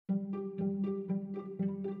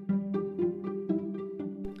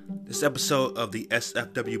This episode of the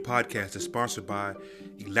SFW podcast is sponsored by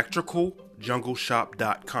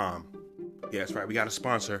electricaljungleshop.com. Yeah, that's right. We got a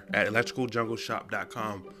sponsor at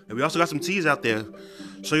electricaljungleshop.com. And we also got some teas out there.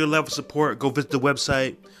 Show your level of support. Go visit the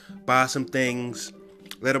website. Buy some things.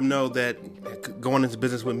 Let them know that going into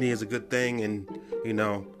business with me is a good thing. And,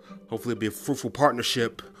 hopefully it'll be a fruitful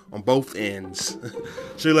partnership on both ends.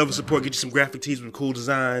 Show your level of support. Get you some graphic tees with cool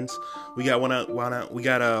designs. We got one out. We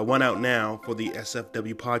got one out now for the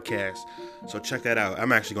SFW podcast. So check that out.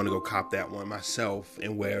 I'm actually going to go cop that one myself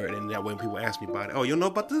and wear it. And that way when people ask me about it, oh, you don't know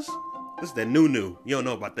about this? This is that new. You don't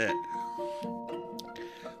know about that.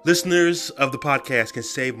 Listeners of the podcast can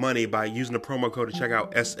save money by using the promo code to check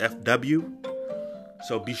out SFW.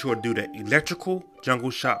 So be sure to do that.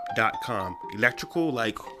 Electricaljungleshop.com. Electrical,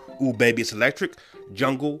 like, ooh, baby, it's electric.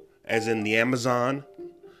 Jungle, as in the Amazon.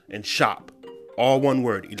 And shop. All one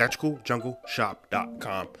word.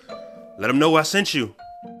 Electricaljungleshop.com. Let them know I sent you.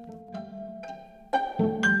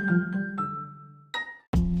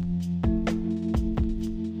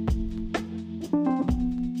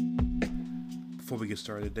 Before we get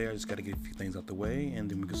started today, I just got to get a few things out the way, and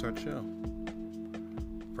then we can start the show.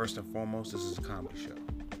 First and foremost, this is a comedy show.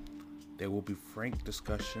 There will be frank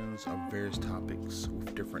discussions of various topics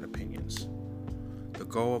with different opinions. The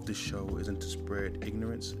goal of this show isn't to spread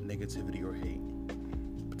ignorance, negativity, or hate,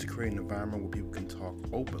 but to create an environment where people can talk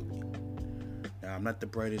openly. Now, I'm not the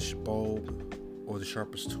brightest bulb or the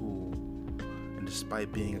sharpest tool, and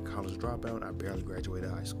despite being a college dropout, I barely graduated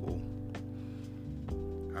high school.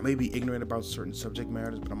 I may be ignorant about certain subject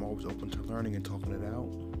matters, but I'm always open to learning and talking it out.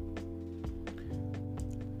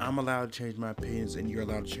 I'm allowed to change my opinions, and you're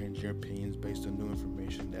allowed to change your opinions based on new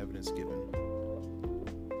information and evidence given.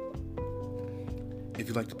 If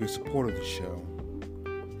you'd like to be a supporter of the show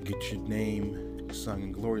and get your name sung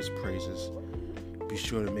in glorious praises, be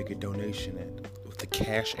sure to make a donation with the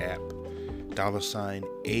Cash App,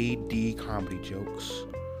 $AD Comedy Jokes,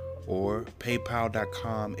 or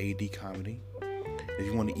PayPal.com AD Comedy. If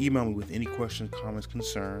you want to email me with any questions, comments,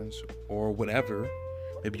 concerns, or whatever,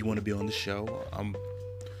 maybe you want to be on the show. I'm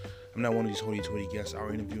not one of these hoity-toity guests. I'll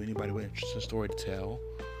interview anybody with an interesting story to tell.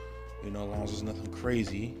 As long as there's nothing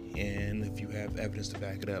crazy, and if you have evidence to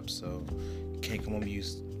back it up. So you can't come on me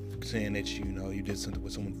saying that you did something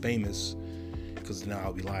with someone famous, because now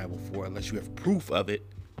I'll be liable for it. Unless you have proof of it,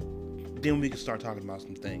 then we can start talking about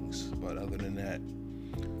some things. But other than that,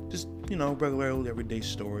 just regular everyday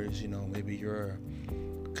stories. Maybe you're a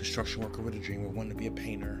construction worker with a dream or wanting to be a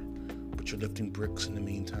painter, but you're lifting bricks in the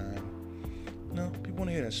meantime. People want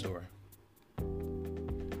to hear that story.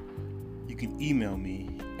 You can email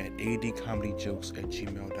me at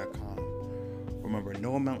adcomedyjokes@gmail.com. Remember,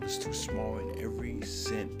 no amount is too small, and every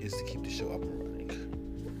cent is to keep the show up and running.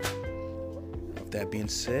 With that being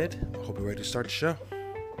said, I hope you're ready to start the show.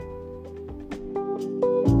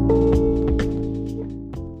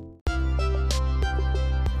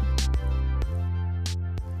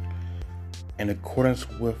 In accordance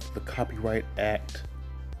with the Copyright Act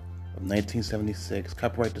of 1976,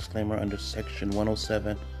 copyright disclaimer under Section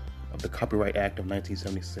 107 of the Copyright Act of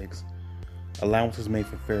 1976, allowance is made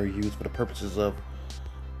for fair use for the purposes of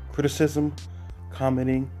criticism,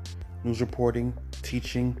 commenting, news reporting,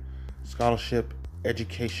 teaching, scholarship,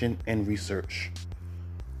 education, and research.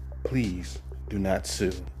 Please do not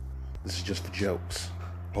sue. This is just for jokes.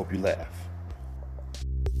 Hope you laugh.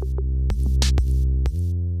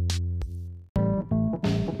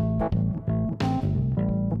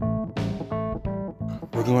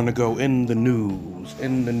 We're going to go in the news.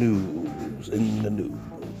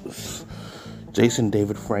 Jason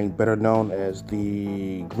David Frank, better known as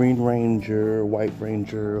the Green Ranger, White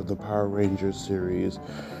Ranger of the Power Rangers series.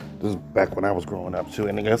 This is back when I was growing up too,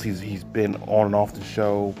 and I guess he's been on and off the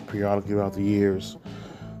show periodically throughout the years.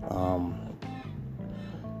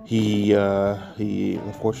 He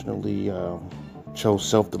unfortunately chose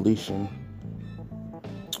self-deletion,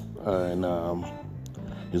 and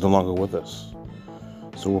he's no longer with us.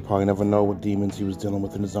 So we'll probably never know what demons he was dealing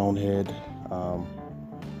with in his own head.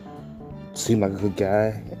 Seemed like a good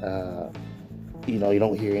guy. You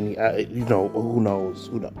don't hear any. Who knows?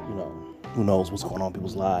 Who knows what's going on in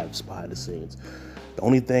people's lives behind the scenes? The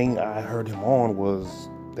only thing I heard him on was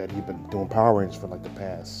that he'd been doing Power Rangers for like the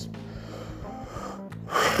past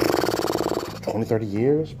 20, 30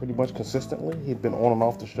 years, pretty much consistently. He'd been on and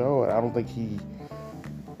off the show, and I don't think he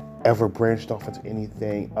ever branched off into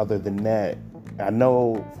anything other than that. I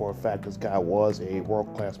know for a fact this guy was a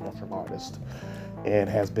world-class martial artist and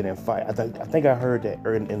has been in fight. I think I heard that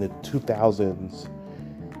in the 2000s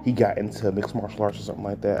he got into mixed martial arts or something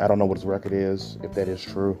like that. I don't know what his record is, if that is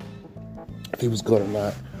true, if he was good or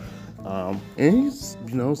not. And he's,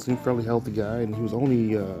 seemed fairly healthy guy, and he was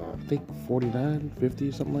only, I think, 49,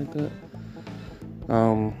 50, something like that.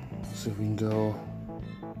 Let's see if we can go.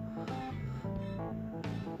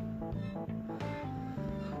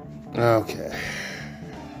 Okay.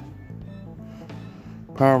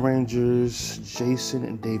 Power Rangers, Jason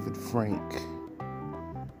and David Frank.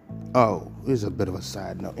 Oh, here's a bit of a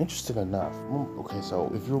side note. Interesting enough. Okay, so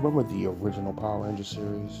if you remember the original Power Rangers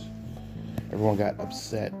series, everyone got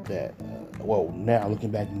upset that, now,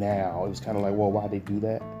 looking back now, it was kind of like, why'd they do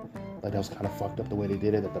that? Like, that was kind of fucked up the way they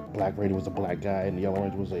did it, that the Black Ranger was a black guy and the Yellow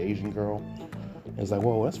Ranger was an Asian girl. And it's like,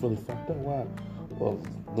 whoa, that's really fucked up. Why? Well,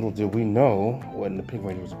 little did we know when the Pink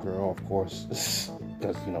Ranger was a girl, of course,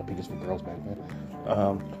 because, Pink is for girls back then.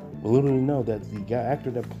 But little did we know that the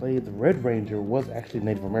actor that played the Red Ranger was actually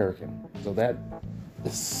Native American. So that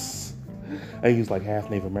is, I think he was like half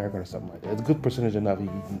Native American or something like that. It's a good percentage enough, you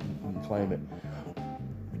can claim it.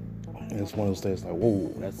 And it's one of those things like,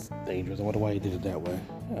 whoa, that's dangerous. I wonder why he did it that way.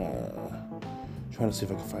 Trying to see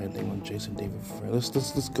if I can find anything on Jason David Frank.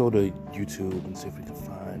 Let's go to YouTube and see if we can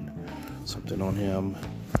find something on him.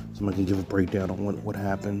 Somebody can give a breakdown on what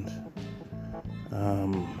happened.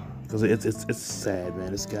 Because it's sad,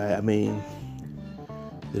 man. This guy, did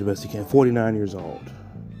the best he can. 49 years old.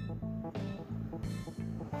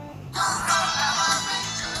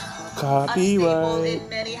 Copyright. In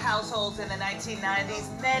many households in the 1990s,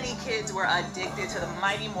 many kids were addicted to the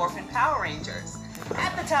Mighty Morphin Power Rangers.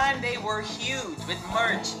 At the time, they were huge with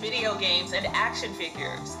merch, video games, and action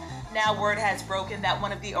figures. Now word has broken that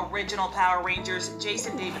one of the original Power Rangers,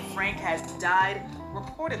 Jason David Frank, has died,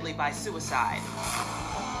 reportedly by suicide.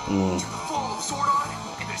 To the fall of Zordon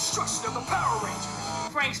and the destruction of the Power Rangers.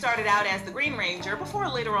 Frank started out as the Green Ranger before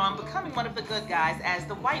later on becoming one of the good guys as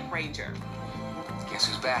the White Ranger. Guess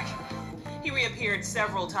who's back? He reappeared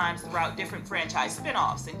several times throughout different franchise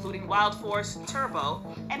spin-offs, including Wild Force, Turbo,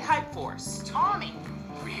 and Hype Force. Tommy,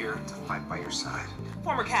 we're here to fight by your side.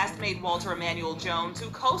 Former castmate Walter Emmanuel Jones, who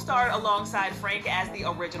co-starred alongside Frank as the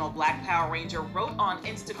original Black Power Ranger, wrote on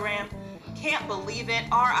Instagram, "Can't believe it,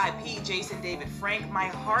 R.I.P. Jason David Frank. My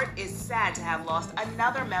heart is sad to have lost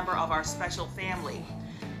another member of our special family."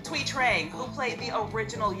 Thuy Trang, who played the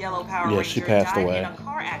original Yellow Power Ranger, died in a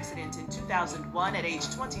car accident in 2001 at age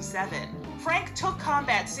 27. Frank took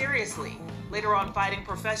combat seriously, later on fighting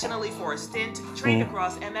professionally for a stint, trained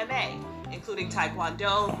across MMA, including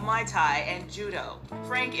Taekwondo, Muay Thai, and Judo.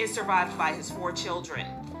 Frank is survived by his 4 children.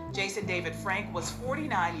 Jason David Frank was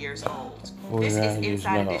 49 years old. This is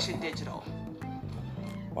Inside Edition Digital.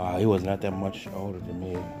 Wow, he was not that much older than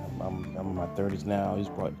me. I'm in my 30s now. He's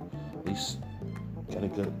probably at least got a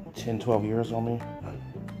good 10, 12 years on me.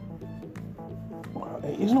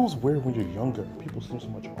 Isn't it weird when you're younger? People seem so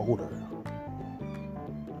much older.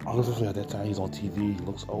 Especially at that time, he's on TV, he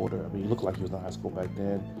looks older. He looked like he was in high school back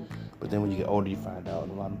then. But then when you get older, you find out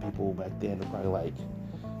a lot of people back then were probably like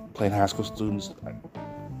playing high school students.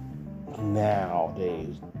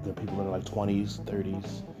 Nowadays, there are people in their like 20s,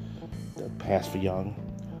 30s, that pass for young.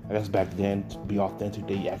 I guess back then, to be authentic,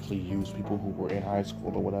 they actually used people who were in high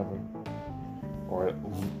school or whatever. Or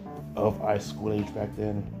of high school age back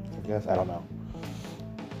then, I guess. I don't know.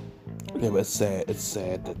 Yeah, but it's sad. It's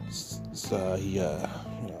sad that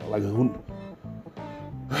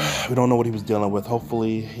we don't know what he was dealing with.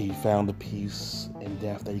 Hopefully, he found the peace in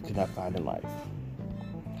death that he could not find in life.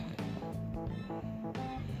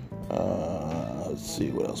 Let's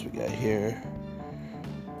see what else we got here.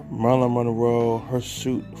 Marilyn Monroe, her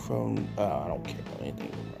suit from. I don't care about anything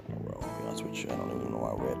with Marilyn Monroe. To be honest with you, I don't even know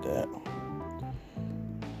why I read that.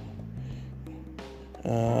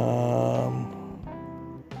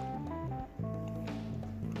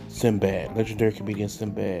 Sinbad, legendary comedian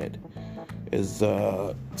Sinbad, is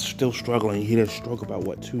still struggling. He had a stroke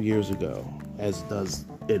about 2 years ago, as does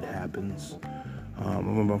it happens. I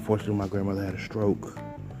remember, unfortunately, my grandmother had a stroke.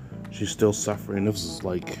 She's still suffering. This is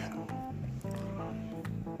like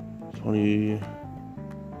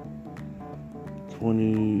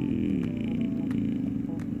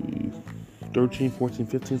 2013, 14,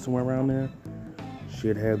 15, somewhere around there. She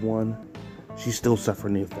had one. She's still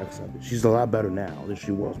suffering the effects of it. She's a lot better now than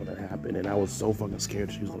she was when it happened, and I was so fucking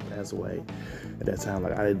scared she was gonna pass away at that time.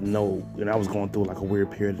 Like, I didn't know, and I was going through like a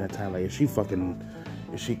weird period at that time. Like, if she had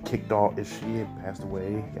passed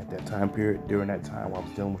away at that time period, during that time while I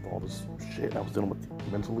was dealing with all this shit I was dealing with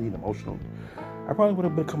mentally and emotionally, I probably would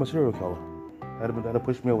have become a serial killer. That'd have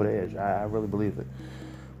pushed me over the edge. I really believe it.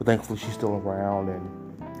 But thankfully, she's still around, and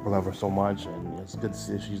I love her so much, and it's good to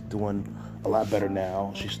see she's doing a lot better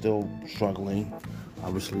now. She's still struggling,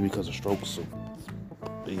 obviously, because of strokes.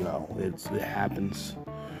 It happens.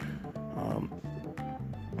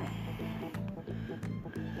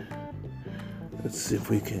 Let's see if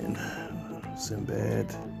we can.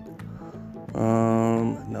 Sinbad.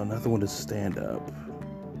 No, another one to stand up.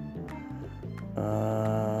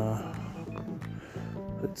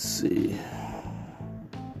 Let's see.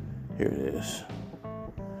 Here it is.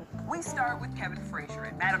 We start with Kevin Frazier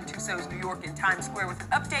at Madame Tussauds New York in Times Square with an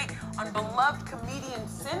update on beloved comedian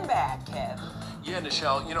Sinbad, Kev. Yeah,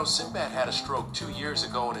 Nichelle, you know, Sinbad had a stroke 2 years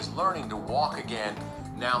ago and is learning to walk again.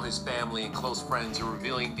 Now his family and close friends are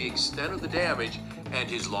revealing the extent of the damage and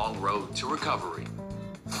his long road to recovery.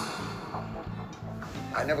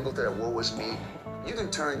 I never go through that woe is me. You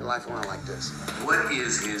can turn your life around like this. What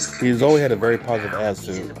is his condition? He's always had a very positive He's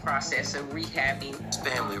in attitude. the process of rehabbing. His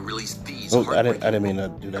family released these. Oh, I didn't mean to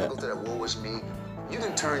do Never that. go through that woe is me. You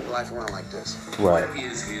can turn your life around like this. Right. What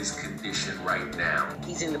is his condition right now?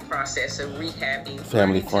 He's in the process of rehabbing.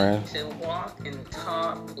 Family learning friend. To walk and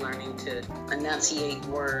talk, learning to enunciate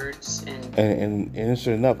words, and And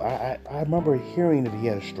interesting enough, I remember hearing that he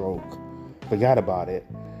had a stroke. Forgot about it.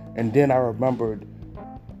 And then I remembered,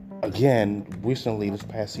 again, recently, this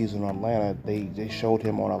past season on Atlanta, they showed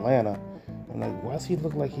him on Atlanta. I'm like, why does he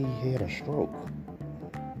look like he had a stroke?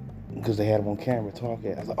 Because they had him on camera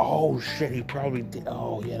talking. I was like, oh shit, he probably did.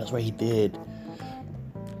 Oh yeah, that's right, he did.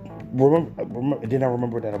 Remember, then I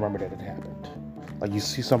remember that it happened. Like, you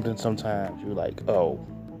see something sometimes, you're like, oh,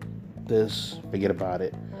 this, forget about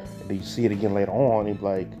it. And then you see it again later on, and you're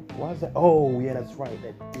like, why is that? Oh yeah, that's right,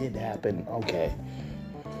 that did happen. Okay.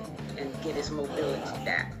 and get his mobility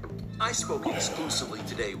back. I spoke exclusively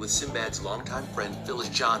today with Sinbad's longtime friend Phyllis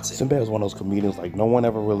Johnson. Sinbad was one of those comedians like no one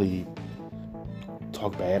ever really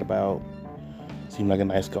talked bad about. Seemed like a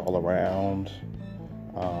nice guy all around.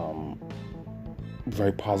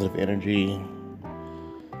 Very positive energy.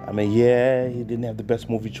 I mean, yeah, he didn't have the best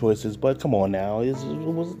movie choices, but come on now, it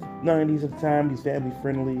was 90s at the time. He's family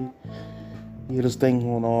friendly. He had his thing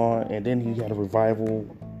going on, and then he had a revival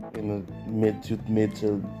in the mid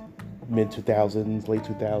 2000s, late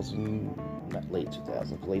 2000s, not late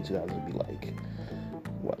 2000s. Late 2000s would be like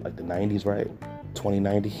what, like the 90s, right?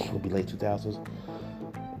 2090 would be late 2000s.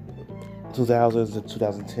 2000s and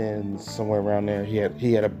 2010s, somewhere around there. He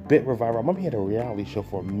had a bit revival. I remember he had a reality show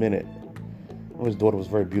for a minute. His daughter was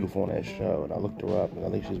very beautiful on that show, and I looked her up, and I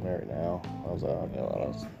think she's married now. I was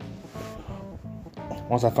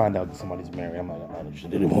once I find out that somebody's married, I'm not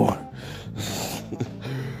interested anymore.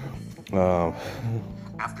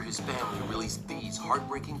 After his family released these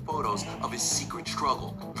heartbreaking photos of his secret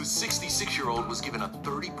struggle, the 66-year-old was given a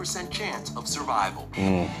 30% chance of survival.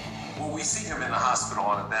 When we see him in the hospital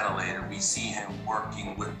on a ventilator, we see him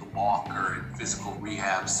working with the walker and physical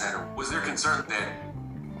rehab center. Was there concern that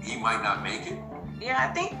he might not make it? Yeah, I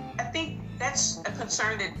think that's a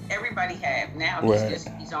concern that everybody had. Now Right.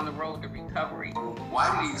 he's on the road to recovery. Why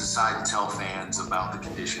did he decide to tell fans about the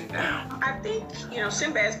condition now? I think,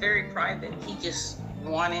 Sinbad's very private. He just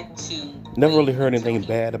wanted to. Never really heard anything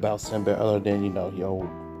bad about Sinbad other than, he owed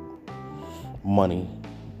money,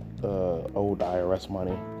 old IRS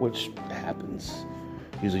money, which happens.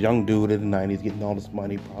 He's a young dude in the 90s getting all this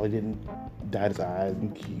money, probably didn't dye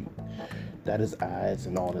his eyes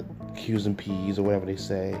and all the Q's and P's or whatever they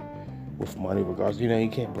say with money regards. You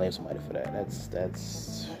can't blame somebody for that.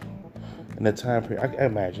 That's in that time period. I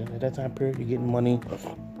imagine at that time period you're getting money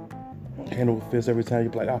hand over fist every time.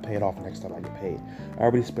 You're like, I'll pay it off next time I get paid. I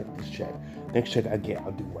already spent this check. Next check I get,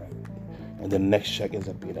 I'll do right. And then the next check ends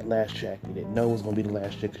up being that last check. You didn't know it was going to be the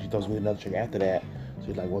last check because you thought it was going to be another check after that. So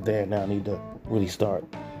you're like, well, damn, now I need to really start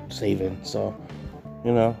saving. So,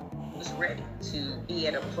 Was ready to be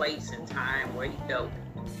at a place and time where he felt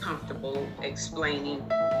comfortable explaining.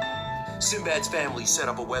 Sinbad's family set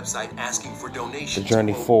up a website asking for donations. The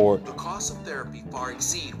journey forward. The costs of therapy far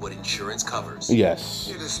exceed what insurance covers.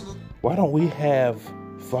 Yes. Why don't we have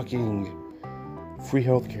fucking free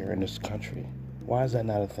healthcare in this country? Why is that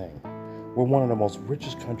not a thing? We're one of the most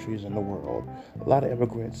richest countries in the world. A lot of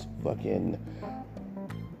immigrants fucking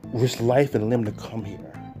risk life and limb to come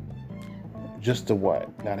here. Just to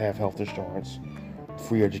what? Not have health insurance,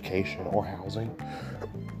 free education, or housing.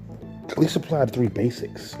 At least apply the three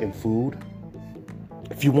basics in food.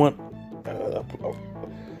 If you want,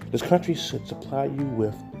 this country should supply you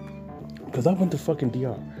with, because I went to fucking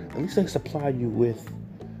DR, at least they supply you with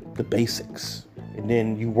the basics. And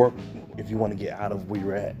then you work, if you want to get out of where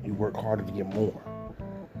you're at, you work harder to get more.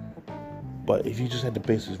 But if you just had the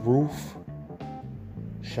basics, roof,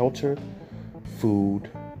 shelter, food,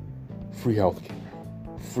 free healthcare,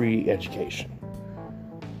 free education.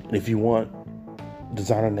 And if you want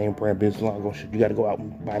designer name brand business logo shit, you got to go out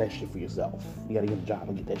and buy that shit for yourself. You got to get a job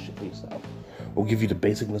and get that shit for yourself. We'll give you the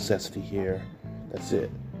basic necessity here. That's it.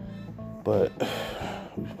 But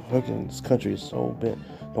fucking this country is so big.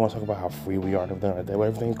 They want to talk about how free we are and everything like that. But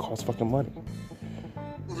everything costs fucking money.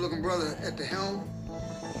 Who's looking brother at the helm?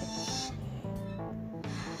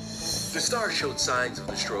 The star showed signs of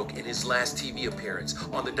the stroke in his last TV appearance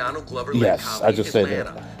on the Donald Glover Yes, comedy I just said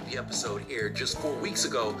Atlanta. that. The episode aired just 4 weeks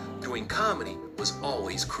ago. Doing comedy was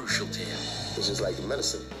always crucial to him. It's just like the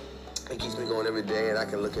medicine. It keeps me going every day, and I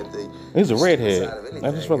can look at the. He's a redhead. side of anything.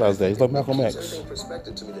 I just realized that. He's like Malcolm It keeps X. everything in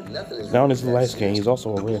perspective to me that nothing is Down his really light that skin, he's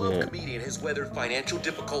also a The beloved redhead. comedian has weathered financial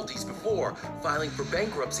difficulties before, filing for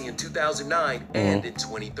bankruptcy in 2009 and in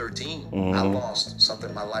 2013. I lost something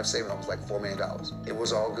in my life savings. It was like $4 million. It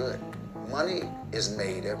was all good. Money is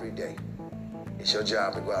made every day. It's your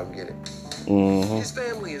job to go out and get it. His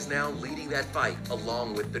family is now leading that fight,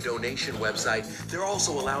 along with the donation website. They're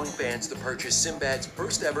also allowing fans to purchase Sinbad's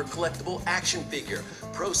first ever collectible action figure.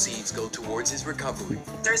 Proceeds go towards his recovery.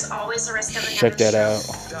 There's always a risk of another Check that show. out.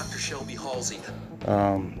 Dr. Shelby Halsey.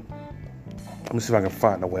 Let me see if I can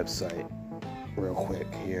find the website real quick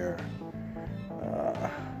here.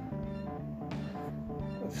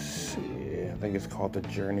 Let's see. I think it's called The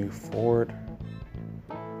Journey Forward.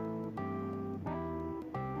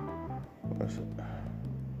 What is it?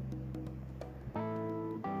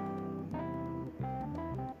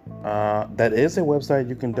 That is a website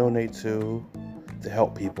you can donate to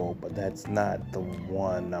help people, but that's not the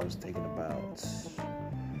one I was thinking about.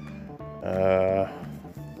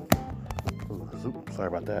 Sorry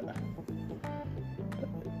about that.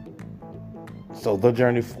 So the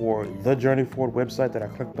Journey Forward website that I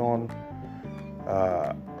clicked on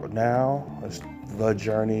now is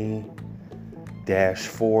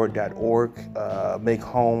thejourney-forward.org. Make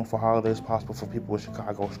home for holidays possible for people in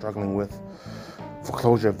Chicago struggling with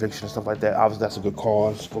foreclosure, eviction, stuff like that. Obviously, that's a good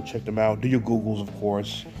cause. Go check them out. Do your Googles, of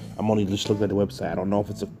course. I'm only just looking at the website. I don't know if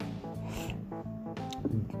it's a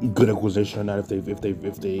good acquisition or not. If they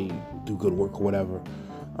do good work or whatever.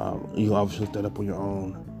 You obviously look that up on your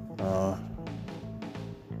own.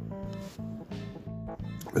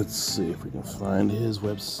 Let's see if we can find his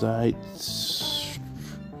website.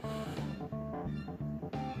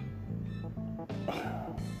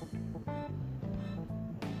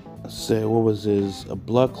 Say, what was his? A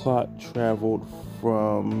blood clot traveled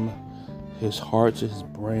from his heart to his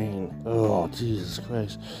brain. Oh, Jesus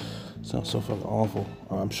Christ. Sounds so fucking awful.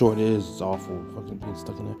 I'm sure it is. It's awful. Fucking being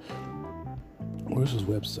stuck in there. Where's his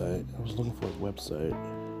website? I was looking for his website.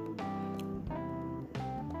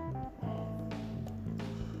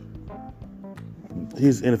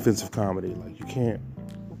 He's inoffensive comedy. Like, you can't.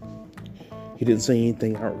 He didn't say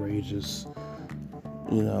anything outrageous.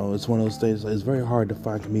 You know, it's one of those things. It's very hard to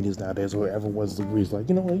find comedians nowadays where everyone's agrees. Like,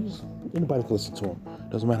 you know what? Anybody can listen to him.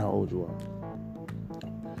 Doesn't matter how old you are.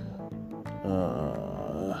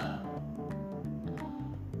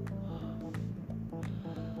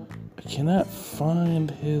 I cannot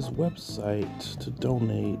find his website to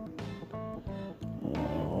donate.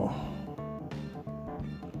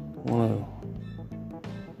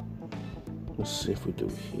 Let's see if we do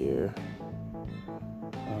here.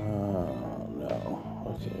 No.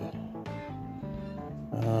 Okay.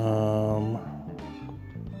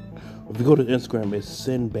 If you go to Instagram, it's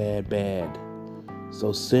Sinbad Bad.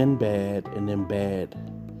 So Sinbad and then Bad.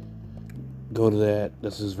 Go to that.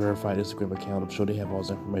 That's his verified Instagram account. I'm sure they have all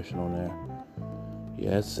his information on there.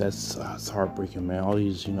 Yeah, it's heartbreaking, man. All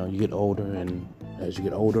these, you get older, and as you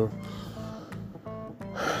get older,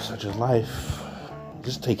 such is life.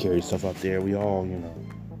 Just take care of yourself out there. We all, You know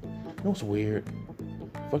what's weird?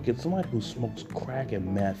 Fucking somebody who smokes crack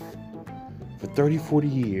and meth for 30, 40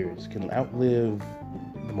 years can outlive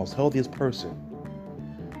the most healthiest person.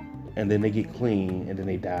 And then they get clean, and then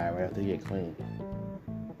they die right after they get clean.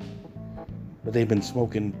 But they've been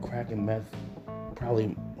smoking crack and meth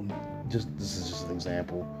probably this is just an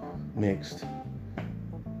example, mixed.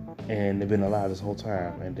 And they've been alive this whole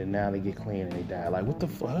time, and then now they get clean and they die. Like, what the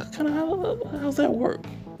fuck? How's that work?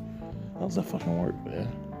 How's that fucking work, man?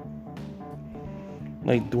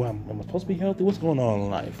 Like, am I supposed to be healthy? What's going on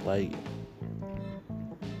in life? Like,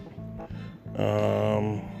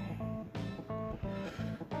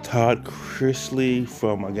 Todd Chrisley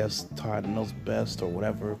from, I guess, Todd Knows Best or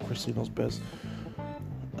whatever, Chrisley Knows Best,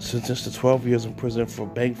 sentenced to 12 years in prison for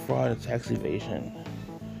bank fraud and tax evasion.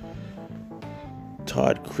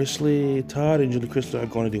 Todd and Julie Chrisley are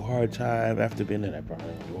going to do hard time after being in that. Probably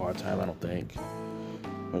going to do hard time, I don't think.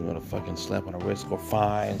 They're going to fucking slap on the wrist or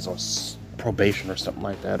fines or probation or something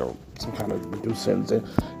like that, or some kind of reduced sentence.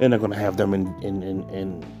 And they're going to have them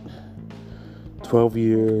in 12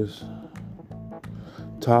 years.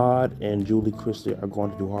 Todd and Julie Chrisley are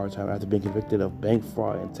going to do hard time after being convicted of bank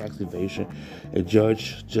fraud and tax evasion. A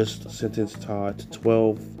judge just sentenced Todd to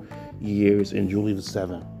 12 years and Julie to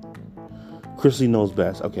 7. Chrisley knows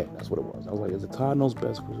best. Okay, that's what it was. I was like, is it Todd knows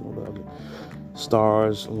best? Okay.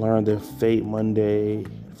 Stars learned their fate Monday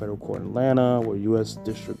in federal court in Atlanta, where U.S.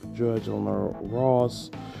 District Judge Eleanor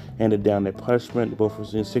Ross handed down their punishment. Both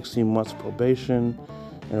received 16 months probation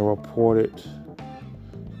and were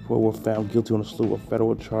found guilty on a slew of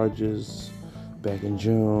federal charges back in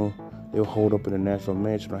June. They were holed up in a Nashville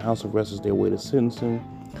mansion on house arrest as they awaited sentencing.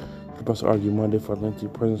 The supposed to argue Monday for a lengthy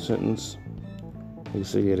prison sentence. You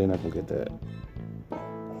say, yeah, they're not gonna get that.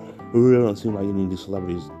 It really don't seem like any of these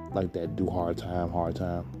celebrities like that do hard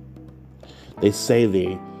time. They say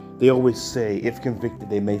they always say if convicted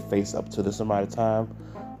they may face up to this amount of time,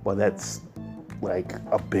 but that's like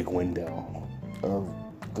a big window of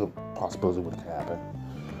the possibility of what could happen.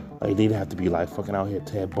 Like they'd have to be like fucking out here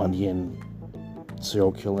Ted Bundy and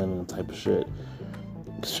serial killing and type of shit.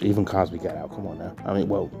 Even Cosby got out. Come on now. I mean,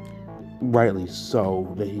 well, rightly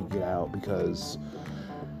so that he get out because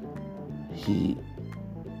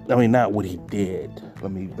not what he did.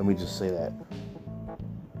 Let me just say that.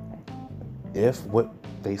 If what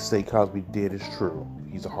they say Cosby did is true,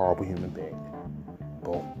 he's a horrible human being.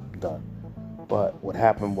 Boom, done. But what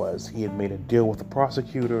happened was he had made a deal with the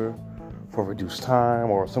prosecutor for reduced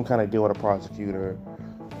time or some kind of deal with a prosecutor,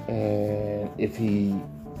 and if he,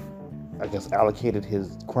 I guess, allocated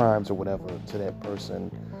his crimes or whatever to that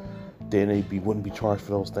person, then he wouldn't be charged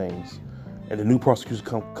for those things. And the new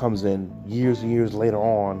prosecutor comes in years and years later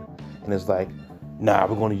on and is like, nah,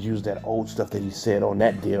 we're going to use that old stuff that he said on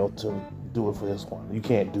that deal to do it for this one. You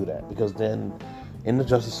can't do that because then in the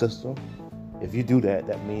justice system, if you do that,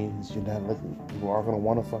 that means you're not looking, people are going to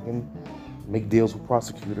want to fucking make deals with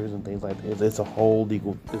prosecutors and things like that. It becomes a whole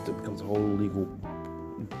legal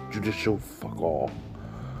judicial fuck all.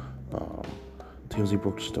 TMZ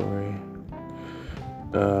broke the story.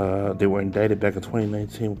 They were indicted back in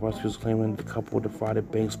 2019 with prosecutors claiming the couple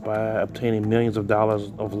defrauded banks by obtaining millions of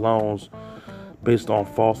dollars of loans based on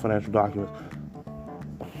false financial documents.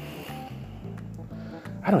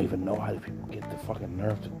 I don't even know how people get the fucking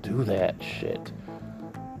nerve to do that shit.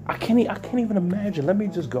 I can't even imagine. Let me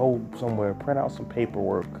just go somewhere, print out some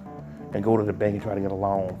paperwork, and go to the bank and try to get a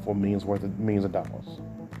loan for millions of dollars.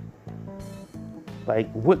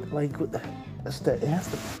 That's that. It has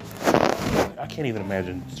to. I can't even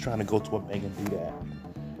imagine just trying to go to a bank and do that.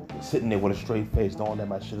 Sitting there with a straight face, knowing that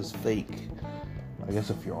my shit is fake. I guess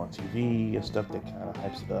if you're on TV and stuff, that kind of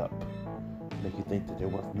hypes it up, make you think that they're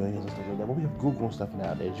worth millions and stuff like that. But we have Google and stuff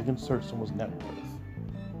nowadays. You can search someone's net worth.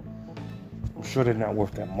 I'm sure they're not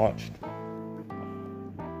worth that much.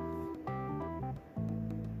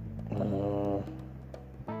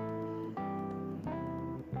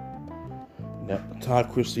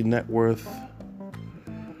 Todd Chrisley net worth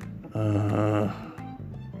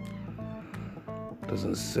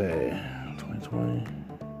doesn't say 2020.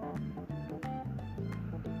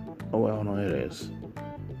 Oh well, no, it is.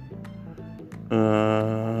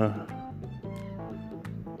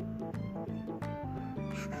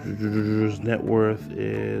 His net worth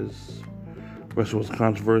is Russell's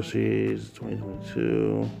Controversies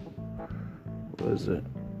 2022. What is it?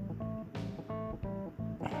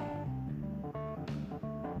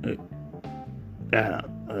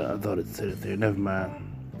 I thought it said it there. Never mind.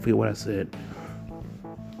 Forget what I said.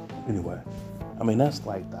 Anyway, I mean that's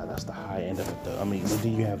the high end of it. Though. I mean,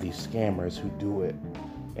 then you have these scammers who do it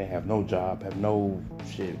and have no job, have no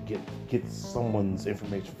shit. Get someone's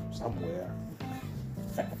information from somewhere.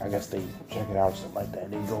 I guess they check it out or something like that.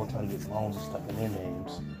 And they go and try to get loans and stuff in their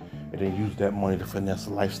names, and then use that money to finesse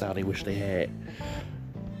the lifestyle they wish they had.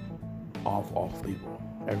 Off people,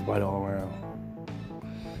 everybody all around.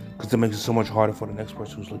 Because it makes it so much harder for the next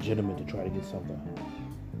person who's legitimate to try to get something.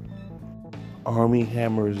 Armie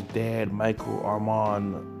Hammer's dad, Michael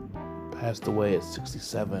Armand, passed away at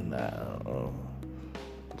 67.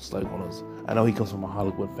 It's like one of those. I know he comes from a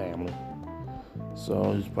Hollywood family,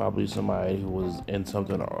 so he's probably somebody who was in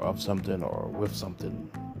something or of something or with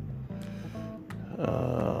something.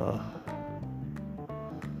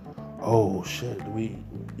 Oh shit! Did we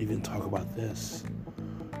even talk about this?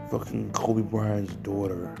 Fucking Kobe Bryant's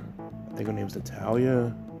daughter, I think her name's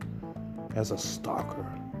Natalia, has a stalker.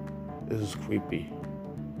 This is creepy.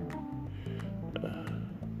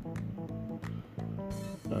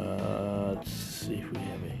 Let's see if we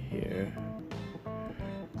have it here.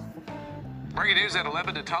 Breaking news at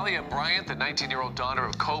 11, Natalia Bryant, the 19-year-old daughter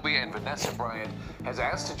of Kobe and Vanessa Bryant, has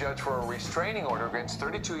asked a judge for a restraining order against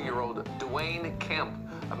 32-year-old Dwayne Kemp,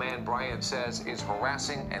 a man Bryant says is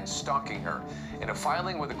harassing and stalking her. In a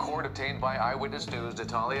filing with the court obtained by Eyewitness News,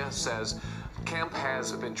 Natalia says Kemp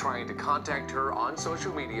has been trying to contact her on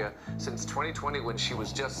social media since 2020 when she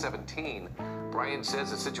was just 17. Bryant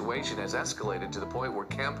says the situation has escalated to the point where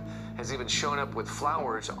Kemp has even shown up with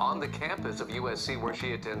flowers on the campus of USC where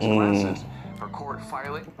she attends classes. Her court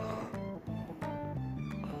filing.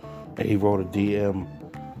 He wrote a DM.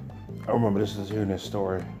 I remember this is hearing this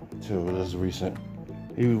story too. This is recent.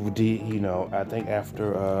 I think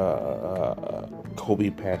after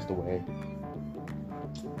Kobe passed away,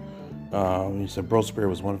 he said, "Bro Spirit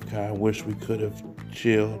was one of a kind. Wish we could have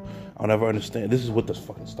chilled. I'll never understand." This is what this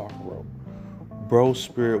fucking stalker wrote. Bro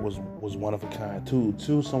Spirit was one of a kind.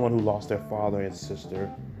 To someone who lost their father and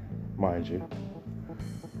sister, mind you.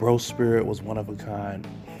 Bro Spirit was one of a kind.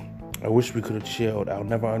 I wish we could have chilled. I'll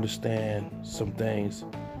never understand some things,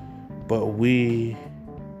 but we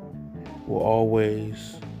will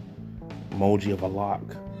always emoji of a lock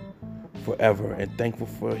forever and thankful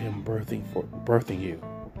for him birthing you.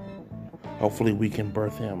 Hopefully we can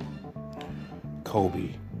birth him.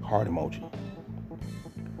 Kobe, heart emoji.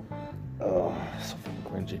 Oh, so fucking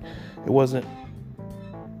cringy. It wasn't.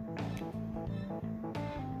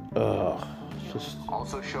 Just.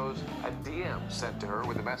 Also shows a DM sent to her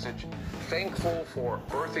with the message, "Thankful for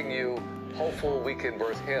birthing you. Hopeful we can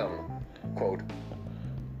birth him." Quote.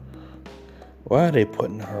 Why are they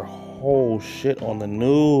putting her whole shit on the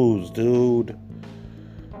news, dude?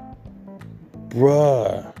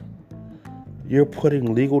 Bruh. You're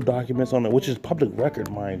putting legal documents on it, which is public record,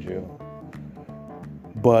 mind you.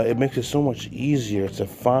 But it makes it so much easier to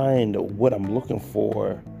find what I'm looking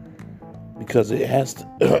for because it has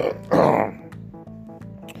to...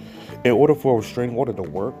 In order for a restraining order to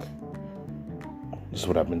work, this is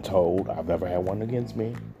what I've been told. I've never had one against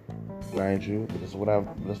me, mind you. But this is what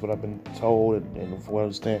I've been told, and from what I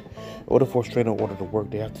understand, in order for a restraining order to work,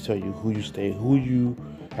 they have to tell you who you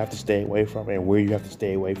have to stay away from and where you have to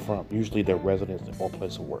stay away from. Usually their residence or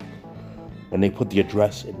place of work. And they put the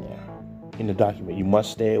address in there in the document. You must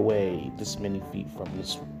stay away this many feet from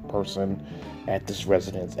this person at this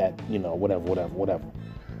residence at whatever.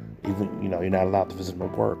 Even you're not allowed to visit my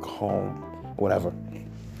work, home, whatever.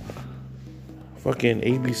 Fucking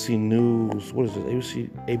ABC News, what is it?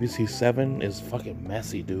 ABC 7 is fucking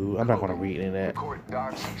messy, dude. I'm not gonna read any of that. Court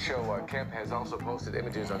docs show Kemp has also posted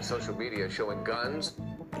images on social media showing guns.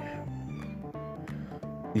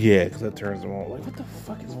 Yeah, because that turns them on. Like, what the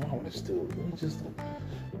fuck is wrong with this dude? He's just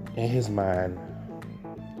in his mind.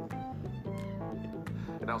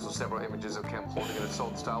 And also several images of Kemp holding an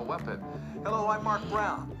assault-style weapon. Hello, I'm Mark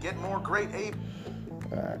Brown. Get more great Abe.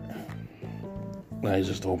 Alright. Nah, he's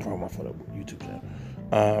just throwing promo for the YouTube channel.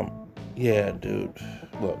 Yeah, dude.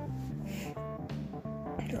 Look.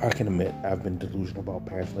 I can admit I've been delusional about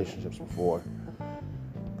past relationships before.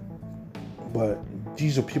 But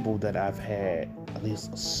these are people that I've had at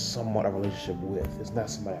least somewhat of a relationship with. It's not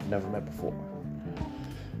somebody I've never met before.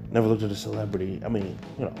 Never looked at a celebrity. I mean,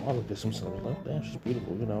 I looked at some celebrities like, damn, she's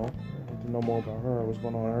beautiful, I want to know more about her, what's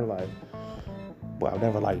going on in her life. But I've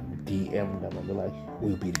never DM'd them and be like,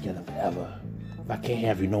 we'll be together forever. If I can't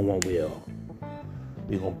have you, no one will.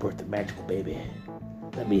 We're gonna birth the magical baby.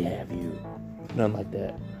 Let me have you. Nothing like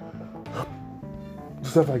that. The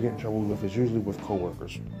stuff I get in trouble with is usually with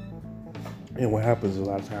coworkers. And what happens a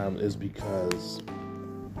lot of times is because,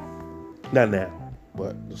 not now,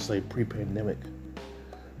 but let's say pre-pandemic,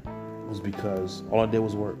 was because all I did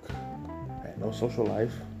was work. I had no social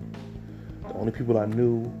life. The only people I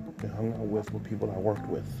knew and hung out with were people I worked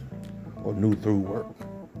with or knew through work.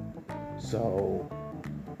 So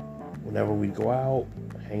whenever we'd go out,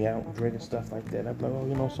 hang out, drink and stuff like that, I'd be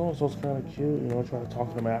like, so-and-so's kind of cute, try to talk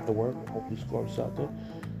to them after work and hopefully score something.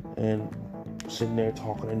 And sitting there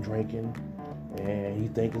talking and drinking, and you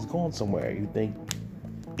think it's going somewhere. You think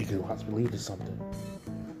it could possibly lead to something.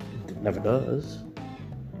 It never does.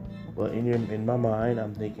 But in my mind,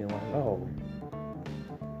 I'm thinking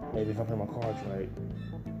maybe if I play my cards right,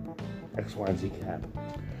 X, Y, and Z can happen.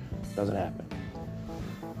 Doesn't happen.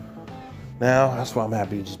 Now, that's why I'm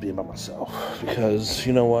happy to just be by myself. Because,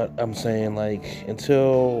 you know what? I'm saying,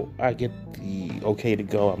 until I get the okay to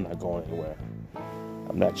go, I'm not going anywhere.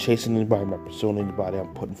 I'm not chasing anybody, I'm not pursuing anybody.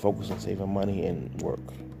 I'm putting focus on saving money and work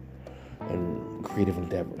and creative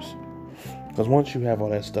endeavors. Because once you have all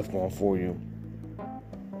that stuff going for you,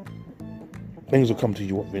 things will come to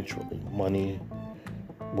you eventually. Money,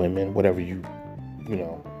 women, whatever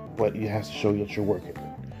but you have to show that you're working.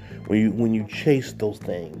 When you chase those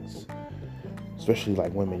things, especially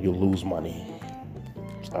like women, you lose money.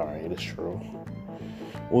 Alright, it's true.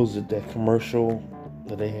 What was it, that commercial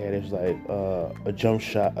that they had? It was like a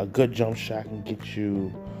good jump shot can get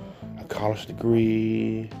you a college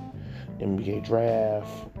degree, NBA draft,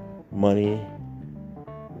 money,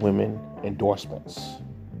 women, endorsements.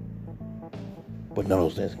 But none of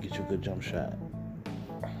those things can get you a good jump shot.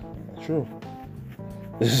 True.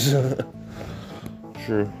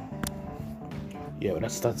 True. Yeah, but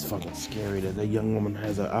that's fucking scary that young woman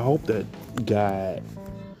has I hope that guy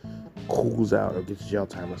cools out or gets jail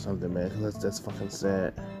time or something, man, because that's fucking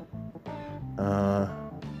sad.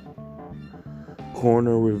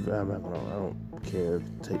 Coroner I don't care.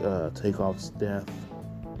 Takeoff's death.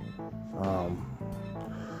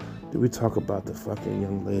 Did we talk about the fucking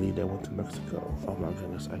young lady that went to Mexico? Oh my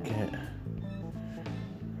goodness, I can't.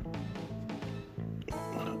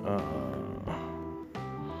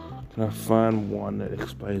 Can I find one that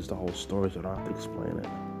explains the whole story so I don't have to explain it?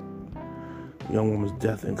 The young woman's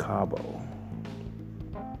death in Cabo.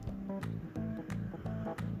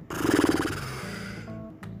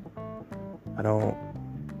 I don't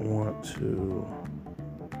want to.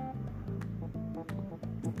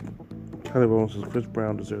 Kelly Rowland says Chris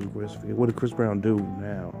Brown deserves grace. What did Chris Brown do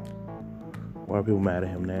now? Why are people mad at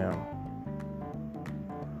him now?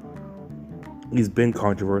 He's been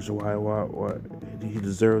controversial. Why? He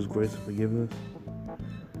deserves grace and forgiveness.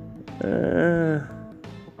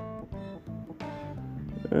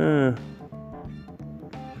 I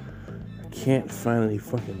can't find any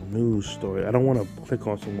fucking news story. I don't want to click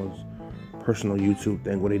on someone's personal YouTube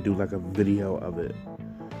thing where they do like a video of it.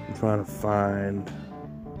 I'm trying to find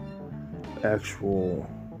actual.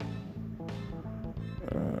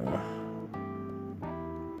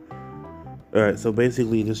 Alright, so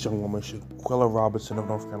basically this young woman, Shanquella Robinson of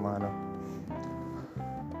North Carolina,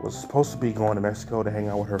 was supposed to be going to Mexico to hang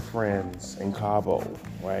out with her friends in Cabo,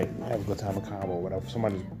 right? Have a good time in Cabo, whatever.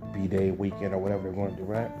 Somebody's B-Day weekend or whatever they're going to do,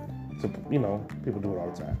 right? So, people do it all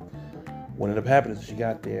the time. What ended up happening is she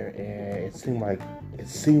got there, and it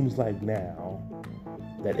seems like now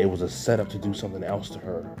that it was a setup to do something else to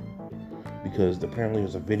her. Because apparently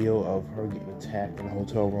there's a video of her getting attacked in a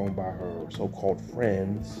hotel room by her so-called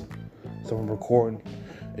friends. Someone recording,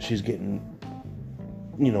 and she's getting,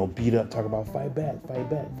 beat up, talking about fight back.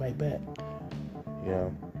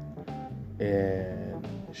 And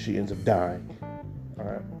she ends up dying.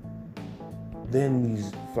 Alright. Then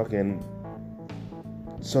these fucking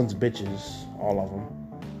sons of bitches, all of them,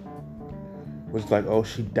 was like, oh,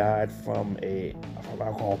 she died from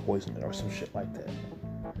alcohol poisoning or some shit like that.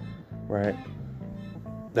 Right?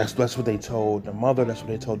 That's what they told the mother, that's what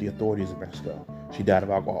they told the authorities in Mexico. She died of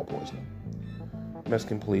alcohol poisoning.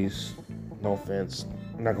 Mexican police, no offense,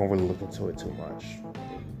 I'm not gonna really look into it too much.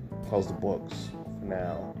 Close the books for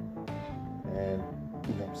now. And,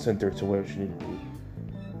 send her to where she needed to be.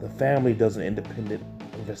 The family does an independent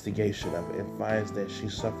investigation of it and finds that she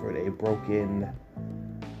suffered a broken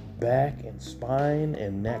back and spine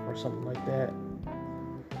and neck or something like that.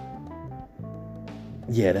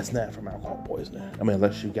 Yeah, that's not from alcohol poisoning. I mean,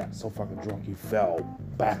 unless you got so fucking drunk you fell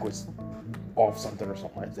backwards off something or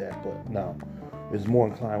something like that. But no, it's more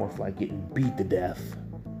inclined with like getting beat to death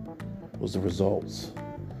was the results.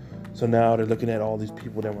 So now they're looking at all these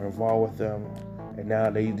people that were involved with them, and now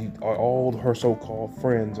they are all her so-called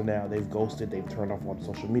friends, and now they've ghosted. They've turned off all the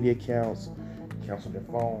social media accounts, canceled their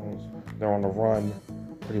phones. They're on the run,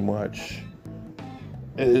 pretty much.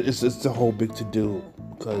 It's a whole big to-do.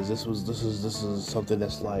 Because this is something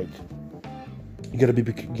that's like you gotta be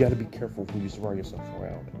careful who you surround yourself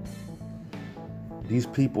around. These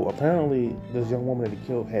people, apparently, this young woman that he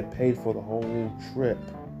killed had paid for the whole trip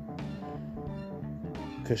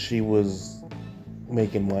because she was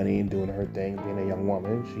making money and doing her thing, being a young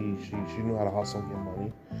woman. She knew how to hustle and get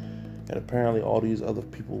money, and apparently all these other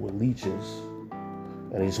people were leeches,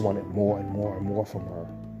 and they just wanted more and more and more from her.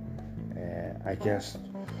 And I guess.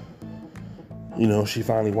 She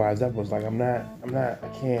finally wised up and was like, I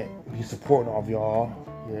can't be supporting all of y'all.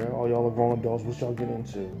 Yeah, all y'all are grown adults. What y'all get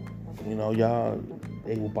into? Y'all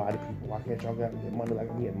able-bodied people. Why can't y'all get money like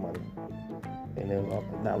I'm getting money? And then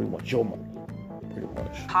now we want your money, pretty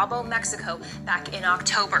much. Cabo, Mexico, back in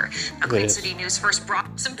October. Now, Queen City News first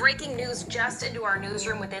brought some breaking news just into our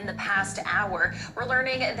newsroom within the past hour. We're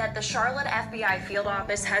learning that the Charlotte FBI field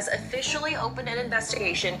office has officially opened an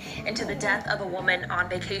investigation into the death of a woman on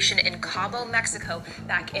vacation in Cabo, Mexico,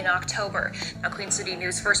 back in October. Now, Queen City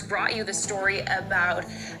News first brought you the story about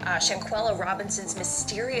Shanquella Robinson's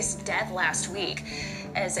mysterious death last week.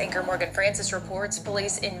 As anchor Morgan Francis reports,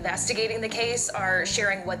 police investigating the case are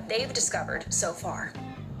sharing what they've discovered so far.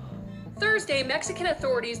 Thursday, Mexican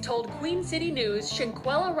authorities told Queen City News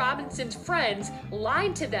Shanquella Robinson's friends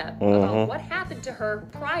lied to them about what happened to her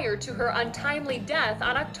prior to her untimely death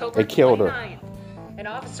on October 29th. An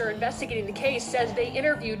officer investigating the case says they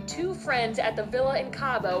interviewed 2 friends at the villa in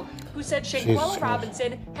Cabo who said Shanquella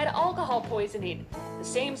Robinson had alcohol poisoning. The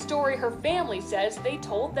same story her family says they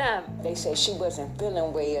told them. They said she wasn't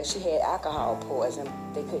feeling well. She had alcohol poison.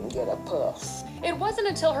 They couldn't get a pulse. It wasn't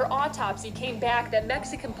until her autopsy came back that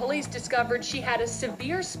Mexican police discovered she had a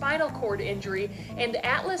severe spinal cord injury and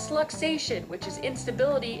atlas luxation, which is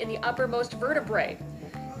instability in the uppermost vertebrae.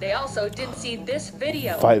 They also didn't see this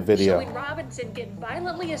video showing Robinson get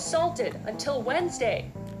violently assaulted until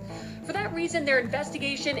Wednesday. For that reason, their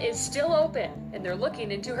investigation is still open, and they're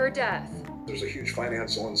looking into her death. There's a huge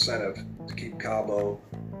financial incentive to keep Cabo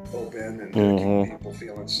open and to keep people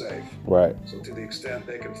feeling safe. Right. So to the extent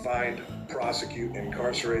they can find, prosecute,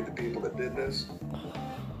 incarcerate the people that did this,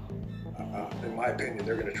 in my opinion,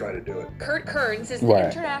 they're going to try to do it. Kurt Kearns is the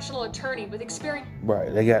international attorney with experience.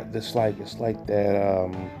 Right. They got this it's like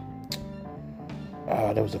that.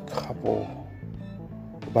 There was a couple.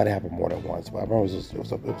 It might have happened more than once, but I remember it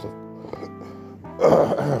was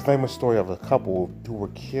a famous story of a couple who were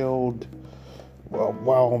killed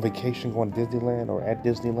while on vacation going to Disneyland or at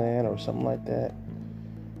Disneyland or something like that.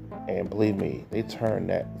 And believe me, they turned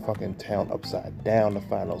that fucking town upside down to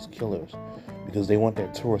find those killers because they want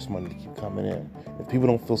that tourist money to keep coming in. If people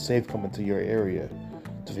don't feel safe coming to your area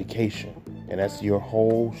to vacation, and that's your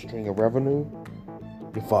whole string of revenue,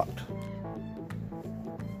 you're fucked.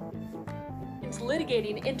 It's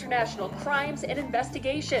litigating international crimes and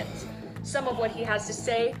investigations. Some of what he has to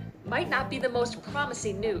say might not be the most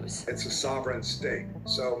promising news. It's a sovereign state.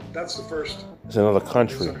 So that's the first it's another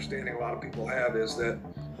country. Misunderstanding a lot of people have is that,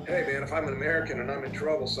 hey man, if I'm an American and I'm in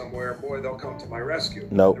trouble somewhere, boy, they'll come to my rescue.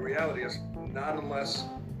 Nope. The reality is not unless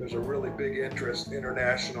there's a really big interest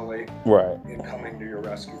internationally in coming to your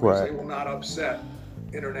rescue. Because they will not upset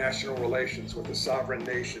international relations with a sovereign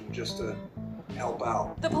nation just to help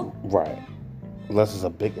out. Right. Unless it's a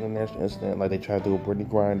big international incident like they tried to do with Brittany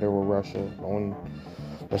Griner with Russia.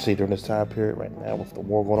 Let's see, during this time period right now with the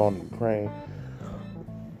war going on in Ukraine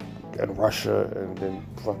and Russia and then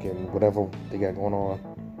fucking whatever they got going on.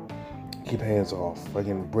 Keep hands off.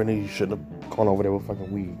 Fucking Brittany shouldn't have gone over there with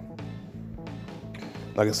fucking weed.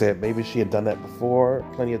 Like I said, maybe she had done that before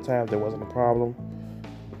plenty of times. There wasn't a problem.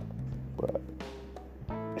 But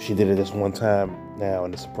she did it this one time now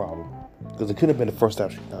and it's a problem. Because it couldn't have been the first time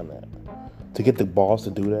she'd done that. To get the balls to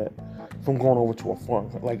do that, from going over to a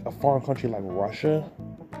foreign country like Russia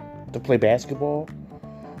to play basketball,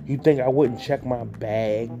 you think I wouldn't check my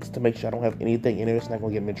bags to make sure I don't have anything in there that's not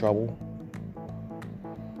gonna get me in trouble?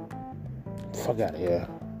 Fuck out of here.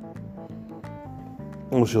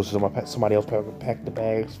 I'm sure somebody else packed the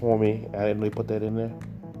bags for me. I didn't really put that in there.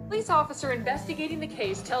 Police officer investigating the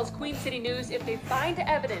case tells Queen City News if they find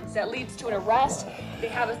evidence that leads to an arrest, they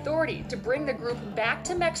have authority to bring the group back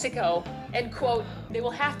to Mexico and, quote, they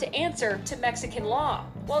will have to answer to Mexican law.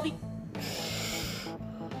 While the...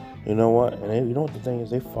 You know what? And you know what the thing is?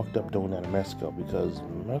 They fucked up doing that in Mexico because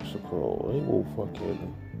Mexico, they will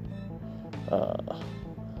fucking...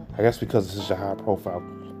 I guess because this is a high-profile,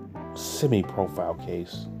 semi-profile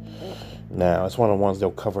case. Now, it's one of the ones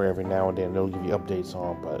they'll cover every now and then. They'll give you updates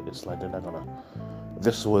on, but it's like they're not gonna...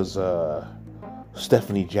 This was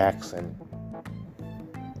Stephanie Jackson.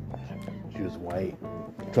 She was white.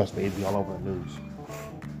 Trust me, it'd be all over the news.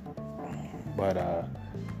 But, I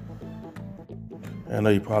know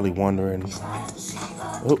you're probably wondering... Oops,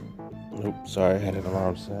 sorry, I had an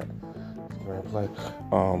alarm set.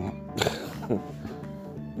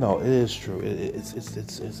 No, it is true. It's if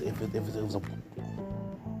it was a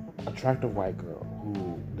attractive white girl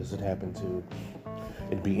who this had happened to,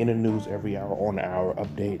 it'd be in the news every hour, on the hour,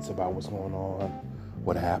 updates about what's going on,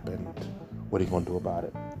 what happened, what are you going to do about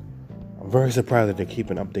it. I'm very surprised that they're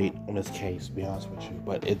keeping an update on this case, to be honest with you.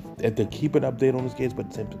 But if they keep an update on this case,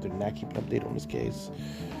 but they're not keeping an update on this case,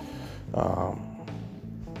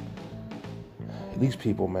 these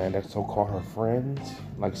people, man, that so-called her friends,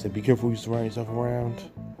 like I said, be careful who you surround yourself around.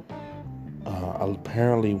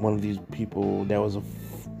 Apparently, one of these people that was a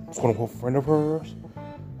quote-unquote friend of hers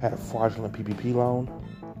had a fraudulent PPP loan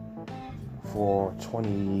for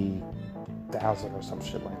 $20,000 or some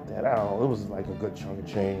shit like that. I don't know. It was like a good chunk of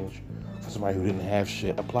change for somebody who didn't have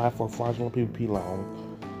shit. Applied for a fraudulent PPP loan,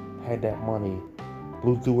 had that money,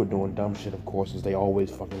 blew through it doing dumb shit, of course, as they always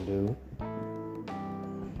fucking do.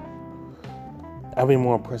 I'd be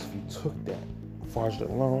more impressed if you took that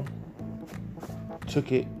fraudulent loan,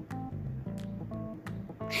 took it,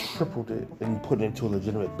 tripled it, and put it into a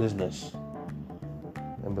legitimate business,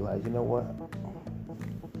 and and be like, you know what?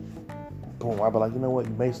 Boom, I'll be like, you know what?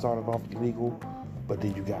 You may start it off illegal, but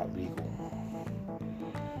then you got legal.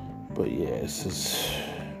 But yeah, it's just...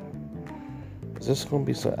 Is this going to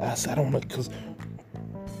be so... I don't know, because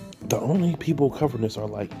the only people covering this are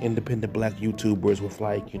like independent black YouTubers with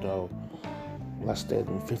like, you know, less than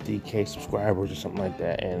 50k subscribers or something like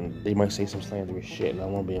that, and they might say some slanderous shit, and I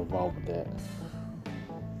won't be involved with that.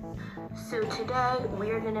 So today we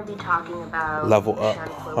are going to be talking about Level Up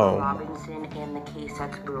Shanquella Robinson and the case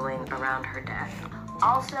that's brewing around her death.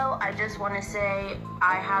 Also, I just want to say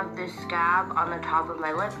I have this scab on the top of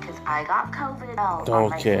my lip because I got COVID on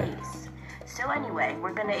my face. So anyway,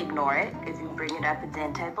 we're going to ignore it. If you bring it up, it's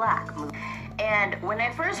anti-black. And when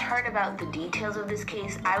I first heard about the details of this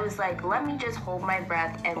case, I was like, let me just hold my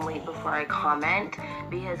breath and wait before I comment,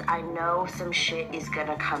 because I know some shit is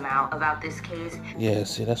gonna come out about this case. Yeah,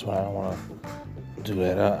 see, that's why I don't want to do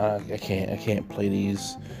that. I can't play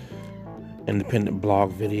these independent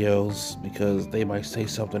blog videos because they might say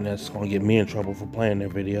something that's gonna get me in trouble for playing their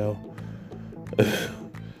video.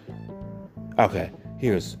 Okay,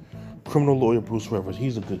 here's criminal lawyer Bruce Rivers.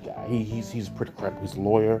 He's a good guy. He's pretty credible. He's a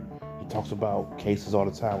lawyer. Talks about cases all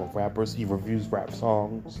the time with rappers. He reviews rap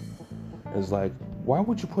songs. It's like, why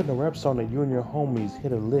would you put in a rap song that you and your homies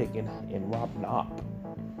hit a lick and rob an op?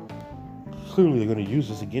 Clearly they're going to use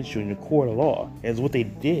this against you in your court of law. And it's what they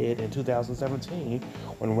did in 2017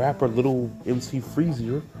 when rapper Little MC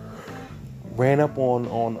Freezer ran up on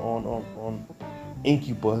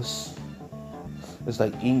Incubus. It's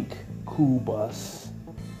like Ink-Ku-Bus,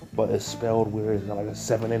 but it's spelled weird. There's like a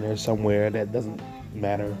 7 in there somewhere. That doesn't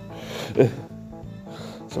matter.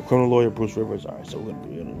 So criminal lawyer Bruce Rivers. Alright, so we're gonna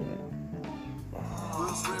do it in a minute.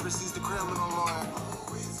 Bruce Rivers, he's the criminal lawyer.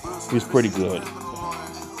 He's pretty good.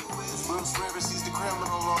 Bruce Rivers, he's the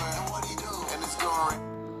criminal lawyer. And what he do? And it's going.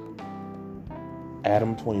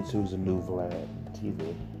 Adam 22 is a new Vlad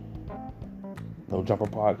TV. No Jumper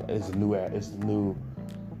Pod is a new ad. It's the new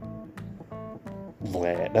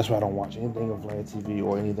Vlad. That's why I don't watch anything of Vlad TV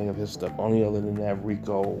or anything of his stuff. Only other than that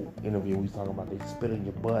Rico interview we was talking about they spit in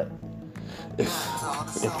your butt in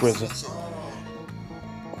prison.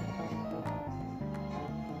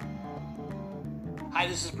 Hi,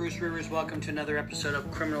 this is Bruce Rivers. Welcome to another episode of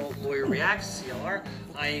Criminal Lawyer Reacts, CLR.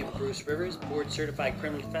 I am Bruce Rivers, board certified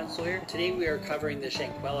criminal defense lawyer. Today we are covering the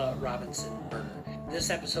Shanquella Robinson murder. This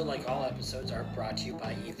episode, like all episodes, are brought to you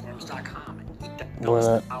by eForms.com.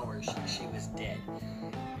 Those hours she was dead.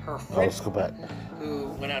 Her friend, let's go back. Who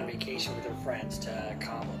went on vacation with her friends to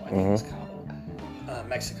Cabo, I think it was Cabo,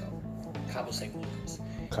 Mexico. Cabo San Lucas.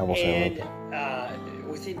 And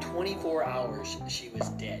within 24 hours, she was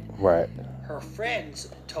dead. Right. Her friends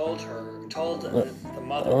told the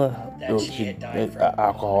mother that she had died from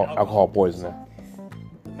alcohol poisoning.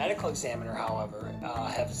 The medical examiner, however,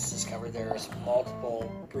 has discovered there's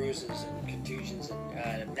multiple bruises and contusions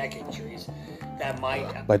and neck injuries that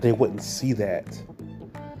might. Like they wouldn't see that.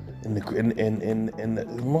 And the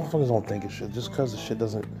motherfuckers don't think it should just because the shit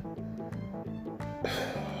doesn't.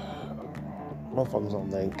 Motherfuckers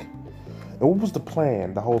don't think. And what was the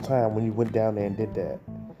plan the whole time when you went down there and did that?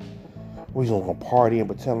 We was gonna party and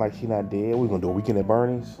pretend like she not dead. We gonna do a weekend at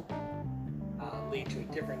Bernie's? Lead to a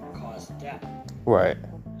different cause of death. Right.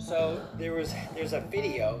 So there's a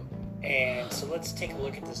video, and so let's take a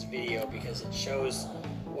look at this video because it shows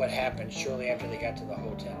what happened shortly after they got to the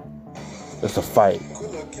hotel. It's a fight.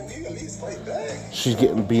 She's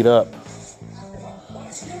getting beat up.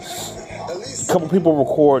 A couple people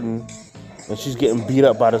recording, and she's getting beat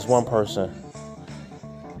up by this one person.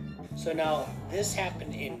 So now this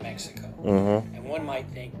happened in Mexico, and one might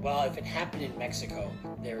think, well, if it happened in Mexico,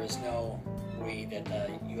 there is no way that the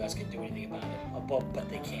U.S. can do anything about it. But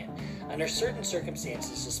they can. Under certain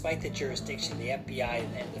circumstances, despite the jurisdiction, the FBI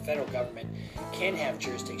and the federal government can have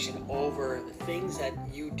jurisdiction over the things that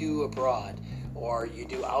you do abroad or you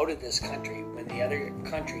do out of this country when the other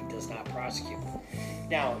country does not prosecute.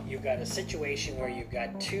 Now, you've got a situation where you've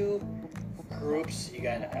got two groups. You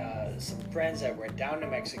got some friends that went down to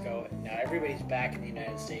Mexico, and now everybody's back in the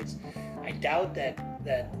United States. I doubt that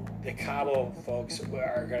the Cabo folks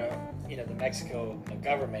are gonna, the Mexico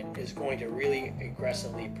government is going to really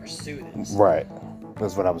aggressively pursue this. Right.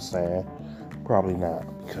 That's what I was saying. Probably not,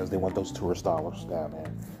 because they want those tourist dollars down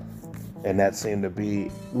there. And that seemed to be,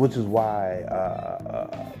 which is why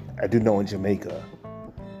I do know in Jamaica,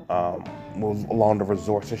 along the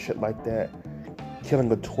resorts and shit like that,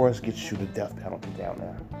 killing a tourist gets you the death penalty down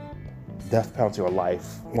there. Death penalty or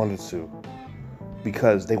life, one of the two,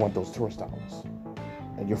 because they want those tourist dollars,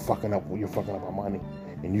 and you're fucking up our money.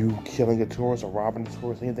 And you killing a tourist or robbing a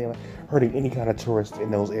tourist, anything like hurting any kind of tourist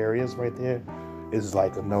in those areas right there, is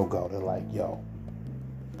like a no-go. They're like, yo,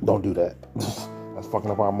 don't do that. That's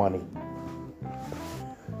fucking up our money.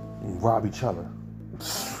 Rob each other.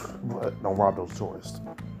 But don't rob those tourists.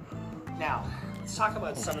 Now, let's talk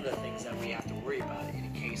about some of the things that we have to worry about in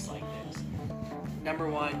a case like this. Number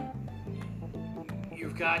one,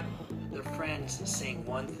 you've got the friends saying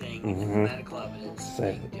one thing and the medical evidence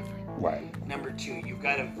saying different. Right. Number two, you've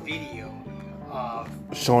got a video of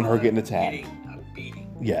showing her getting attacked. Getting a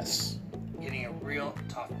beating. Yes. Getting a real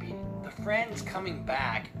tough beating. The friends coming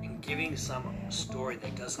back and giving some story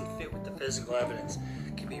that doesn't fit with the physical evidence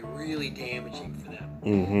can be really damaging for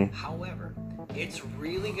them. However, it's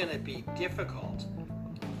really going to be difficult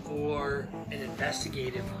for an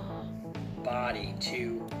investigative body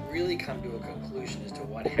to really come to a conclusion as to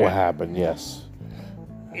what happened. What happened, yes.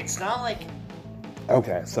 It's not like...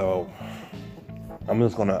 Okay, so I'm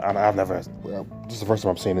just gonna, I've never, this is the first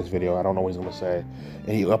time I'm seeing this video. I don't know what he's gonna say.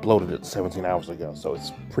 And he uploaded it 17 hours ago, so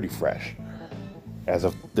it's pretty fresh as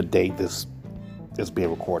of the date this is being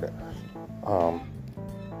recorded.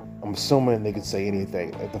 I'm assuming they could say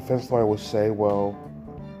anything. The defense lawyer would say, well,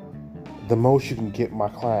 the most you can get my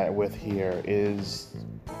client with here is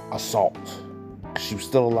assault. She was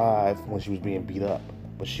still alive when she was being beat up,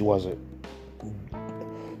 but she wasn't,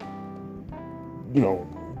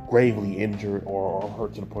 gravely injured or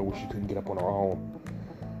hurt to the point where she couldn't get up on her own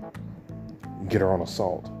and get her on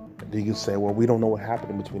assault. You can say, well, we don't know what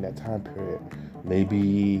happened in between that time period.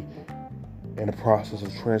 Maybe in the process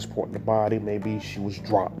of transporting the body, maybe she was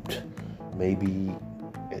dropped. Maybe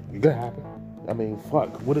it could happen. I mean,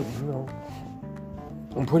 fuck.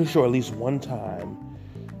 I'm pretty sure at least one time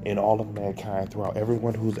in all of mankind, throughout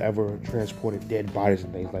everyone who's ever transported dead bodies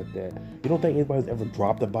and things like that, you don't think anybody's ever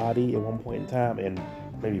dropped a body at one point in time and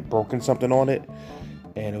maybe broken something on it,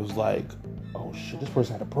 and it was like, oh shit, this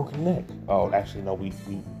person had a broken neck. Oh, actually no, we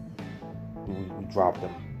dropped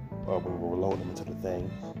them when we were loading them into the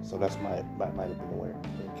thing. So that might have been where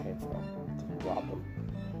it came from. To drop them.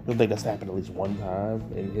 You don't think that's happened at least one time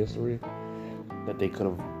in history, that they could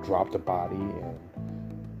have dropped a body and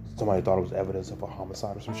somebody thought it was evidence of a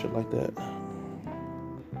homicide or some shit like that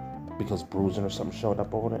because bruising or something showed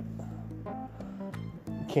up on it?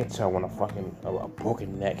 You can't tell when a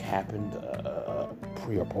broken neck happened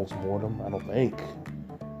pre or post mortem. I don't think.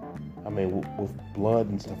 I mean, with blood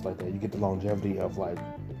and stuff like that, you get the longevity of like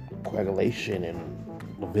coagulation and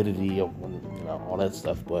lividity of all that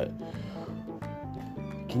stuff. But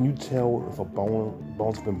can you tell if a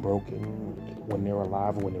bone's been broken when they're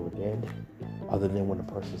alive or when they were dead, other than when the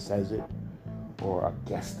person says it or a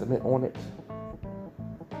guesstimate on it?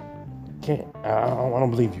 Can't. I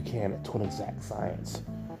don't believe you can to an exact science.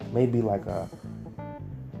 Maybe like a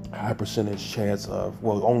high percentage chance of,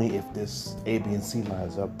 well, only if this A, B, and C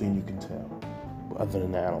lines up, then you can tell. But other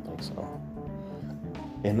than that, I don't think so.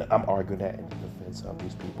 And I'm arguing that in defense of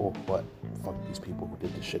these people, but fuck these people who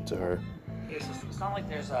did this shit to her. It's not like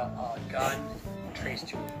there's a gun traced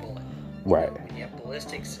to a bullet. Right. When you have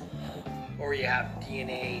ballistics, or you have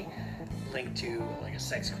DNA linked to like a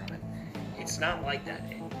sex crime. It's not like that.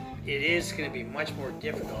 It is going to be much more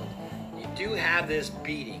difficult. You do have this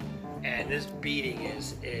beating, and this beating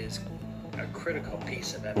is a critical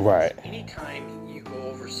piece of evidence. Right. Anytime you go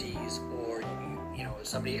overseas, or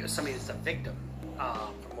somebody that's a victim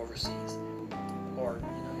from overseas, or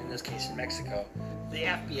in this case in Mexico, the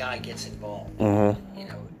FBI gets involved.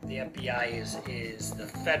 The FBI is the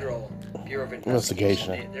Federal Bureau of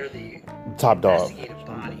Investigation. They're the top dog investigative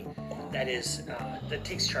body that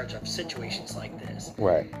takes charge of situations like this.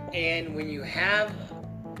 Right. And when you have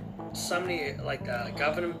somebody like the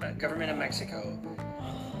government of Mexico,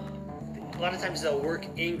 a lot of times they'll work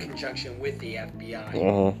in conjunction with the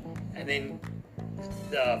FBI, and then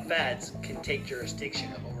the feds can take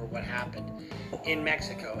jurisdiction over what happened in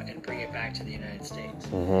Mexico and bring it back to the United States.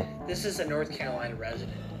 This is a North Carolina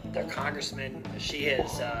resident. The congressman, she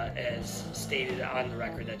has stated on the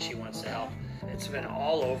record that she wants to help. It's been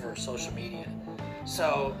all over social media.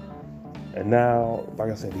 So, and now,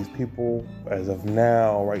 like I said, these people, as of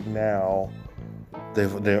now, right now,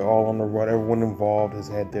 they're all on the run. Everyone involved has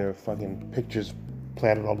had their fucking pictures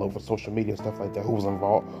planted all over social media and stuff like that. Who was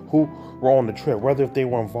involved? Who were on the trip? Whether if they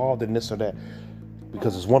were involved in this or that,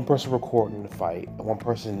 because there's one person recording the fight and one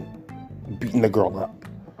person beating the girl up.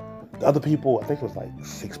 The other people, I think it was like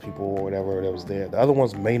 6 people or whatever that was there. The other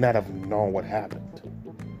ones may not have known what happened.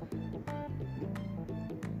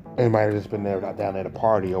 They might have just been there down at a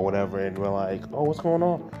party or whatever, and we're like, "Oh, what's going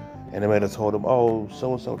on?" And they might have told them, "Oh,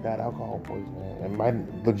 so and so got alcohol poisoning," and might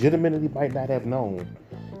not have known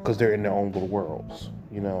because they're in their own little worlds.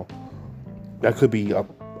 That could be a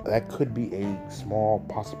small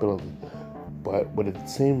possibility. But what it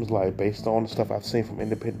seems like, based on the stuff I've seen from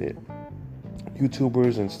independent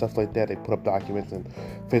YouTubers and stuff like that, they put up documents and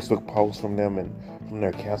Facebook posts from them and from their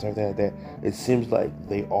accounts and everything like that, it seems like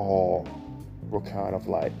they all were kind of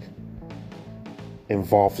like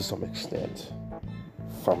involved to some extent.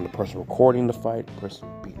 From the person recording the fight, the person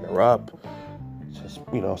beating her up, just,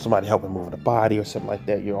 somebody helping move the body or something like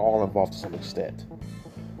that. You're all involved to some extent.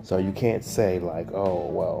 So you can't say like, oh,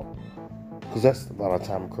 well, because that's a lot of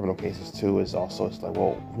time in criminal cases too, it's like,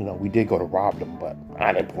 well, we did go to rob them, but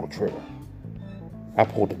I didn't pull the trigger. I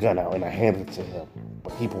pulled the gun out and I handed it to him,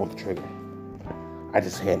 but he pulled the trigger. I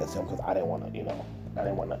just handed it to him because I didn't want to, I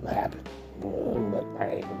didn't want nothing to happen. But I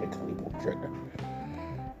ain't gonna make him pull the trigger.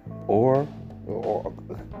 Or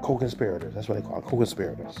co-conspirators. That's what they call them,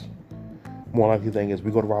 co-conspirators. More likely thing is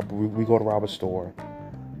we go to rob a store.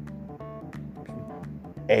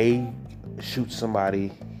 A shoots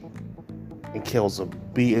somebody and kills them.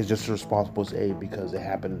 B is just as responsible as A because it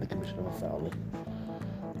happened in the commission of a felony.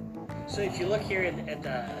 So if you look here at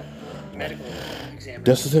the medical exam,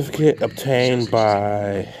 death certificate obtained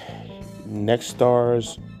by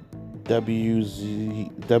Nexstars WJZY.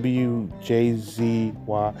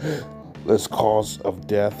 List cause of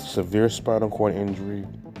death: severe spinal cord injury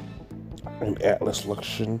and atlas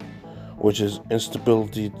luxation, which is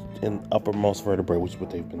instability in uppermost vertebrae, which is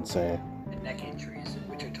what they've been saying. And neck injuries,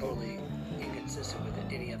 which are totally inconsistent with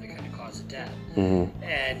any other kind of cause of death. Mm-hmm.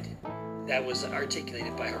 And that was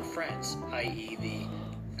articulated by her friends, i.e. the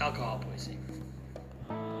alcohol poisoning.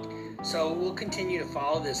 So we'll continue to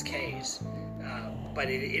follow this case, but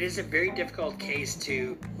it is a very difficult case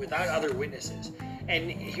without other witnesses.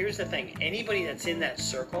 And here's the thing, anybody that's in that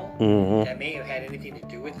circle that may have had anything to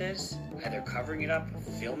do with this, either covering it up,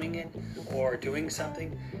 filming it, or doing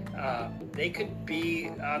something, they could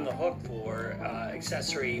be on the hook for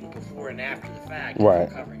accessory before and after the fact, right, if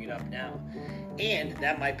they're covering it up now. And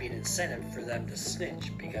that might be an incentive for them to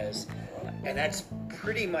snitch, and that's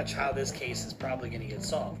pretty much how this case is probably going to get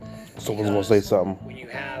solved. Someone's going to say something. When you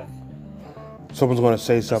have... Someone's going to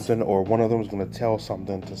say something, or one of them is going to tell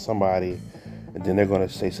something to somebody, and then they're going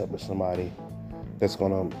to say something to somebody that's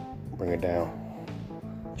going to bring it down.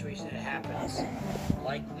 Situation that happens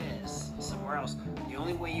like this somewhere else, the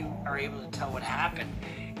only way you are able to tell what happened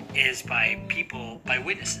is by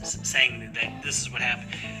witnesses saying that this is what happened.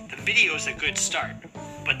 The video is a good start,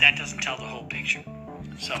 but that doesn't tell the whole picture.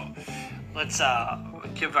 So let's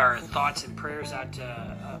give our thoughts and prayers out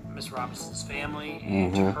to Miss Robinson's family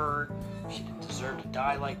and to her. She didn't deserve to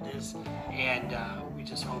die like this, and we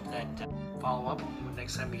just hope that follow up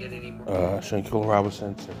next time we get any more. Shankula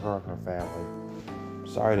Robinson, to her and her family.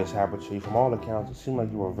 Sorry this happened to you. From all accounts, it seemed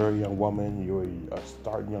like you were a very young woman. You were a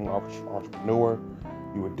starting young entrepreneur.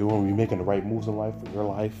 You were making the right moves in life for your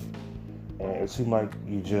life. And it seemed like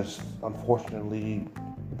you just, unfortunately,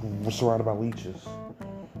 were surrounded by leeches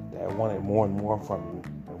that wanted more and more from you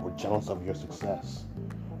and were jealous of your success.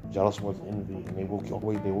 Jealous was envy, and they will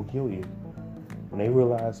kill you. When they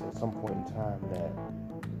realize at some point in time that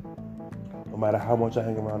no matter how much I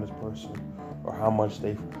hang around this person or how much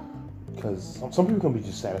because some people can be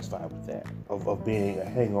just satisfied with that, of being a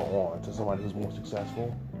hanger on to somebody who's more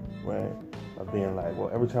successful, right? Of being like, well,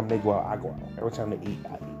 every time they go out, I go out. Every time they eat,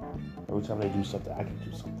 I eat. Every time they do something, I can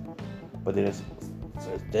do something. But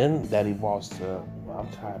then that evolves to, well, I'm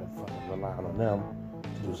tired of fucking relying on them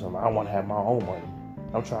to do something. I want to have my own money.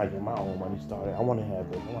 I'm trying to get my own money started. I want to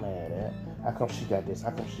have this. I want to have that. How come she got this?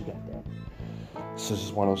 How come she got that? So it's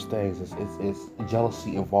just one of those things. It's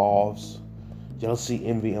jealousy evolves. Jealousy,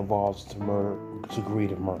 envy evolves to murder, to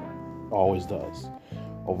greed and murder. Always does.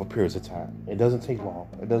 Over periods of time. It doesn't take long.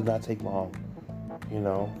 It does not take long.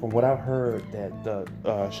 From what I've heard, that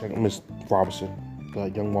Miss Robinson, the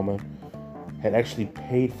young woman, had actually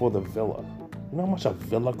paid for the villa. You know how much a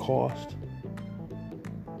villa cost?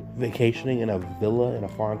 Vacationing in a villa in a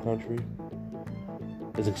foreign country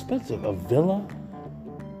is expensive. A villa?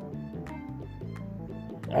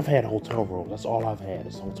 I've had hotel rooms. That's all I've had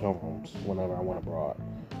is hotel rooms whenever I went abroad.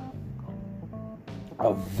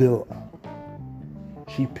 A villa.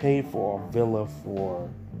 She paid for a villa for,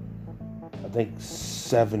 I think,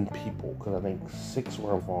 7 people, because I think 6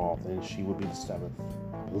 were involved, and she would be the 7th,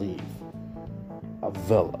 I believe. A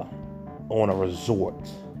villa on a resort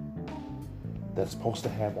that's supposed to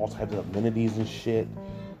have all types of amenities and shit,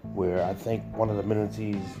 where I think one of the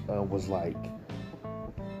amenities was like,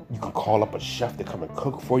 you could call up a chef to come and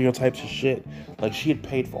cook for you, types of shit. Like, she had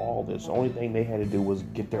paid for all this. The only thing they had to do was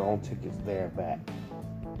get their own tickets there and back.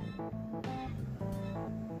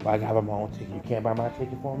 I can have my own ticket. You can't buy my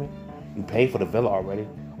ticket for me? You paid for the villa already.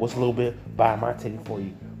 What's a little bit? Buy my ticket for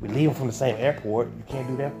you. We leaving from the same airport. You can't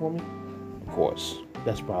do that for me? course.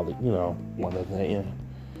 That's probably, one of the, yeah.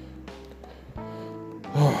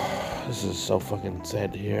 This is so fucking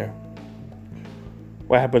sad to hear.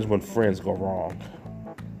 What happens when friends go wrong?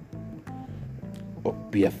 Or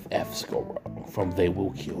BFFs go wrong from They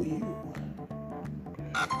Will Kill You.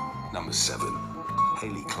 Number 7,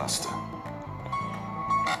 Haley Cluster.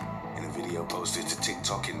 In a video posted to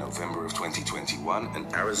TikTok in November of 2021, an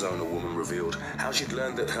Arizona woman revealed how she'd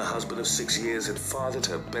learned that her husband of 6 years had fathered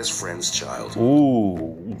her best friend's child.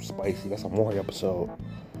 Ooh, spicy. That's a more episode.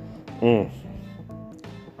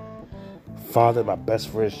 Fathered my best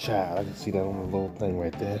friend's child. I can see that on the little thing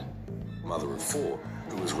right there. Mother of 4,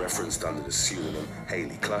 who was referenced under the pseudonym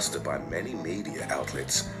Haley Cluster by many media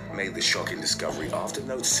outlets, made the shocking discovery after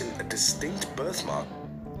noticing a distinct birthmark.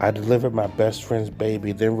 I delivered my best friend's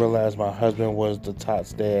baby, then realized my husband was the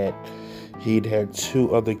Tot's dad. He'd had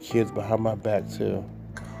 2 other kids behind my back, too.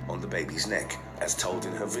 On the baby's neck, as told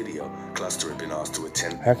in her video, Cluster had been asked to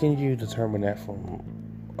attend. How can you determine that from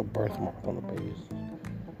a birthmark on the baby?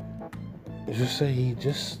 You just say he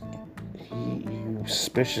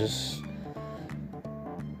suspicious.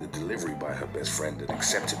 The delivery by her best friend and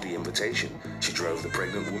accepted the invitation. She drove the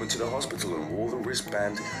pregnant woman to the hospital and wore the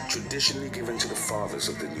wristband traditionally given to the fathers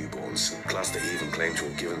of the newborns. Cluster even claimed to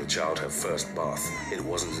have given the child her first bath. It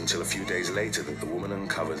wasn't until a few days later that the woman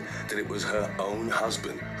uncovered that it was her own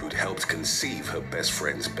husband who'd helped conceive her best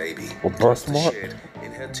friend's baby. Cluster shared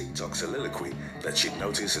in her TikTok soliloquy that she'd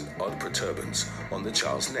noticed an odd protuberance on the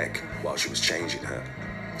child's neck while she was changing her.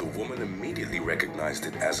 The woman immediately recognized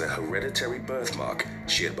it as a hereditary birthmark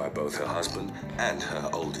shared by both her husband and her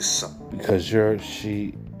oldest son. Because her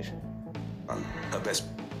best.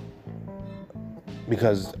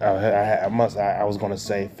 Because I was gonna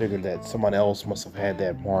say, figured that someone else must have had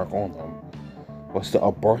that mark on them. But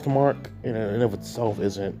a birthmark in and of itself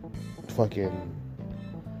isn't fucking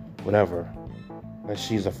whatever. And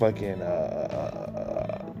she's a fucking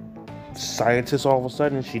scientist all of a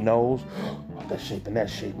sudden. She knows that shape and that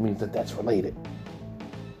shape means that that's related.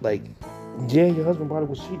 Like, yeah, your husband probably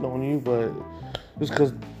was cheating on you, but just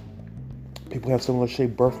because people have similar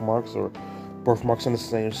shaped birthmarks or birthmarks in the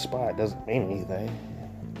same spot doesn't mean anything.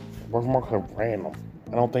 Birthmarks are random.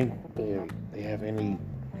 I don't think they have any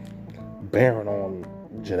bearing on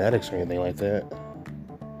genetics or anything like that.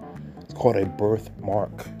 It's called a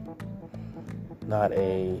birthmark, not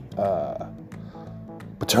a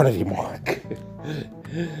paternity mark.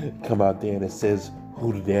 Come out there and it says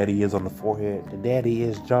who the daddy is on the forehead. The daddy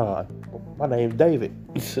is John. My name's David.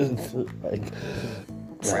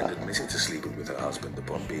 Friend admitted to sleeping with her husband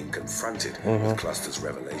upon being confronted with Cluster's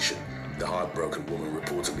revelation. The heartbroken woman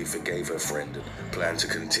reportedly forgave her friend and planned to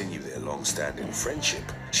continue their long-standing friendship.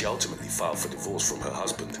 She ultimately filed for divorce from her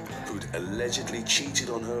husband, who'd allegedly cheated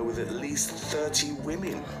on her with at least 30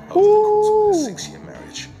 women over the course of their 6-year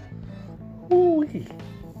marriage. Ooh.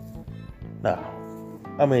 No.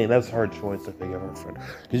 I mean, that's her choice if they give her a friend.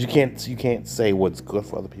 Because you can't say what's good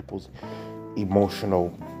for other people's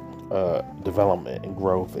emotional development and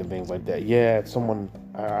growth and things like that. Yeah, if someone,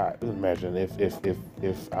 I imagine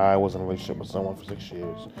if I was in a relationship with someone for 6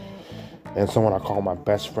 years and someone I call my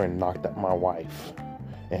best friend knocked up my wife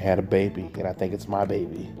and had a baby and I think it's my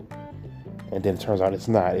baby and then it turns out it's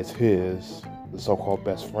not, it's his, the so-called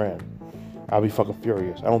best friend, I'll be fucking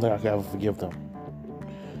furious. I don't think I can ever forgive them.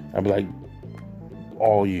 I'd be like,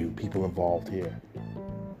 all you people involved here.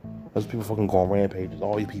 Those people fucking go on rampages.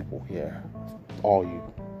 All you people here. All you.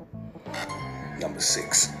 Number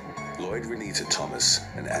 6. Lloyd Renita Thomas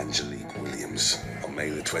and Angelique Williams. On May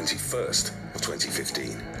the 21st of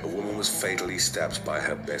 2015, a woman was fatally stabbed by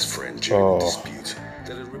her best friend during a dispute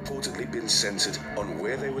that had reportedly been centered on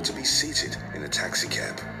where they were to be seated in a taxi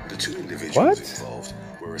cab. The 2 individuals involved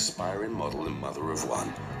were aspiring model and mother of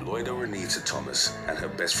 1, Lloyd Renita Thomas, and her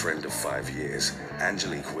best friend of 5 years,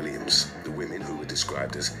 Angelique Williams. The women, who were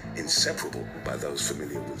described as inseparable by those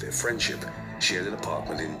familiar with their friendship, shared an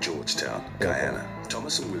apartment in Georgetown, Guyana.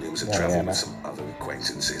 Thomas and Williams had traveled with some other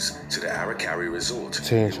acquaintances to the Arikari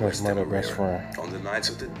Resort in West Demerara. On the night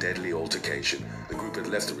of the deadly altercation, the group had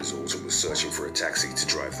left the resort and was searching for a taxi to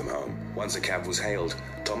drive them home. Once a cab was hailed,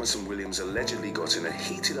 Thomas and Williams allegedly got in a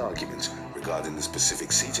heated argument regarding the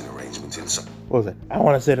specific seating arrangement inside. What was it? I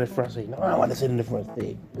want to sit in the front seat. No, I want to sit in the front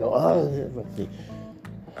seat. No, I want to sit in the front seat.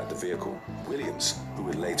 At the vehicle, Williams, who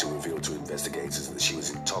would later revealed to investigators that she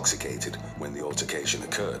was intoxicated when the altercation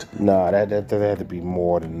occurred. Nah, that had to be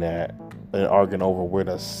more than that. And arguing over where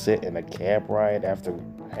to sit in a cab ride after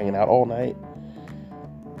hanging out all night.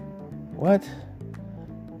 What?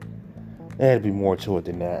 There had to be more to it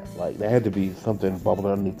than that. Like, there had to be something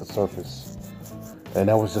bubbling underneath the surface. And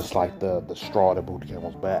that was just like the straw that broke the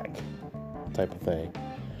camel's back. type of thing.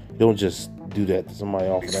 You don't just do that to somebody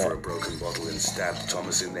off of that. For a broken bottle and stabbed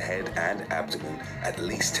Thomas in the head and abdomen at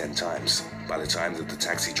least 10 times. By the time that the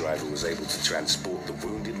taxi driver was able to transport the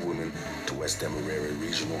wounded woman to West Demerara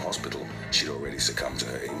Regional Hospital, she'd already succumbed to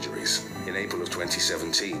her injuries. In April of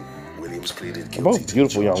 2017, Williams pleaded guilty both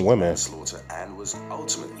beautiful young women. manslaughter and was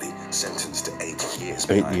ultimately sentenced to 8 years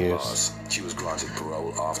behind bars. She was granted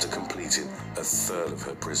parole after completing a third of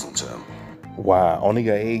her prison term. Wow, only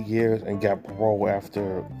got 8 years and got parole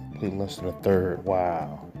after less than a third.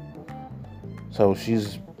 Wow. So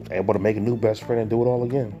she's able to make a new best friend and do it all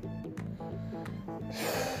again.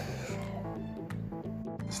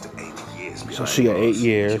 So she got 8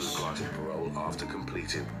 years. She was granted parole after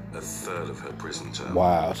completing a third of her prison term.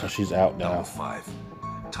 Wow, so she's out now. Number 5,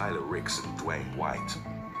 Tyler Ricks and Dwayne White.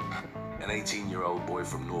 An 18-year-old boy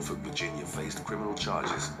from Norfolk, Virginia faced criminal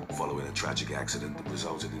charges following a tragic accident that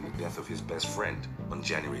resulted in the death of his best friend on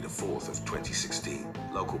January the 4th of 2016.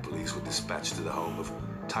 Local police were dispatched to the home of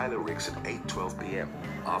Tyler Ricks at 8:12 p.m.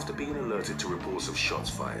 after being alerted to reports of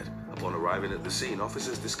shots fired. Upon arriving at the scene,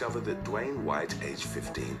 officers discovered that Dwayne White, age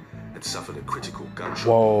 15, had suffered a critical gunshot.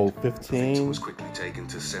 Whoa, 15? The victim was quickly taken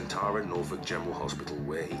to Centara Norfolk General Hospital,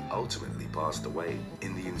 where he ultimately passed away.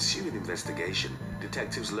 In the ensuing investigation,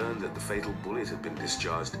 detectives learned that the fatal bullet had been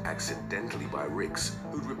discharged accidentally by Ricks,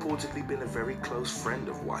 who'd reportedly been a very close friend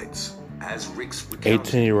of White's. As Ricks recounted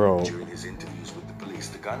 18-year-old. during his interviews with the police,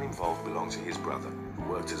 the gun involved belonged to his brother, who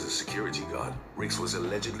worked as a security guard. Ricks was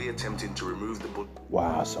allegedly attempting to remove the bullet.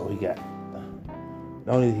 Wow, so he got...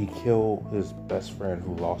 Not only did he kill his best friend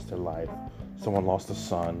who lost their life, someone lost a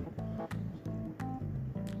son,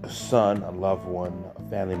 a loved one, a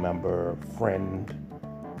family member, friend,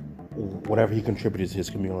 whatever he contributed to his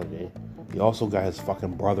community. He also got his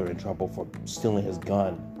fucking brother in trouble for stealing his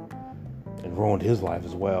gun and ruined his life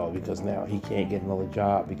as well, because now he can't get another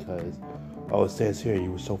job because, oh, it says here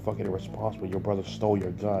you were so fucking irresponsible. Your brother stole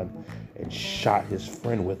your gun and shot his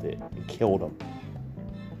friend with it and killed him.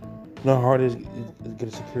 You know how hard it is to get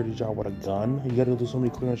a security job with a gun? You gotta do so many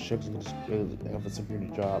clearance checks to have a security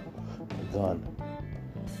job with a gun.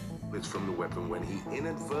 Bullets from the weapon when he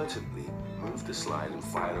inadvertently moved the slide and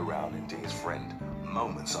fired a round into his friend.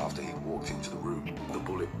 Moments after he walked into the room, the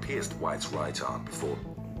bullet pierced White's right arm before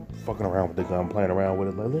fucking around with the gun, playing around with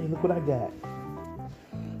it, like, hey, look what I got.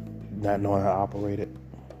 Not knowing how to operate it.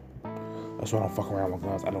 That's why I don't fuck around with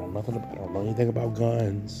guns. I don't know anything about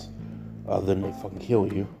guns other than they fucking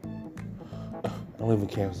kill you. I don't even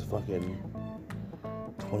care if it's a fucking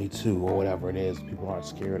 22 or whatever it is people aren't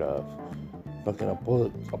scared of. Fucking a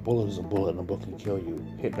bullet is a bullet and a bullet can kill you.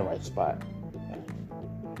 Hit in the right spot.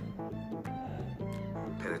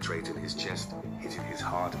 penetrating his chest, hitting his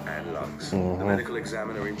heart and lungs. Mm-hmm. The medical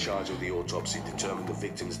examiner in charge of the autopsy determined the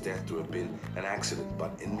victim's death to have been an accident,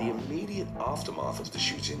 but in the immediate aftermath of the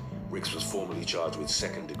shooting, Ricks was formally charged with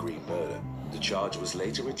second-degree murder. The charge was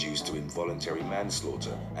later reduced to involuntary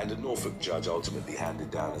manslaughter, and a Norfolk judge ultimately handed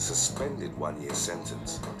down a suspended one-year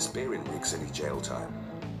sentence, sparing Ricks any jail time.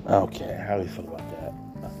 Okay, how do you feel about that?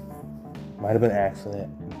 Might have been an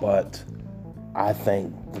accident, but I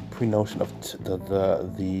think the pre-notion of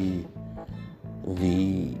the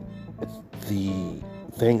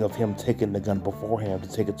thing of him taking the gun beforehand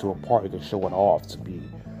to take it to a party to show it off, to be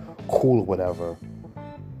cool or whatever,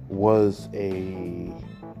 was a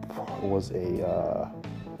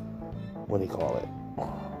what do you call it?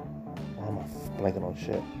 Why am I blanking on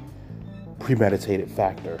shit? Premeditated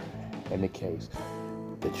factor in the case.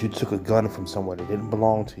 That you took a gun from somewhere that didn't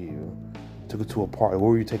belong to you, took it to a party. What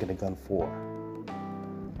were you taking the gun for?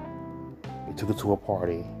 You took it to a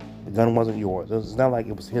party. The gun wasn't yours. It's not like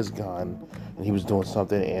it was his gun and he was doing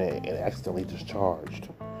something and it accidentally discharged.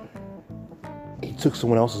 He took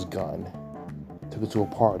someone else's gun, took it to a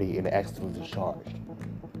party and it accidentally discharged.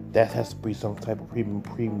 That has to be some type of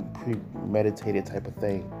premeditated type of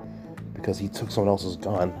thing because he took someone else's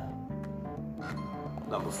gun.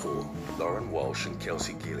 Number 4, Lauren Walsh and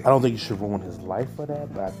Kelsey Gilling. I don't think you should ruin his life for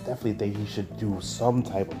that, but I definitely think he should do some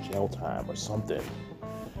type of jail time or something.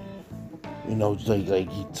 You know,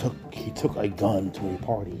 like he took a gun to a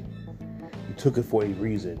party. He took it for a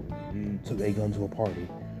reason. You took a gun to a party.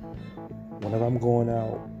 Whenever I'm going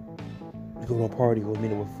out to go to a party or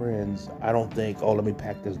meeting with friends, I don't think, oh, let me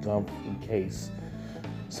pack this gun in case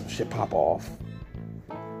some shit pop off.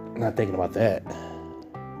 I'm not thinking about that.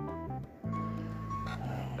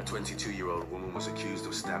 A 22-year-old woman was accused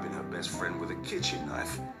of stabbing her best friend with a kitchen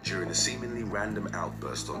knife during a seemingly random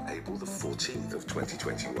outburst on April the 14th of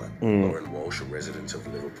 2021. Lauren Walsh, a resident of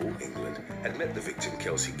Liverpool, England, had met the victim,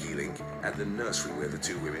 Kelsey Geelink, at the nursery where the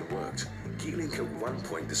two women worked. Geelink at one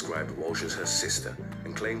point described Walsh as her sister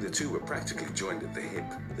and claimed the two were practically joined at the hip.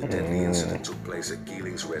 The deadly incident took place at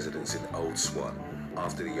Geelink's residence in Old Swan,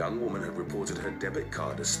 after the young woman had reported her debit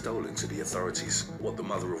card as stolen to the authorities. What the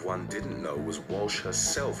mother of one didn't know was Walsh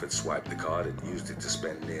herself had swiped the card and used it to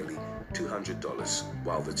spend nearly $200,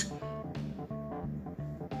 while the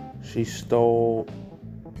She stole,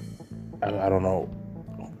 I don't know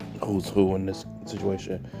who's who in this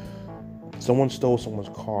situation. Someone stole someone's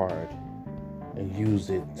card and used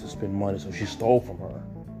it to spend money, so she stole from her.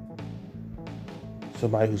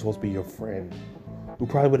 Somebody who's supposed to be your friend, who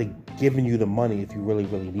probably would have given you the money if you really,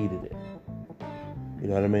 really needed it. You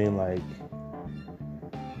know what I mean? Like,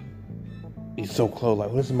 he's so close.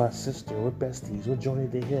 Like, this is my sister. We're besties. We're joining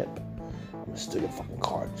the hip. I'm gonna steal your fucking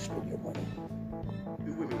card and spend your money.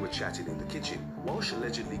 Two women were chatting in the kitchen. Walsh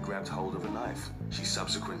allegedly grabbed hold of a knife. She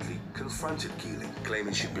subsequently confronted Geelink,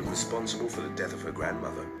 claiming she'd been responsible for the death of her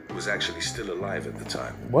grandmother, who was actually still alive at the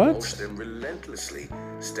time. What? Walsh then relentlessly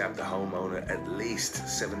stabbed the homeowner at least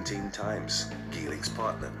 17 times. Geelink's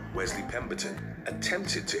partner, Wesley Pemberton,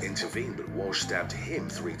 attempted to intervene, but Walsh stabbed him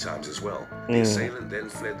 3 times as well. The assailant then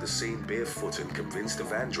fled the scene barefoot and convinced the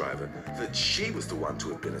van driver that she was the one to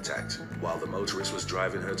have been attacked. While the motorist was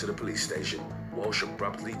driving her to the police station, Walsh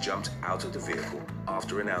abruptly jumped out of the vehicle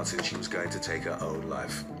after announcing she was going to take her own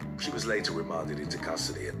life. She was later remanded into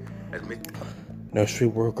custody and admitted. Nursery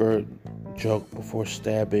worker joked before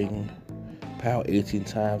stabbing Powell 18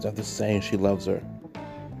 times after saying she loves her.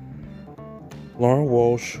 Lauren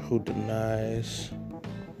Walsh, who denies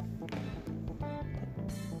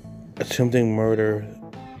attempting murdering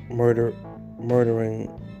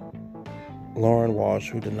Lauren Walsh,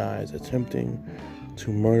 who denies attempting to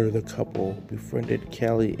murder the couple, befriended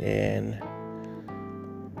Kelly Ann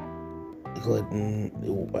Glidden,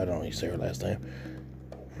 I don't know how you say her last name,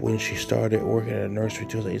 when she started working at a nursery in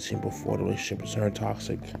 2018 before the relationship turned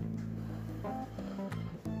toxic.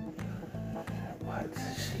 What?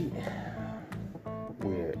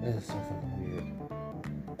 Weird. That's so fucking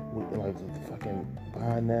weird. Like, the fucking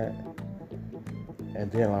behind that. And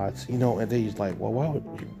then, and then he's like, well, why would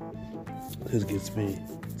you? This gets me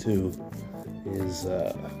to is,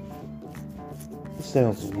 it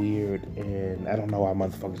sounds weird, and I don't know why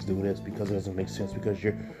motherfuckers do this, because it doesn't make sense, because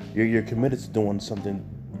you're committed to doing something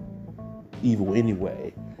evil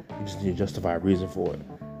anyway. You just need a justified reason for it.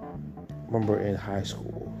 Remember in high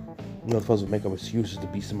school, you're supposed to make up excuses to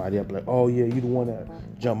beat somebody up, like, oh yeah, you the one that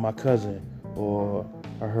jumped my cousin, or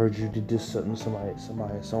I heard you did this something somebody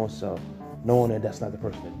so and so, knowing that that's not the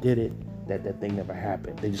person that did it, that thing never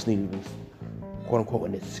happened. They just needed this, quote unquote,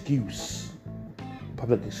 an excuse,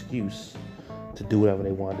 public excuse, to do whatever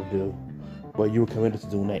they wanted to do. But you were committed to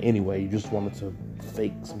doing that anyway. You just wanted to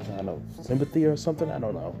fake some kind of sympathy or something. I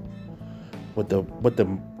don't know what the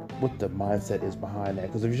mindset is behind that.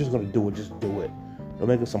 Because if you're just gonna do it, just do it. Don't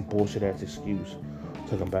make it some bullshit ass excuse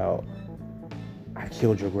talking about, I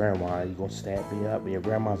killed your grandma and you're gonna stab me up and your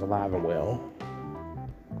grandma's alive and well,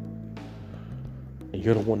 and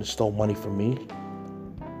you're the one that stole money from me.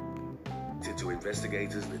 To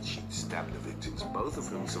investigators that she stabbed the victims, both of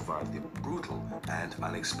whom survived the brutal and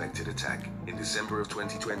unexpected attack. In December of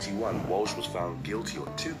 2021, Walsh was found guilty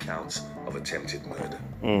on 2 counts of attempted murder.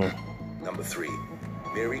 Number 3,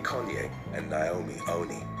 Mary Connier and Naomi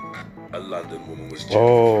Oni. A London woman was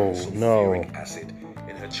jailed for sulfuric acid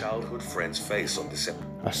in her childhood friend's face on December.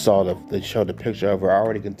 I saw they showed the picture of her. I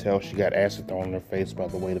already can tell she got acid thrown in her face by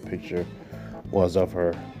the way the picture was of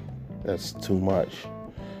her. That's too much.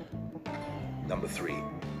 Number 3,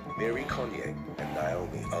 Mary Connier and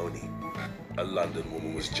Naomi Oni. A London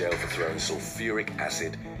woman was jailed for throwing sulfuric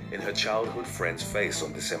acid in her childhood friend's face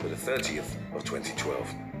on December the 30th of 2012.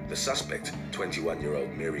 The suspect,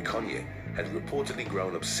 21-year-old Mary Connier, had reportedly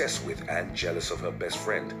grown obsessed with and jealous of her best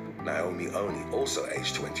friend, Naomi Oni, also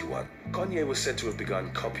aged 21. Connier was said to have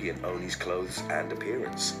begun copying Oni's clothes and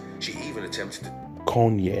appearance. She even attempted to...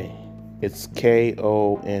 Connier. It's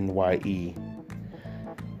Konye.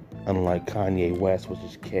 Unlike Kanye West, which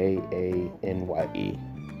is Kanye.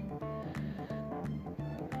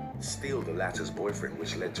 Steal the latter's boyfriend,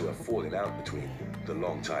 which led to a falling out between the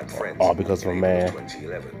longtime friends. All because of a man.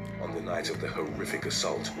 2011, on the night of the horrific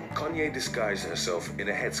assault, Connier disguised herself in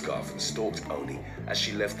a headscarf and stalked Oni as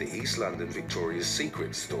she left the East London Victoria's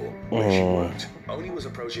Secret store where she worked. Oni was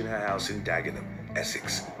approaching her house in Dagenham,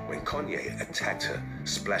 Essex, when Kanye attacked her,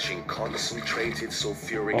 splashing concentrated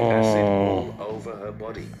sulfuric acid all over her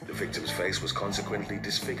body. The victim's face was consequently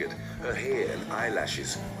disfigured. Her hair and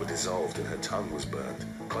eyelashes were dissolved and her tongue was burned.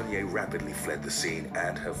 Kanye rapidly fled the scene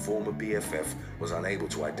and her former BFF was unable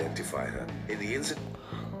to identify her. In the incident...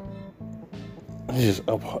 He's just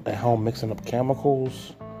up at home mixing up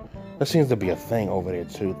chemicals. There seems to be a thing over there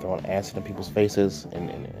too, throwing acid in people's faces,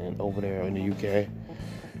 and over there in the UK,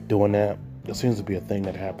 doing that. There seems to be a thing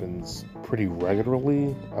that happens pretty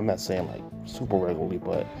regularly. I'm not saying like super regularly,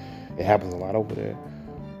 but it happens a lot over there.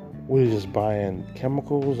 We're just buying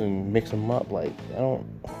chemicals and mix them up. Like, I don't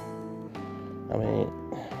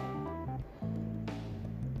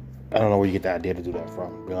know where you get the idea to do that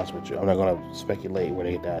from, to be honest with you. I'm not going to speculate where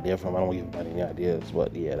they get the idea from. I don't give anybody any ideas,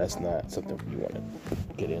 but yeah, that's not something you want to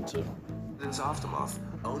get into. This aftermath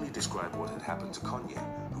only described what had happened to Kanye,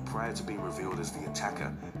 who prior to being revealed as the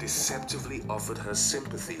attacker, deceptively offered her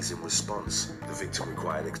sympathies in response. The victim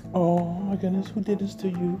required... Oh my goodness, who did this to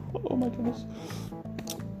you? Oh my goodness.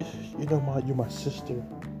 You know, you're my sister.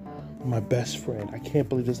 You're my best friend. I can't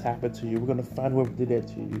believe this happened to you. We're going to find whoever did that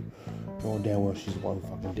to you. Knowing damn well she's the one who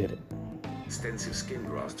fucking did it. Extensive skin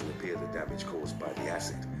grafts to repair the damage caused by the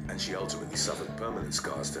acid, and she ultimately suffered permanent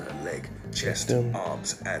scars to her leg, chest,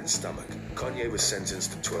 arms, and stomach. Kanye was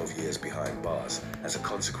sentenced to 12 years behind bars as a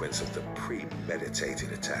consequence of the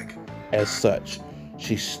premeditated attack. As such,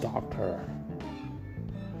 she stalked her.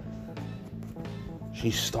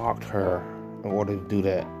 She stalked her in order to do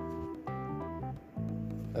that.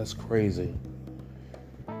 That's crazy.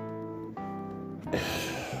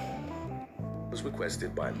 Was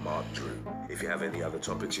requested by Mark Drew. If you have any other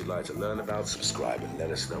topics you'd like to learn about, subscribe and let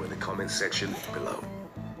us know in the comments section below.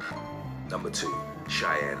 Number 2,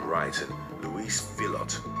 Cheyenne Wright and Louise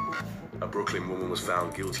Villot. A Brooklyn woman was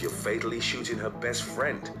found guilty of fatally shooting her best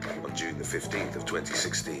friend on June the 15th of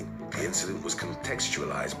 2016. The incident was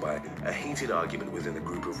contextualized by a heated argument within a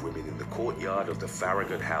group of women in the courtyard of the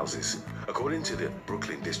Farragut houses. According to the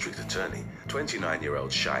Brooklyn District Attorney,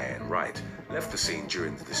 29-year-old Cheyenne Wright left the scene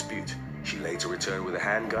during the dispute. She later returned with a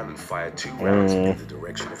handgun and fired 2 rounds in the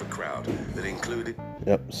direction of a crowd that included...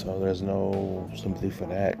 Yep, so there's no sympathy for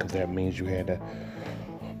that, because that means you had to...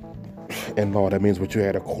 In law, that means what you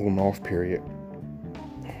had a cooling off period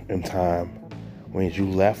in time. When you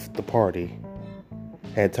left the party,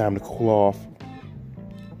 had time to cool off,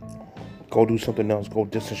 go do something else, go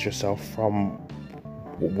distance yourself from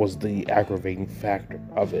what was the aggravating factor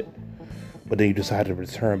of it. But then you decided to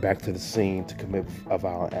return back to the scene to commit a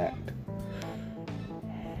violent act.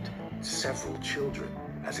 Several children.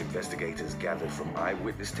 As investigators gathered from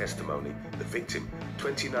eyewitness testimony, the victim,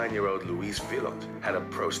 29-year-old Louise Villot, had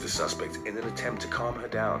approached the suspect in an attempt to calm her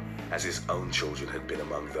down, as his own children had been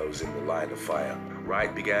among those in the line of fire.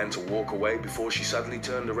 Wright began to walk away before she suddenly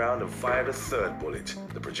turned around and fired a 3rd bullet.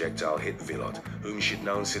 The projectile hit Villot, whom she'd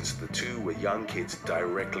known since the 2 were young kids,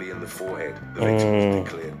 directly in the forehead. The victim was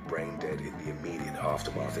declared brain dead in the immediate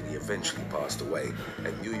aftermath, and he eventually passed away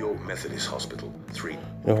at New York Methodist Hospital.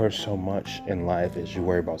 You heard so much in life is you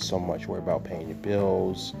worry about so much. You worry about paying your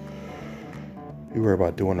bills. You worry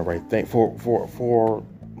about doing the right thing for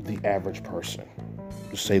the average person.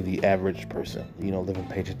 Just say the average person, living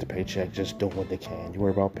paycheck to paycheck, just doing what they can. You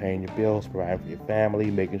worry about paying your bills, providing for your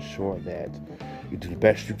family, making sure that you do the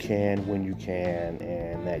best you can when you can,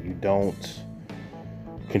 and that you don't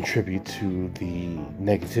contribute to the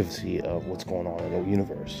negativity of what's going on in the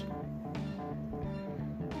universe.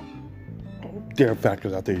 There are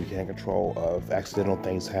factors out there you can't control, of accidental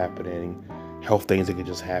things happening, health things that could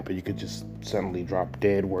just happen. You could just suddenly drop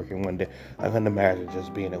dead working one day. I couldn't imagine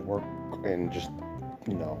just being at work and just,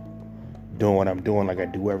 doing what I'm doing like I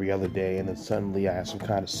do every other day, and then suddenly I have some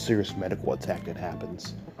kind of serious medical attack that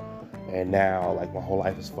happens. And now, like, my whole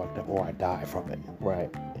life is fucked up, or I die from it, right?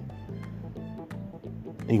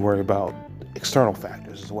 And you worry about external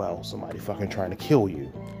factors as well. Somebody fucking trying to kill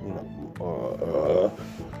you,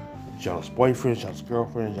 jealous boyfriends, jealous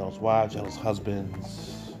girlfriends, jealous wives, jealous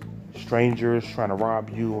husbands, strangers trying to rob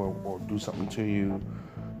you or do something to you.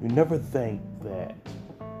 You never think that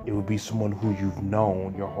it would be someone who you've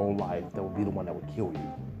known your whole life that would be the one that would kill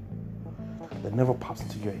you. That never pops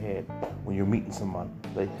into your head when you're meeting someone.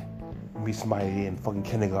 Like, you meet somebody in fucking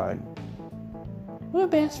kindergarten. We're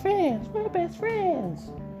best friends.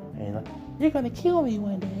 And like, you're gonna kill me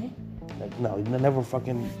one day. Like, no, it never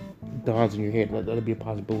fucking dawns in your head that there'll be a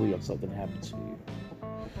possibility of something happening to you.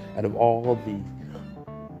 Out of all the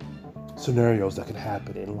scenarios that could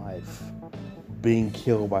happen in life, being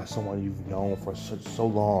killed by someone you've known for so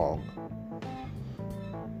long.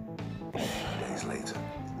 Days later,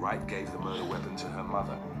 Wright gave the murder weapon to her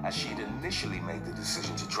mother as she'd initially made the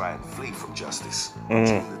decision to try and flee from justice. On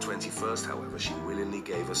June the 21st, however, she willingly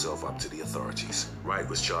gave herself up to the authorities. Wright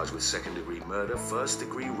was charged with second-degree murder,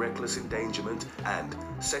 first-degree reckless endangerment, and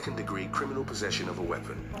second-degree criminal possession of a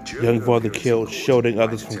weapon. Young father killed, shielding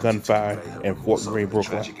others from gunfire in Fort Greene,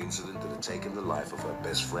 Brooklyn. Tragic incident that had taken the life of her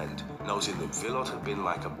best friend, noting that Villot had been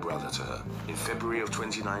like a brother to her. In February of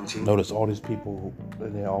 2019... Notice all these people,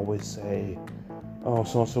 they always say, oh,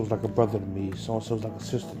 so-and-so was like a brother to me, so-and-so was like a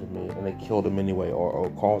sister to me, and they killed him anyway, or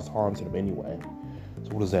caused harm to them anyway.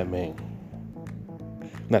 So what does that mean?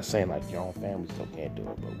 I'm not saying like your own family still can't do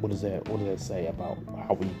it, but what does that say about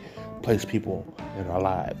how we place people in our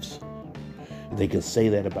lives? They can say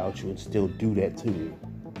that about you and still do that to you.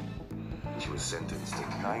 She was sentenced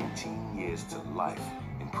to 19 years to life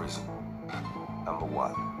in prison. Number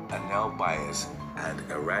 1, Anel Baez and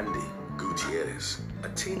Arandi Gutierrez. A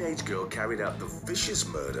teenage girl carried out the vicious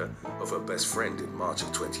murder of her best friend in March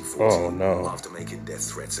of 2014. Oh, no. After making death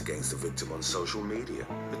threats against the victim on social media.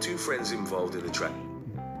 The two friends involved in the tragedy.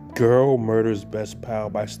 Girl murders best pal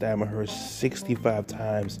by stabbing her 65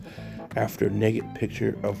 times after a naked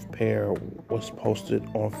picture of pair was posted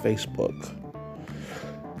on Facebook.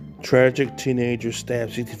 Tragic teenager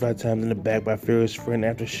stabbed 65 times in the back by furious friend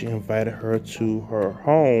after she invited her to her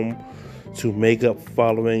home to make up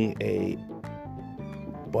following a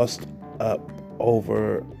bust up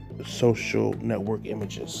over social network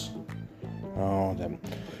images. Oh,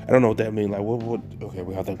 I don't know what that means. Like, what? Okay,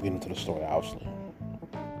 we have to get into the story, obviously.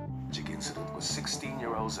 Incident was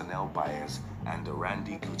 16-year-olds Anel Baez and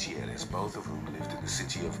Arandi Gutierrez, both of whom lived in the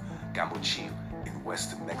city of Gamuchil in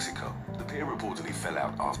western Mexico. The pair reportedly fell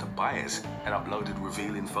out after Baez had uploaded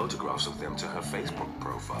revealing photographs of them to her Facebook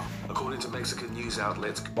profile. According to Mexican news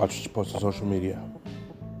outlets, watch what you post on social media.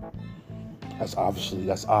 That's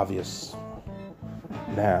obvious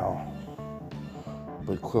now.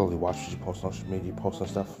 But clearly watch what you post on social media, posting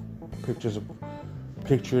stuff, pictures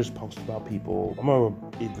posted about people. I remember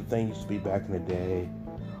the thing used to be back in the day,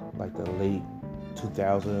 like the late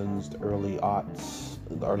 2000s, the early aughts,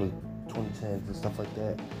 the early 2010s and stuff like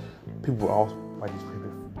that. People would also write these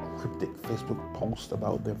cryptic Facebook posts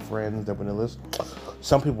about their friends that were in the list.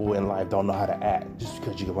 Some people in life don't know how to act just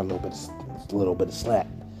because you give them a little bit of slack.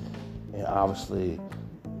 And obviously,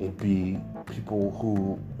 it'd be people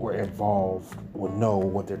who were involved would know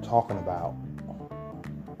what they're talking about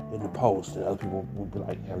in the post, and other people would be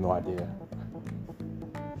like, have no idea.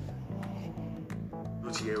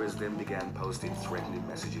 Gutierrez then began posting threatening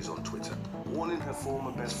messages on Twitter, warning her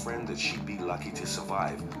former best friend that she'd be lucky to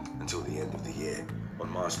survive until the end of the year. On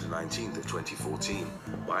March the 19th of 2014,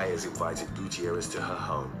 Baez invited Gutierrez to her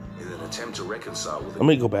home in an attempt to reconcile with her. Let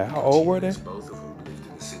me go back. How old were they? Both of whom lived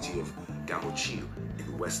in the city of Gamuchil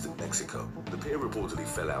in western Mexico. The pair reportedly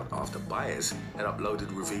fell out after Baez had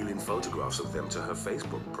uploaded revealing photographs of them to her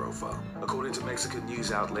Facebook profile. According to Mexican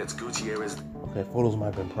news outlets, Gutierrez... Okay, photos might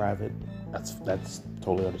have been private. That's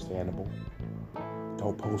totally understandable.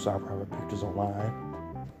 Don't post our private pictures online.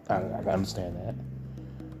 I understand that.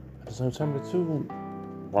 At the same time, the two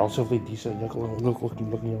relatively decent,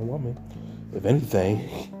 looking young woman. If anything,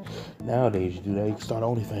 nowadays you do that, you can start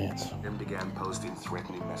OnlyFans. Then began posting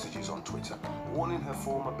threatening messages on Twitter, warning her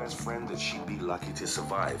former best friend that she'd be lucky to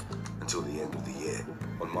survive until the end of the year.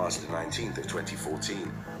 On March the 19th of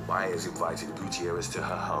 2014, Baez invited Gutierrez to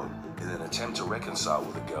her home in an attempt to reconcile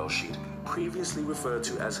with a girl she'd previously referred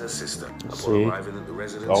to as her sister. Upon arriving at the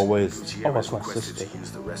residence, Gutierrez requested to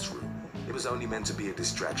use the restroom. It was only meant to be a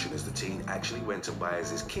distraction as the teen actually went to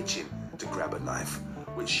Baez's kitchen to grab a knife,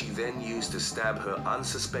 which she then used to stab her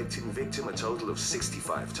unsuspecting victim a total of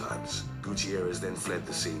 65 times. Gutierrez then fled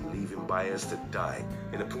the scene, leaving Baez to die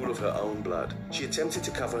in a pool of her own blood. She attempted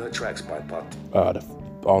to cover her tracks by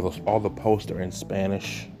all the posts are in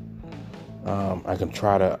Spanish. I can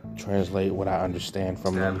try to translate what I understand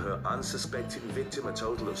from them. Stab her unsuspecting victim a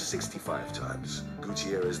total of 65 times.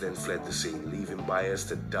 Gutierrez then fled the scene, leaving Baez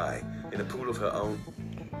to die in a pool of her own.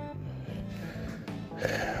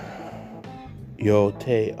 Yo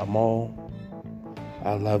te amo.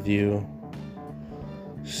 I love you.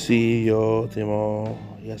 Si yo te amo.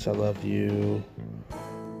 Yes, I love you.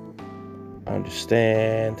 I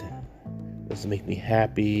understand. Doesn't make me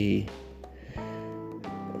happy.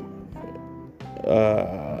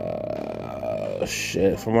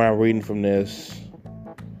 Shit. From what I'm reading from this,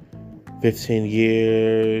 15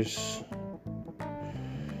 years.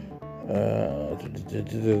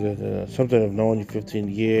 Something I've known you 15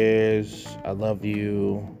 years. I love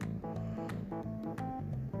you.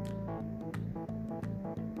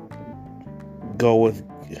 Go with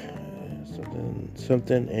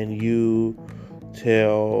something and you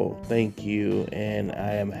tell thank you, and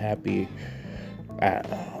I am happy. I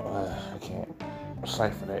can't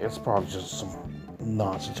cipher that. It's probably just some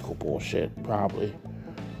nonsensical bullshit, probably.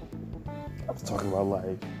 I was talking about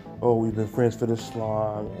like, oh, we've been friends for this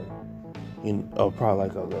long, and probably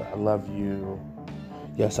like, I love you.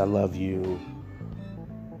 Yes, I love you.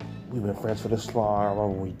 We've been friends for this long. I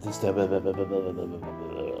remember we just I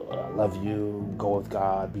love you. Go with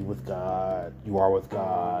God. Be with God. You are with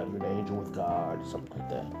God. You're an angel with God. Something like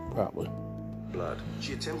that, probably. Blood.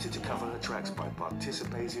 She attempted to cover her tracks by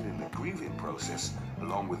participating in the grieving process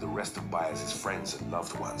along with the rest of Baez's friends and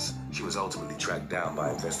loved ones. She was ultimately tracked down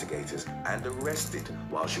by investigators and arrested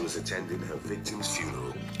while she was attending her victim's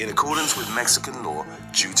funeral. In accordance with Mexican law,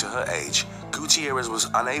 due to her age, Gutierrez was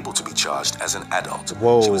unable to be charged as an adult.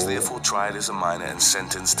 Whoa. She was therefore tried as a minor and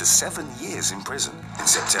sentenced to 7 years in prison. In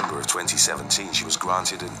September of 2017, she was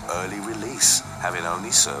granted an early release, having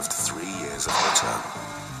only served 3 years of her term.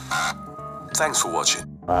 Thanks for watching.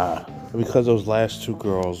 Because those last two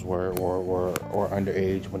girls were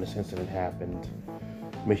underage when this incident happened,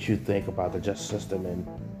 makes you think about the justice system and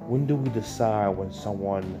when do we decide when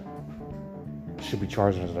someone should be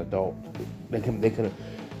charged as an adult? They can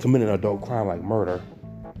commit an adult crime like murder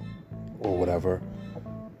or whatever,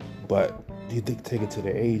 but do you think take it to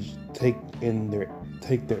their age, take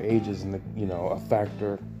their ages and a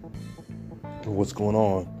factor of what's going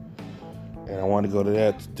on? And I want to go to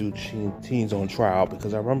that to do teens on trial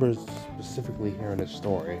because I remember specifically hearing this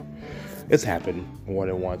story. It's happened more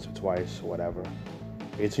than once or twice or whatever.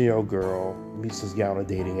 18-year-old girl meets this guy on a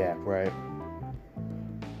dating app, right?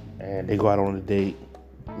 And they go out on a date.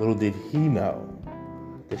 Little did he know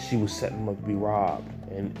that she was setting him up to be robbed,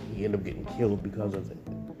 and he ended up getting killed because of it.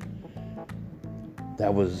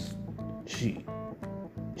 That was she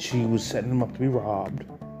was setting him up to be robbed.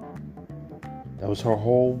 That was her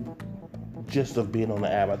whole gist of being on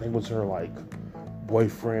the app. I think it was her like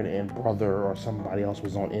boyfriend and brother or somebody else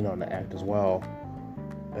was in on the act as well.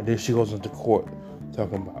 And then she goes into court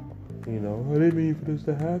talking about, I didn't mean for this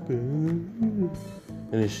to happen.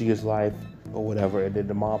 And then she gets life or whatever. And then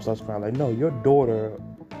the mom starts crying like, no, your daughter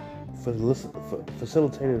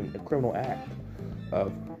facilitated a criminal act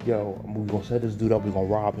of, we're gonna set this dude up, we're gonna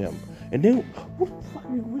rob him. And then what the fuck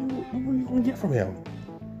are you gonna get from him?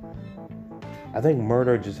 I think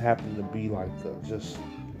murder just happened to be like just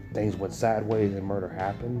things went sideways and murder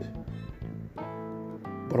happened.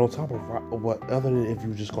 But on top of what, other than if you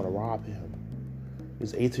were just going to rob him,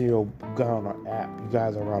 this 18-year-old guy on our app, you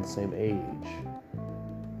guys are around the same age.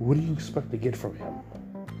 What do you expect to get from him?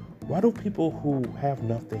 Why do people who have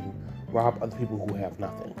nothing rob other people who have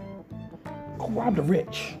nothing? Go rob the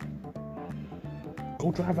rich.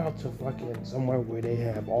 Go drive out to fucking somewhere where they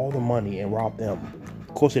have all the money and rob them.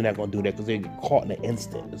 Of course they're not gonna do that because they get caught in an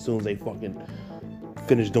instant as soon as they fucking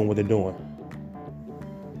finish doing what they're doing.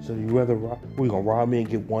 So you rather you gonna rob me and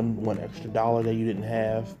get one extra dollar that you didn't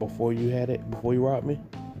have before you had it, before you robbed me?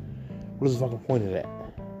 What is the fucking point of that?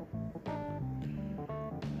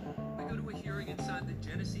 I go to a hearing inside the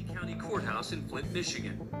Genesee County Courthouse in Flint,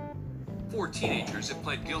 Michigan. 4 teenagers have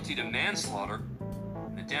pled guilty to manslaughter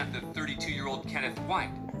in the death of 32-year-old Kenneth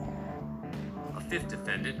White. A 5th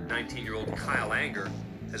defendant, 19-year-old Kyle Anger,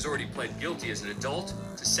 has already pled guilty as an adult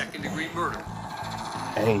to second-degree murder.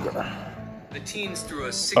 Anger. The teens threw a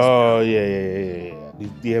 6- Oh, yeah.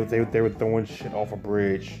 They were throwing shit off a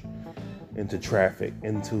bridge into traffic,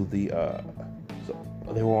 into the, so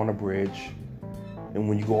they were on a bridge, and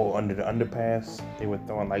when you go under the underpass, they were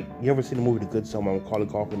throwing, like, you ever seen the movie The Good Summer with Macaulay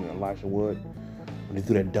Culkin and Elijah Wood? When they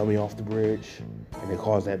threw that dummy off the bridge, and they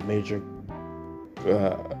caused that major,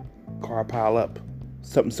 car pile up,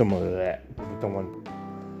 something similar to that. They were throwing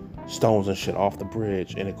stones and shit off the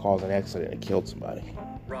bridge, and it caused an accident and killed somebody.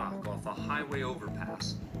 Rock off a highway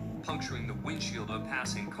overpass, puncturing the windshield of a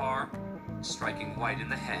passing car, striking White in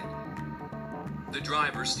the head. The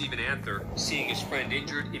driver, Stephen Anther, seeing his friend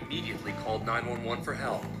injured, immediately called 911 for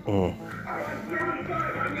help.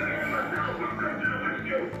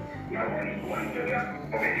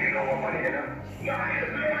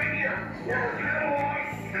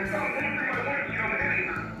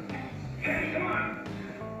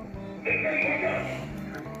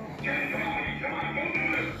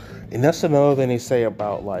 And that's another thing they say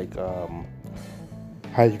about, like,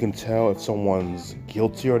 how you can tell if someone's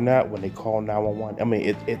guilty or not when they call 911. I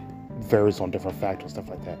mean, it varies on different factors, stuff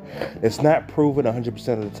like that. It's not proven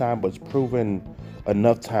 100% of the time, but it's proven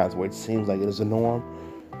enough times where it seems like it is a norm.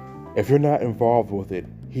 If you're not involved with it,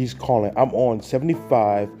 he's calling, I'm on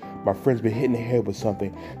 75, my friend's been hit in the head with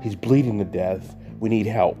something, he's bleeding to death, we need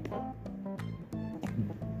help.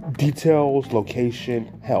 Details, location,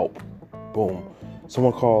 help. Boom.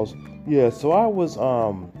 someone calls, yeah, so I was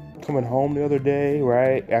coming home the other day,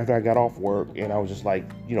 right, after I got off work, and I was just like,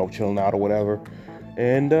 you know, chilling out or whatever,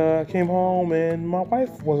 and I came home and my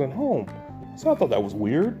wife wasn't home. So I thought that was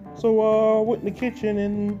weird. So I went in the kitchen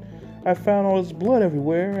and I found all this blood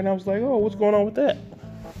everywhere, and I was like, oh, what's going on with that?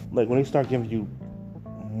 Like, when they start giving you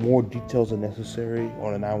more details than necessary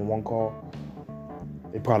on a 911 call,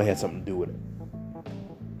 they probably had something to do with it.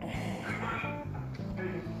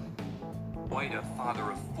 White, a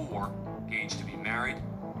father of 4, engaged to be married,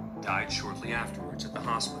 died shortly afterwards at the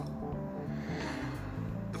hospital.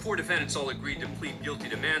 The 4 defendants all agreed to plead guilty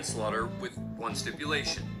to manslaughter with one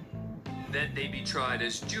stipulation: that they be tried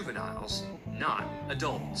as juveniles, not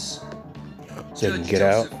adults. So you can Judge get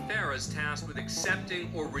out. Joseph Farah is tasked with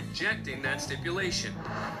accepting or rejecting that stipulation.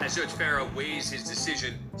 As Judge Farah weighs his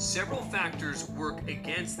decision, several factors work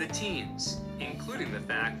against the teens, including the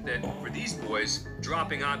fact that for these boys,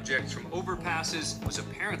 dropping objects from overpasses was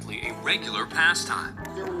apparently a regular pastime.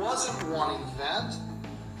 There wasn't one event,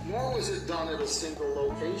 nor was it done at a single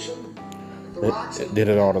location. They did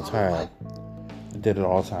it all the time. They did it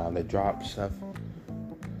all the time. They dropped stuff.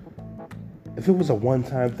 If it was a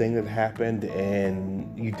one-time thing that happened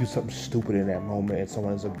and you do something stupid in that moment and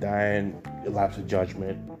someone ends up dying, it lapse of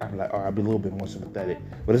judgment, I'd be like, all right, I'd be a little bit more sympathetic.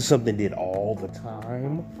 But if it's something they did all the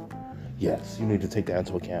time, yes, you need to take that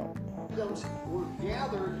into account. Victims were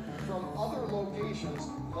gathered from other locations,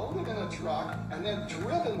 loaded in a truck, and then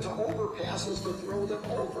driven to overpasses to throw them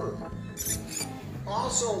over.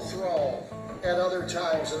 Also thrown at other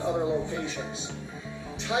times at other locations.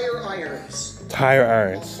 Tire irons. Tire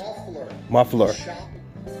irons. Muffler.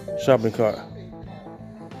 Shopping cart.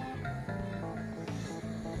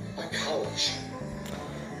 A couch.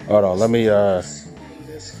 Hold on, let me, I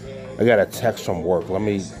got a text from work. Let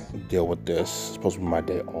me deal with this. It's supposed to be my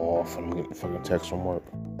day off. I'm getting a fucking text from work.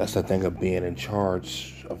 That's the thing of being in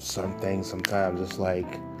charge of some things sometimes. It's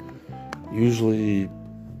like, usually,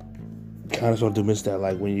 kind of sort of miss that.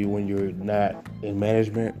 Like when you're not in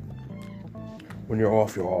management, when you're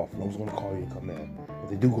off, you're off. No one's gonna call you to come in. If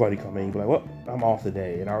they do call you to come in, you be like, well, I'm off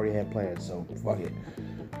today, and I already had plans, so fuck it.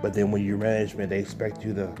 But then when you're management, they expect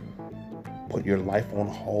you to put your life on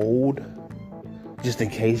hold, just in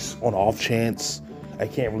case, on off chance. I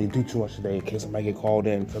can't really do too much today in case I might get called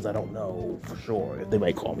in, because I don't know for sure if they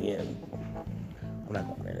might call me in. I'm not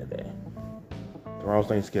going in today. Tomorrow's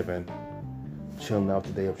Thanksgiving. Chilling out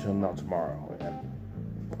today, I'm chilling out tomorrow, and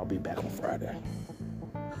I'll be back on Friday.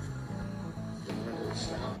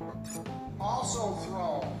 Also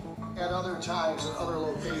thrown at other times at other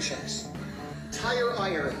locations. Tire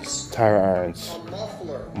irons. Tire irons. A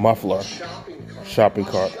Muffler. A shopping cart. Shopping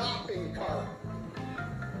cart. A shopping cart.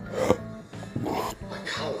 A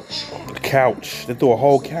couch. A couch. They threw a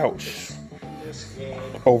whole couch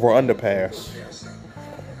over underpass.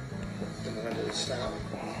 And when did it stop?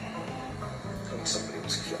 When somebody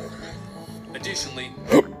was killed. Additionally,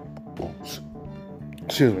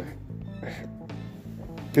 excuse me.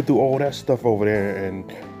 They threw all that stuff over there, and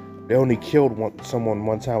they only killed someone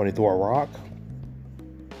one time when they threw a rock.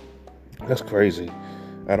 That's crazy.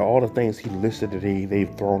 Out of all the things he listed that they've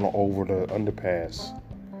thrown over the underpass,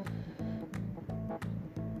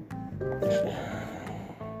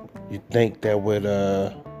 you think that would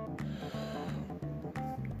I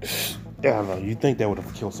don't know. You think that would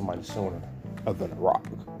have killed somebody sooner, other than a rock?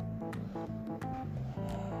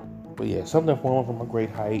 But yeah, something falling from a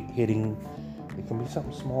great height, hitting. It can be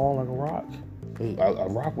something small like a rock. A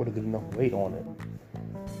rock with a good enough weight on it.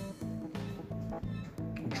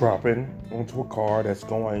 Dropping onto a car that's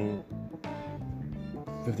going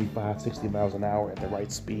 55, 60 miles an hour at the right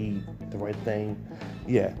speed, the right thing.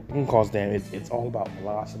 Yeah, it can cause damage. It's all about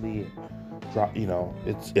velocity. Drop, you know,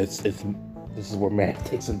 it's this is where math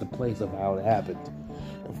takes into place of how it happened.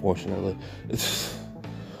 Unfortunately, it's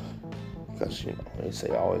because, you know, they say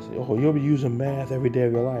always, oh, you'll be using math every day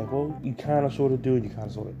of your life. Well, you kind of sort of do, and you kind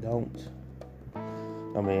of sort of don't.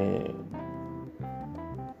 I mean,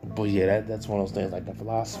 but yeah, that's one of those things, like the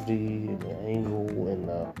velocity and the angle and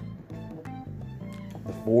the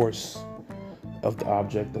force of the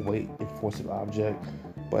object, the weight and force of the object.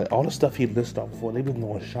 But all the stuff he listed off before, they've been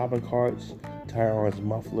throwing shopping carts, tire irons,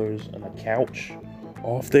 mufflers, and a couch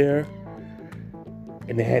off there.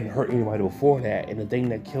 And they hadn't hurt anybody before that. And the thing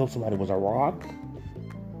that killed somebody was a rock.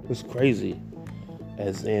 It was crazy.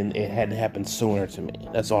 As in, it hadn't happened sooner to me.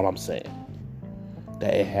 That's all I'm saying.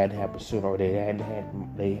 That it hadn't happened sooner. Or they haven't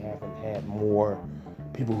had more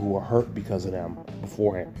people who were hurt because of them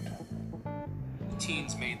beforehand.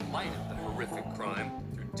 Teens made light of the horrific crime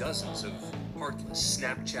through dozens of heartless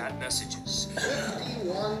Snapchat messages.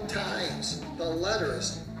 51 times the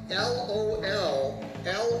letters LOL,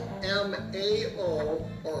 LMAO,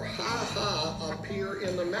 or ha-ha appear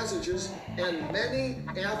in the messages, and many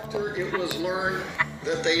after it was learned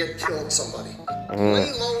that they had killed somebody.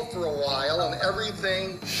 Lay low for a while and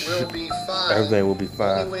everything will be fine. Everything will be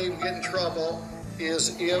fine. The only way we get in trouble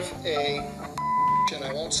is if a, and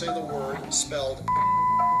I won't say the word, spelled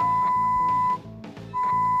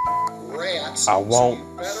rats. I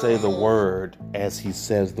won't say the word as he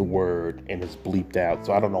says the word and it's bleeped out.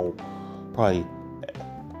 So I don't know. Probably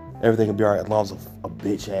everything will be alright as long as a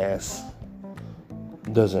bitch ass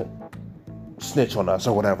doesn't snitch on us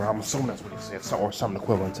or whatever. I'm assuming that's what he said, or something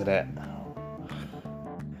equivalent to that.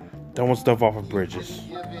 Throwing stuff off of bridges.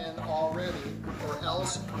 Give in already, or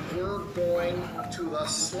else we're going to the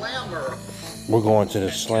slammer. We're going to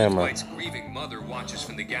the slammer. White's grieving mother watches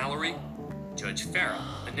from the gallery. Judge Farah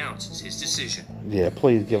announces his decision. Yeah,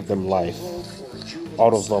 please give them life.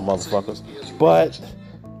 All those little motherfuckers. But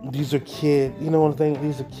these are kids, you know one thing?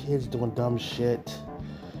 These are kids doing dumb shit.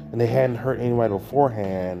 And they hadn't hurt anybody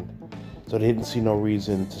beforehand. So they didn't see no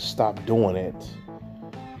reason to stop doing it.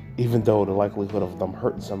 Even though the likelihood of them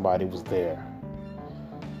hurting somebody was there.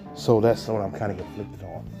 So that's what I'm kind of conflicted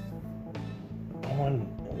on.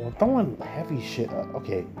 Throwing heavy shit up.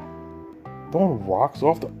 Okay. Throwing rocks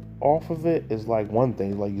off of it is like one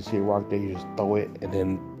thing. Like you see a rock there, you just throw it, and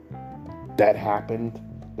then that happened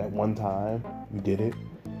that one time. You did it.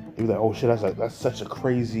 You're like, oh shit, that's such a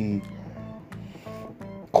crazy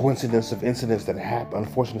coincidence of incidents that happened,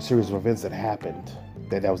 unfortunate series of events that happened.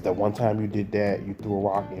 That was that one time you did that, you threw a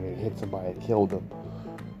rock and it hit somebody and killed them.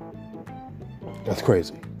 That's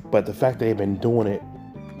crazy. But the fact that they've been doing it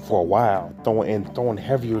for a while, throwing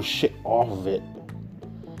heavier shit off of it,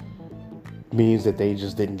 means that they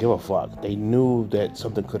just didn't give a fuck. They knew that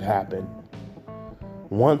something could happen.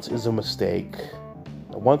 Once is a mistake.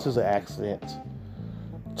 Once is an accident.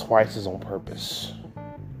 Twice is on purpose.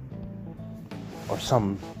 Or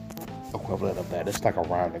some equivalent of that. It's like a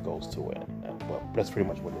rhyme that goes to it. But that's pretty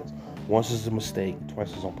much what it is. Once is a mistake.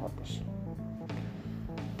 Twice is on purpose.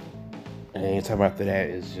 And anytime after that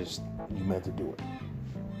is just you meant to do it.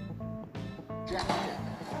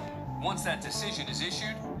 Once that decision is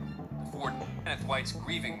issued, before Kenneth White's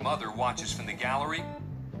grieving mother watches from the gallery,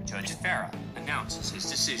 Judge Farah announces his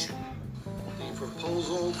decision. The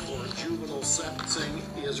proposal for juvenile sentencing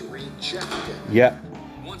is rejected. Yep.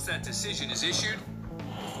 Once that decision is issued,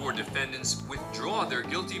 four defendants withdraw their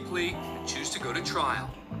guilty plea and choose to go to trial.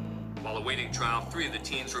 While awaiting trial, 3 of the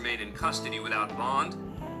teens remain in custody without bond,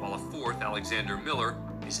 while a 4th, Alexander Miller,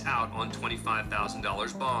 is out on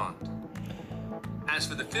 $25,000 bond. As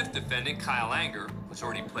for the 5th defendant, Kyle Anger, who's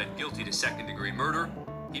already pled guilty to second-degree murder,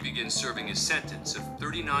 he begins serving his sentence of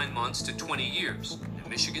 39 months to 20 years in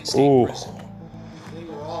Michigan State Prison.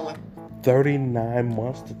 39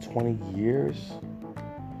 months to 20 years?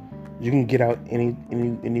 You can get out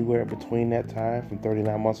anywhere between that time, from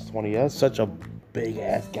 39 months to 20 years. That's such a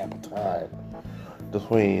big-ass gap of time.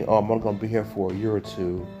 Between, I'm only going to be here for a year or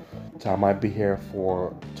two, to I might be here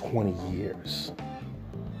for 20 years.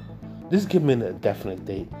 Just give me a definite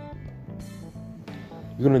date.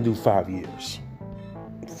 You're going to do 5 years.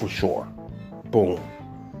 For sure. Boom.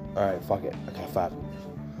 Alright, fuck it. I got 5 years.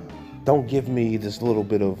 Don't give me this little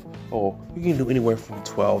bit of, oh, you can do anywhere from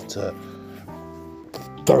 12 to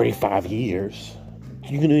 35 years.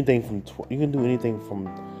 You can do anything from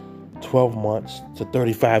 12 months to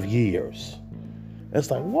 35 years. It's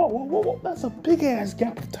like, whoa, that's a big ass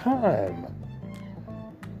gap of time.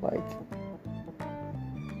 Like,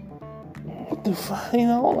 what the fuck,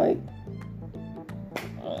 like,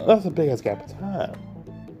 that's a big ass gap of time.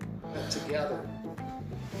 Together,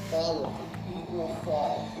 all of them equal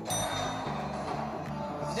fall.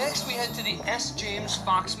 Next, we head to the S. James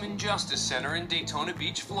Foxman Justice Center in Daytona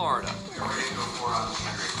Beach, Florida.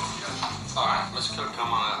 All right, let's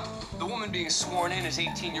come on up. The woman being sworn in is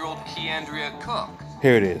 18-year-old Keandria Cook.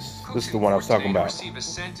 Here it is. This is the one I was talking about. Receive a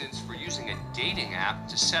sentence for using a dating app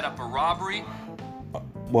to set up a robbery.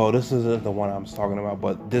 Well, this isn't the one I'm talking about,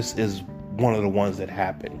 but this is one of the ones that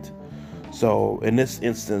happened. So in this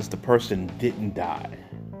instance, the person didn't die,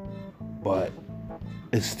 but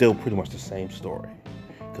it's still pretty much the same story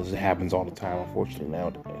because it happens all the time, unfortunately,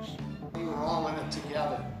 nowadays. We were all in it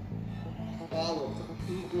together. All of them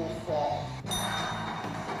equal fall.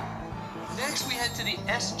 Next, we head to the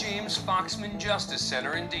S. James Foxman Justice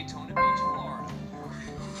Center in Daytona Beach, Florida.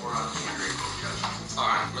 All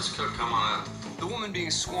right, let's come on up. The woman being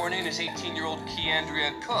sworn in is 18-year-old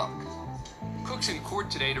Keandria Cook. Cook's in court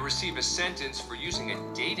today to receive a sentence for using a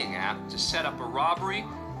dating app to set up a robbery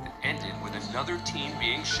that ended with another teen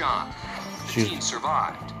being shot. The teen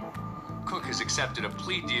survived. Cook has accepted a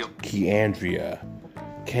plea deal. Keandria.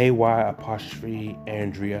 KY'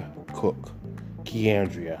 Andrea Cook.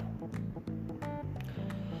 Keandria.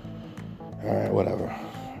 Alright, whatever.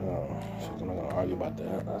 I'm not gonna argue about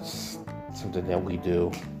that. That's something that we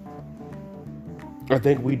do. I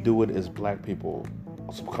think we do it as black people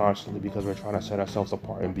subconsciously because we're trying to set ourselves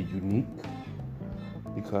apart and be unique.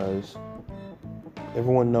 Because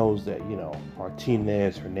everyone knows that, you know,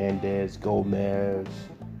 Martinez, Hernandez, Gomez,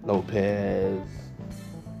 Lopez,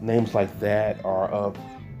 names like that are of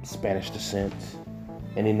Spanish descent.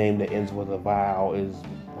 Any name that ends with a vowel is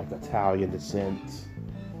like Italian descent.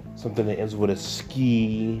 Something that ends with a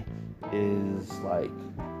ski is like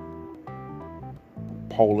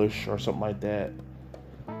Polish or something like that.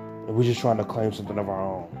 And we're just trying to claim something of our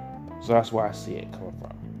own. So that's where I see it coming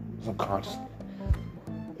from. Subconsciously.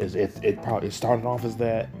 It started off as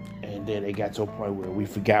that, and then it got to a point where we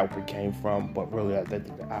forgot where it came from. But really,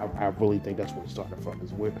 I really think that's where it started from.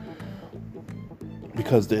 Is where,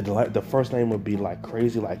 because the first name would be like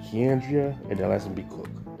crazy, like Keandria, and the last name would be Cook.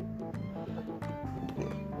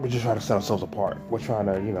 We're just trying to set ourselves apart. We're trying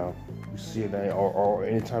to, you know, you see a name, or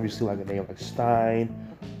anytime you see like a name like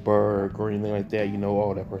Steinberg or anything like that, you know,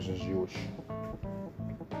 oh, that person's Jewish.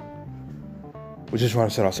 We're just trying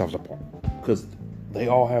to set ourselves apart because they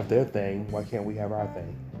all have their thing. Why can't we have our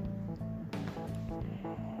thing?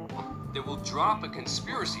 They will drop a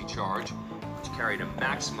conspiracy charge, which carried a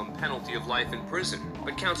maximum penalty of life in prison.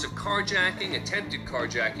 But counts of carjacking, attempted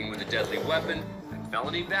carjacking with a deadly weapon, and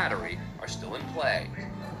felony battery are still in play.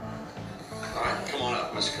 All right, come on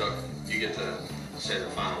up, Ms. Cook. You get to say the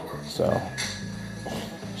final word. So,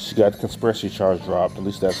 she got the conspiracy charge dropped. At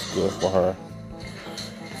least that's good for her.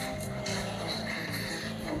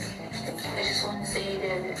 I just want to say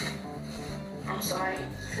that I'm sorry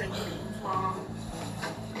for Mom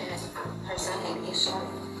that her son had to get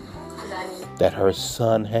shot. That her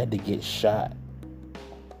son had to get shot.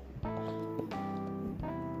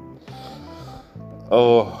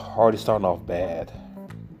 Oh, already starting off bad.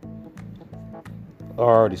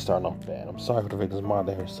 I'm sorry for the victim's mom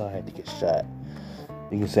that her son had to get shot.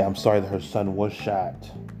 You can say, I'm sorry that her son was shot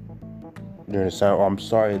during the time, or I'm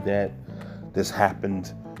sorry that this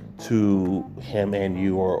happened to him and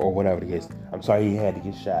you, or whatever the case. I'm sorry he had to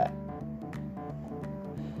get shot.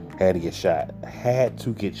 Had to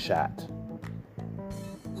get shot.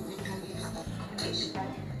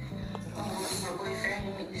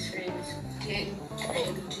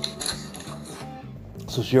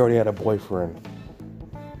 So she already had a boyfriend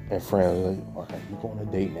and friend. Like, okay, you go on a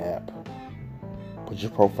dating app, put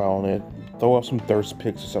your profile on it, throw up some thirst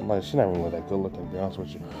pics or something like that. She's not really that good looking, to be honest with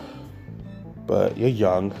you. But you're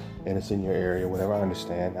young and it's in your area, whatever. I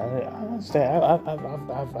understand. I understand.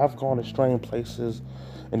 I've gone to strange places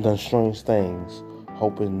and done strange things,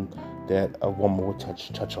 hoping that a woman would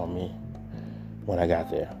touch on me when I got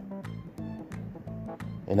there.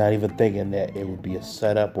 And not even thinking that it would be a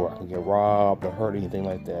setup or I could get robbed or hurt or anything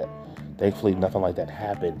like that. Thankfully, nothing like that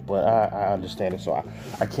happened. But I understand it, so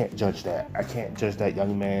I can't judge that. I can't judge that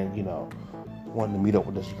young man, you know, wanting to meet up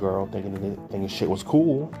with this girl, thinking shit was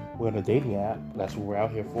cool. We're on a dating app. That's what we're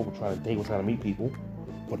out here for. We're trying to date. We're trying to meet people,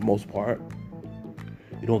 for the most part.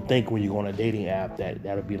 You don't think when you go on a dating app that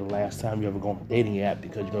that'll be the last time you ever go on a dating app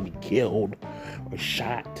because you're going to be killed or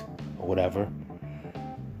shot or whatever.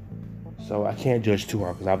 So I can't judge too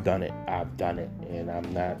hard because I've done it, and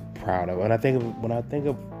I'm not proud of it. And when I think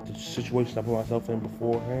of the situations I put myself in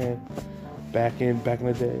beforehand, back in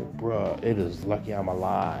the day, bruh, it is lucky I'm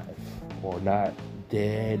alive or not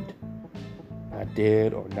dead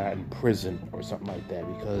or not in prison or something like that,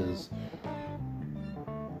 because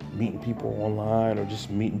meeting people online or just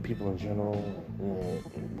meeting people in general,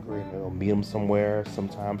 meet them somewhere,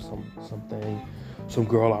 sometimes something. Some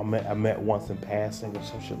girl I met once in passing or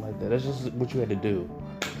some shit like that. That's just what you had to do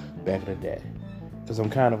back in the day. Because I'm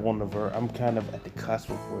kind of at the cusp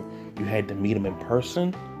of where you had to meet them in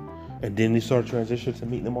person, and then you sort of transition to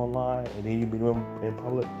meeting them online, and then you meet them in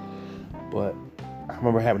public. But I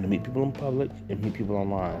remember having to meet people in public and meet people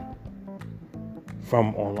online.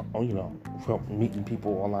 From meeting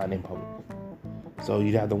people online in public. So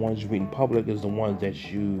you'd have the ones you meet in public is the ones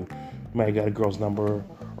that you might got a girl's number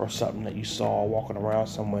or something that you saw walking around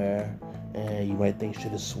somewhere, and you might think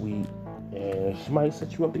shit is sweet, and she might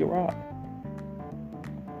set you up to get robbed.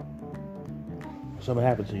 Something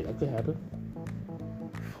happened to you. That could happen.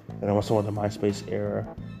 And I was on the MySpace era,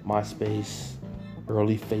 MySpace,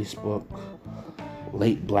 early Facebook,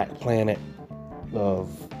 late Black Planet of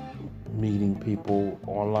meeting people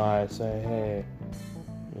online, saying, hey,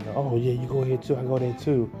 you know, oh yeah, you go here too, I go there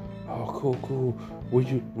too. Oh, oh, cool. Would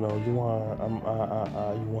you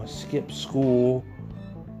want to skip school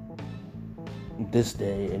this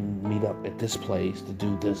day and meet up at this place to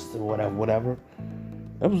do this, whatever.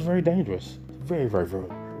 That was very dangerous. Very, very, very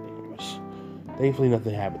dangerous. Thankfully,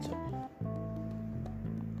 nothing happened to me.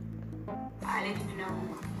 I didn't even know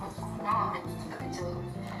what was going on until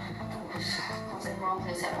I was in the wrong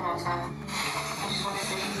place at the wrong time. I just wanted to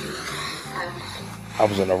thank you. I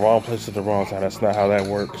was in the wrong place at the wrong time. That's not how that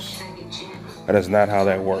works. That is not how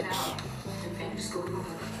that works.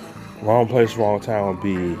 Wrong place, wrong time would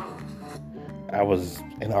be, I was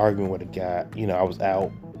in an argument with a guy. I was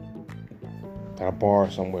out at a bar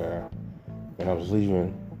somewhere, and I was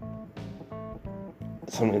leaving.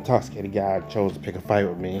 Some intoxicated guy chose to pick a fight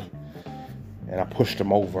with me, and I pushed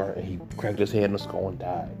him over, and he cracked his head in the skull and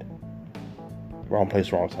died. Wrong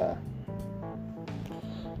place, wrong time.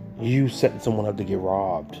 You setting someone up to get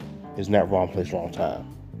robbed is not wrong place, wrong time.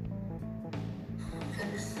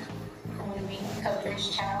 Because I want to be a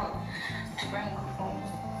first child to bring home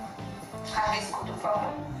high school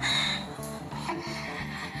diploma. I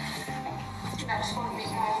just want to make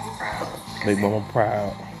my mom proud. Make mama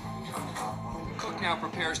proud. Cook now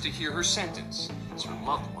prepares to hear her sentence as her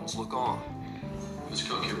loved ones look on.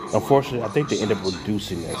 Unfortunately, I think they end up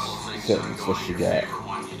reducing this sentence that she got.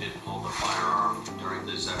 You didn't hold a firearm during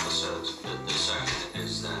these episodes. The second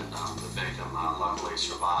is that the victim luckily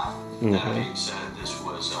survived. That being said, this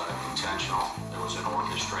was intentional. There was an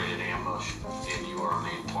orchestrated ambush, and you are a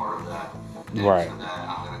main part of that. And Right. for that,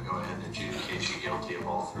 I'm going to go ahead and adjudicate you guilty of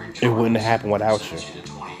all three charges. It wouldn't have happened without you.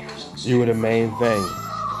 You were the main thing.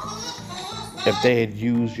 If they had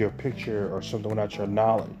used your picture or something without your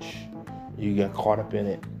knowledge, you got caught up in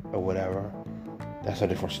it or whatever, that's a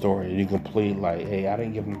different story. You can plead like, hey, I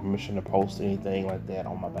didn't give them permission to post anything like that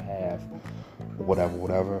on my behalf, or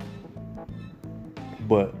whatever.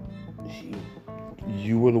 But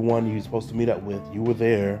you were the one you were supposed to meet up with. You were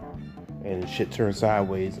there, and shit turned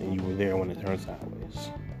sideways, and you were there when it turned sideways.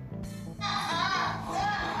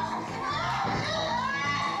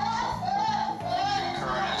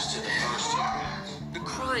 The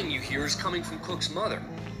crying you hear is coming from Cook's mother.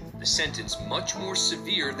 The sentence much more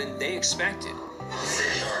severe than they expected.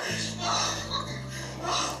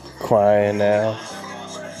 Crying now.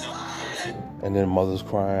 And then mother's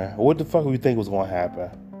crying. What the fuck do you think was gonna happen?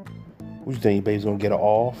 What you think, your baby's gonna get her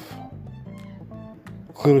off?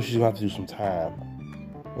 Clearly she's gonna have to do some time.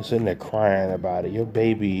 And sitting there crying about it. Your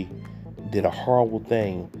baby did a horrible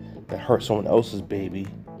thing that hurt someone else's baby.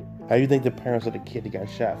 How do you think the parents of the kid that got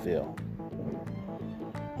shot feel?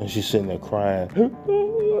 And she's sitting there crying.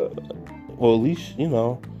 Well, at least,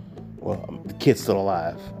 the kid's still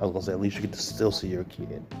alive. I was gonna say, at least you get to still see your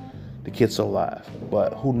kid. The kid's still alive.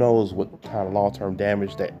 But who knows what kind of long-term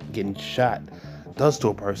damage that getting shot does to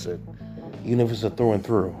a person, even if it's a through and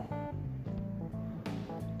through.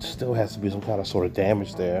 Still has to be some kind of sort of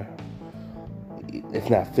damage there. If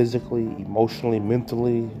not physically, emotionally,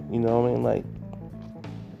 mentally, you know what I mean? Like,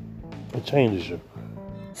 it changes you.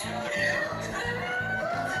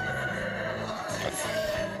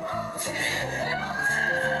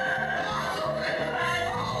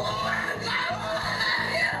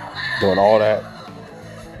 Doing all that.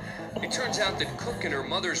 It turns out that Cook and her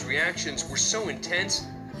mother's reactions were so intense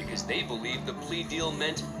because they believed the plea deal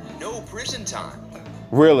meant no prison time.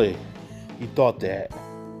 Really? You thought that?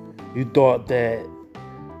 You thought that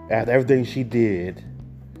after everything she did,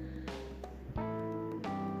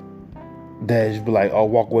 that she'd be like, oh,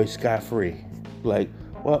 walk away scot-free. Like,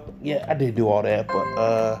 well, yeah, I did do all that,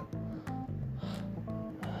 but,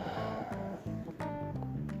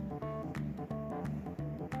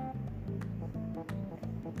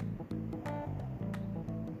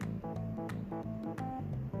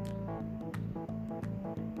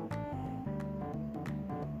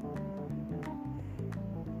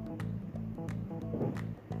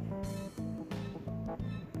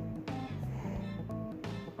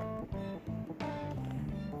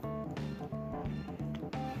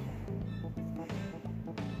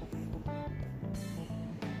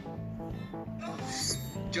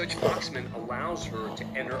 Judge Foxman allows her to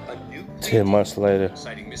enter a new plea 10 months later.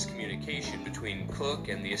 citing miscommunication between Cook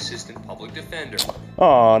and the assistant public defender.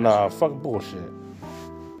 Oh, nah, fuck bullshit.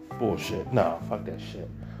 Bullshit. Nah, fuck that shit.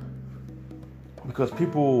 Because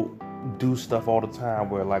people do stuff all the time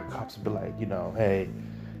where, like, cops will be like, hey,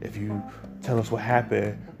 if you tell us what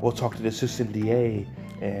happened, we'll talk to the assistant DA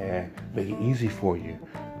and make it easy for you.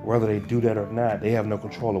 Whether they do that or not, they have no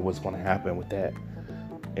control of what's going to happen with that.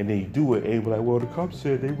 And then you do it, and you be like, well, the cops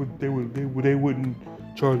said they wouldn't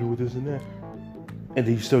charge you with this and that. And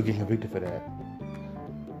then you still get convicted for that.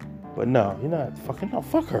 But no, you're not fucking, no,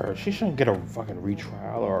 fuck her. She shouldn't get a fucking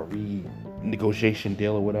retrial or a renegotiation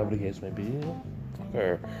deal or whatever the case may be. Fuck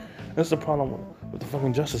her. That's the problem with the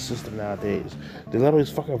fucking justice system nowadays. They let all these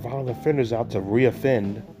fucking violent offenders out to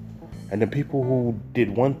re-offend, and the people who did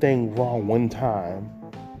one thing wrong one time,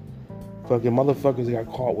 fucking motherfuckers got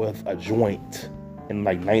caught with a joint in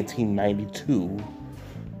like 1992,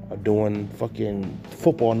 are doing fucking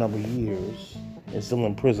football number years and still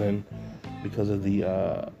in prison because of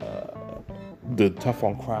the Tough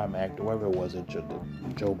on Crime Act, or whatever it was that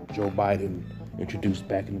Joe Biden introduced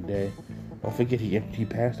back in the day. Don't forget he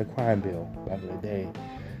passed a crime bill back in the day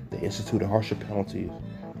that instituted harsher penalties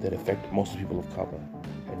that affect most people of color.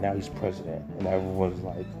 And now he's president, and everyone's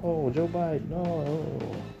like, "Oh, Joe Biden, no."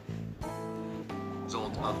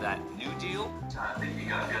 Result of that New Deal. I think you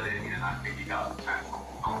got good in, and I think you got the technical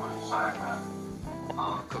on the side of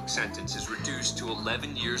that. Cook's sentence is reduced to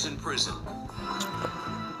 11 years in prison.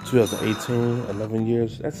 2018, 11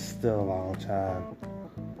 years. That's still a long time.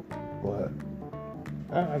 But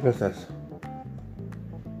I guess that's.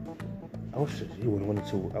 I wish they would have went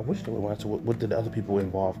into what did the other people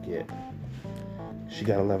involved get. She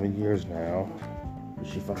got 11 years now.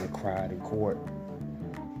 She fucking cried in court.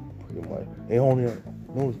 Pretty much. It only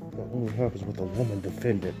happens with a woman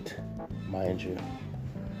defendant, mind you.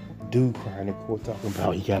 Dude crying in court talking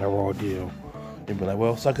about he got a raw deal. They'd be like,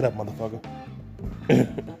 well, suck it up, motherfucker.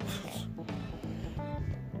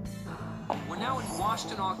 We're now in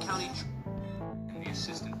Washtenaw County, the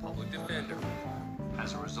assistant public defender.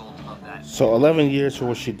 As a result of that. So 11 years for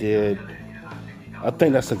what she did. I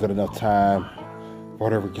think that's a good enough time for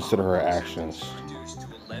her to reconsider her actions.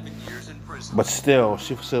 But still,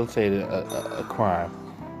 she facilitated a crime.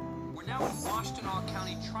 We're now in Washtenaw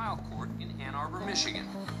County Trial Court in Ann Arbor, Michigan.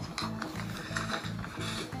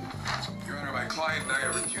 Your Honor, my client and I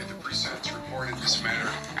have reviewed the pre-sentence report in this matter.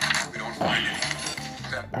 We don't find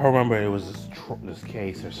anything. I remember it was this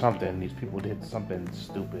case or something. These people did something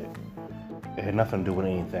stupid. It had nothing to do with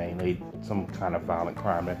anything. Some kind of violent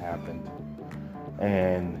crime that happened.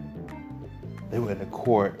 And they were in the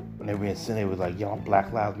court and they were in sin. They was like, yo,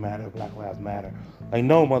 Black Lives Matter, Black Lives Matter. Like,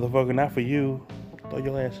 no, motherfucker, not for you. Throw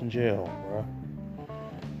your ass in jail, bro.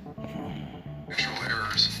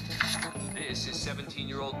 This is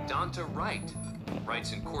 17-year-old Donta Wright.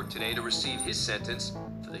 Wright's in court today to receive his sentence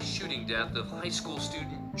for the shooting death of high school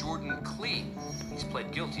student Jordan Clee. He's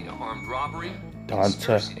pled guilty to armed robbery,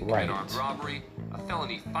 conspiracy to commit armed robbery, a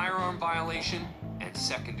felony firearm violation, and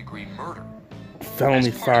second-degree murder.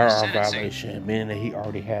 Felony firearm violation, meaning that he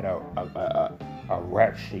already had a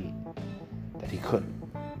rap sheet that he couldn't.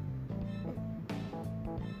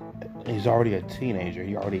 He's already a teenager.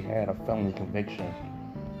 He already had a felony conviction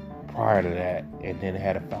prior to that, and then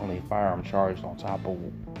had a felony firearm charge on top of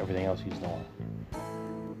everything else he's doing.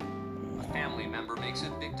 A family member makes a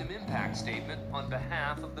victim impact statement on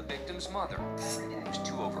behalf of the victim's mother, who was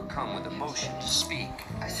too overcome with emotion to speak.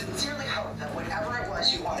 I sincerely hope that whatever it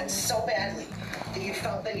was you wanted so badly that you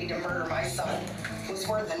felt the need to murder my son was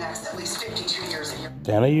worth the next at least 52 years in your...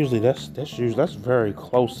 Damn, that's very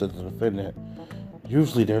close to the defendant.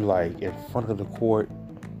 Usually they're like in front of the court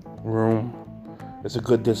room. It's a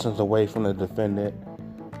good distance away from the defendant,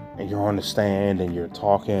 and you're on the stand and you're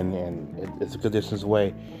talking, and it's a good distance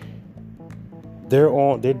away. They're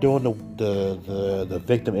doing the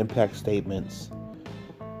victim impact statements,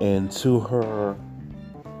 and to her,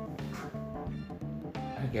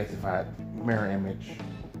 I guess if I mirror image,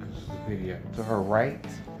 because it's a video, to her right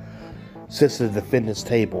sits at the defendant's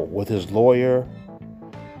table with his lawyer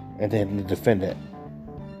and then the defendant.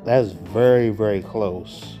 That's very, very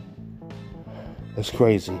close. That's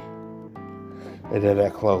crazy that they're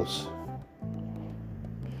that close.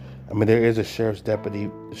 I mean, there is a sheriff's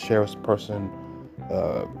deputy, sheriff's person,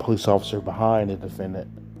 police officer behind the defendant,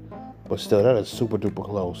 but still, that is super duper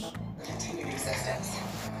close. continued existence.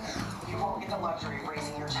 You won't get the luxury of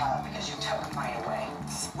raising your child because you took mine away.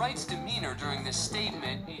 Wright's demeanor during this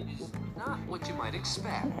statement is not what you might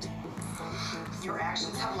expect. Your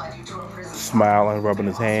actions have led you to a prison. Smiling, rubbing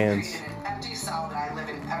his hands. An empty cell that I live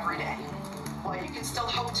in every day. While you can still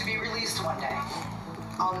hope to be released one day,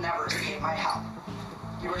 I'll never escape my help.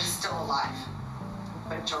 You are still alive,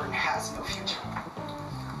 but Jordan has no future.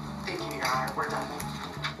 Thank you, Your Honor. We're done.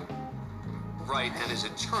 Wright and his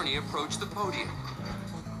attorney approach the podium.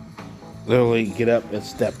 Literally get up and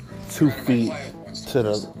step 2 feet to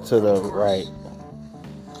the right.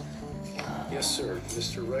 Yes, sir.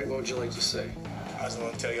 Mr. Wright, what would you like to say? I just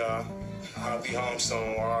want to tell y'all I'll be home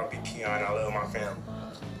soon, or I'll be Keon. I love my family.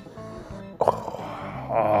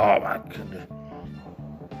 Oh my goodness.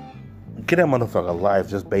 Get that motherfucker life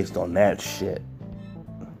just based on that shit.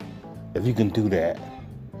 if you can do that,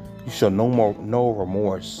 you show no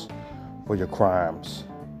remorse for your crimes.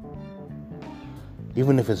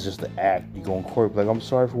 Even if it's just an act, you go in court, like, I'm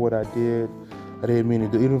sorry for what I did. I didn't mean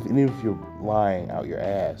to do. Even if you're lying out your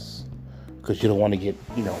ass, because you don't want to get,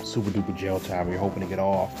 super duper jail time. You're hoping to get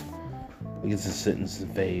off. I guess the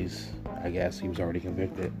sentencing phase. I guess he was already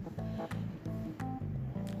convicted.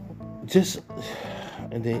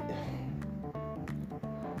 And then,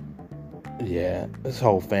 yeah, this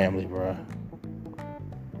whole family, bro.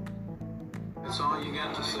 That's all you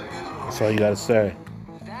got to say. That's all you got to say.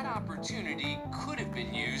 That opportunity could have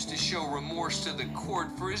been used to show remorse to the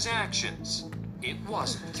court for his actions. It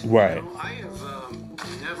wasn't. Right. I have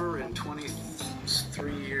never in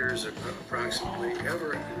 23 years approximately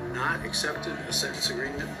ever not accepted a sentence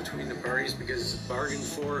agreement between the parties because it's bargained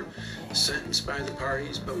for, sentenced by the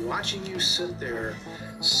parties. But watching you sit there,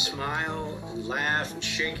 smile and laugh and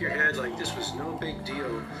shake your head like this was no big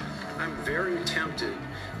deal, I'm very tempted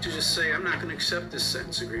to just say, I'm not going to accept this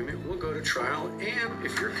sentence agreement. We'll go to trial. And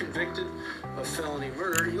if you're convicted of felony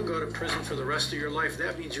murder, you'll go to prison for the rest of your life.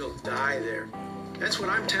 That means you'll die there. That's what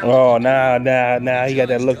I'm tempted. Oh, nah. He got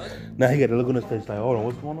that look. Now he got that look on his face like, hold on,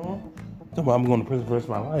 what's going on? I'm going to prison for the rest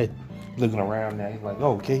of my life. Looking around now, he's like,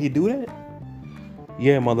 oh, can he do that?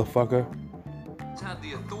 Yeah, motherfucker. Have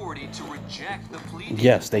the authority to reject the plea.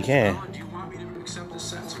 Yes, they can. Do you want me to accept this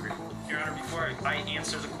sentence agreement? Your Honor, before I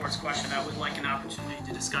answer the court's question, I would like an opportunity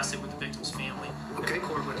to discuss it with the victim's family. Okay. If the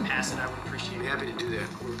court would pass it, I would appreciate I'm it. happy to do that.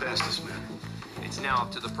 We're past this matter. It's now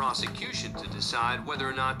up to the prosecution to decide whether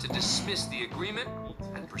or not to dismiss the agreement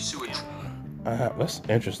and pursue it. That's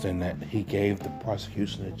interesting that he gave the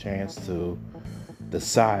prosecution a chance to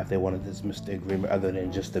decide if they want to dismiss the agreement other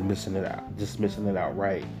than just dismissing it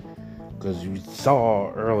outright. Because you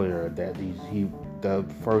saw earlier that the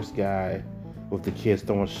first guy with the kids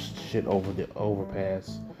throwing shit over the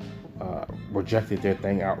overpass rejected their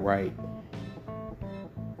thing outright.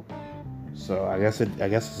 So I guess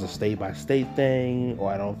it's a state by state thing,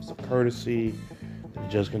 or I don't know if it's a courtesy. The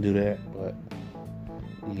judge can do that, but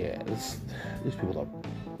yeah, these people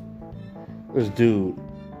are. This dude,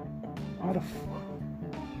 how the fuck?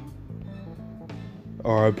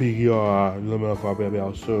 R.I.P. Let me know if I'll be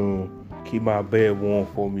out soon. Keep my bed warm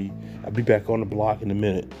for me. I'll be back on the block in a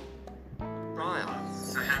minute. I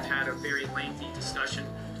have had a very lengthy discussion.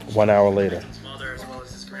 1 hour later. His mother, as well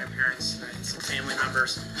as his grandparents and some family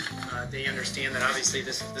members, they understand that obviously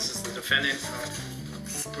this is the defendant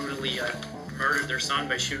brutally murdered their son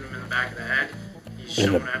by shooting him in the back of the head. He's In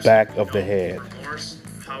shown the back of the head. remorse.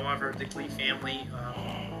 However, the Glee family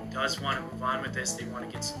does want to move on with this. They want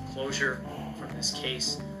to get some closure from this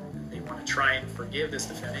case. They want to try and forgive this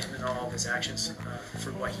defendant and all of his actions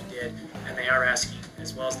for what he did. And they are asking,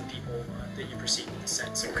 as well as the people, that you proceed with the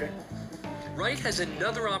sentence agreement. Wright has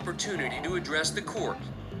another opportunity to address the court,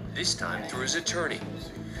 this time through his attorney.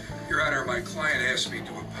 Your Honor, my client asked me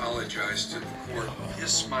to apologize to the court. His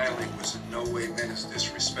smiling was in no way meant as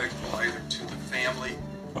disrespectful either to the family,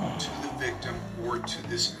 to the victim, or to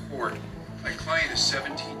this court. My client is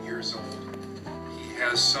 17 years old. He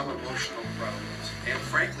has some emotional problems, and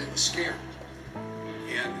frankly was scared.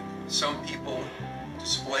 And some people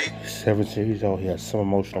displayed... 17 years old, he has some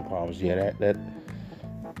emotional problems. Yeah,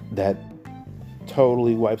 that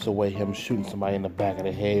totally wipes away him shooting somebody in the back of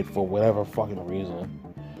the head for whatever fucking reason.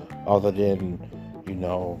 Other than,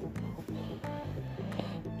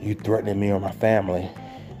 you threatening me or my family.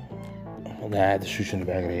 And I had to shoot you in the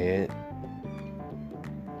back of the head.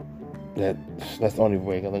 That's the only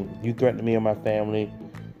way. Like, you threatened me or my family,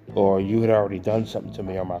 or you had already done something to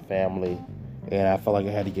me or my family, and I felt like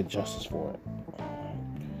I had to get justice for it.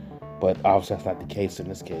 But obviously that's not the case in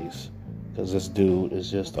this case. Because this dude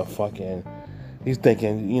is just a fucking... He's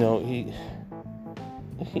thinking,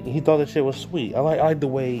 he thought that shit was sweet. I like the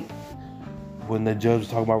way when the judge was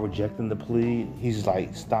talking about rejecting the plea, he's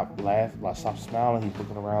like, stop laughing, like stop smiling. He's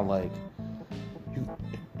looking around like,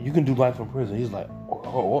 you can do life in prison. He's like,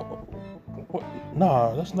 what?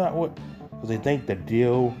 Nah, that's not what. Because they think the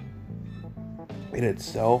deal in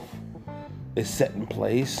itself is set in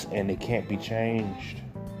place and it can't be changed.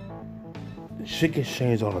 Shit gets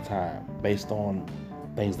changed all the time based on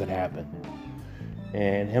things that happen.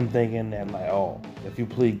 And him thinking that, like, oh, if you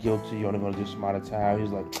plead guilty, you're only going to do some amount of time.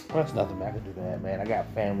 He's like, well, that's nothing, man. I can do that, man. I got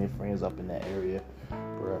family and friends up in that area.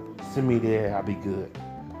 Bro, send me there, I'll be good.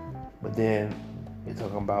 But then you're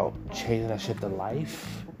talking about changing that shit to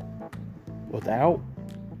life without?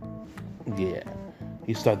 Yeah.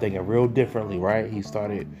 He started thinking real differently, right? He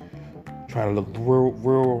started trying to look real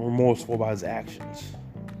remorseful about his actions.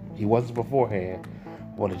 He wasn't beforehand.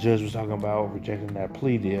 When the judge was talking about rejecting that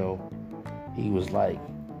plea deal, he was like,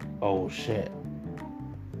 Oh shit.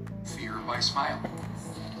 Fear by smiling.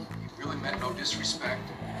 He really meant no disrespect.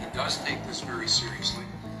 He does take this very seriously,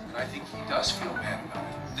 and I think he does feel bad about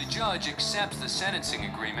it. The judge accepts the sentencing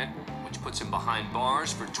agreement, which puts him behind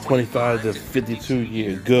bars for 25 to 52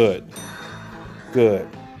 years. Good. Good.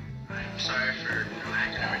 I'm sorry for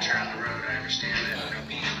acting amateur on the road. I understand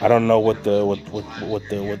that. I don't know what the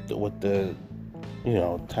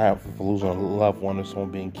time for losing a loved one or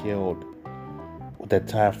someone being killed, what that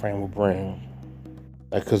time frame will bring.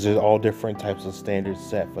 Like, because there's all different types of standards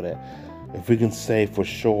set for that. If we can say for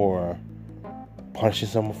sure punishing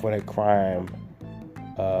someone for that crime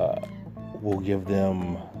will give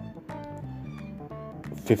them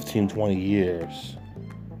 15, 20 years,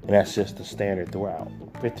 and that's just the standard throughout.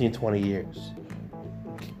 15, 20 years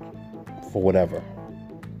for whatever.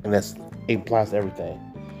 And it applies to everything.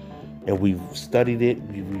 And we've studied it,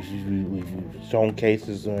 we've shown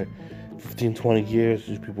cases where 15, 20 years,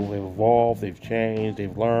 these people have evolved, they've changed,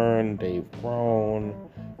 they've learned, they've grown,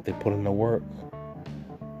 they put in the work.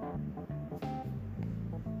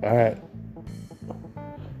 Alright.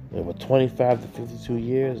 Yeah, but 25 to 52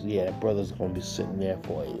 years, yeah, that brother's gonna be sitting there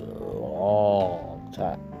for a long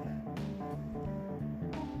time.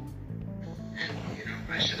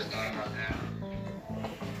 I should have thought about that.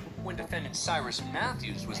 When defendant Cyrus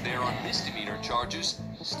Matthews was there on misdemeanor charges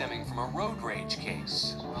stemming from a road rage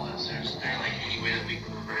case. Well, is there like any way that we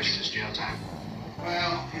can reverse this jail time?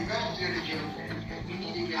 Well, you're going to the jail. You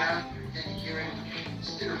need to get out and take care of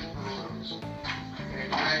still photos. Okay,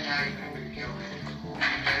 right now you're going to kill me.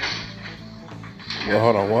 Well,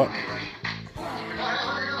 hold on, what?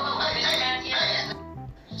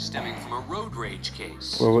 Stemming from a road rage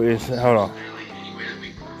case. Well, hold on.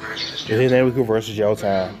 Is his name we can reverse the jail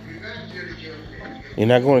time? You're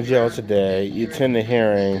not going to jail today. You attend the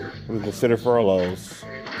hearing. We consider furloughs.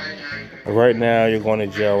 But right now, you're going to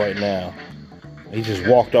jail right now. He just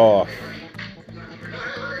walked off.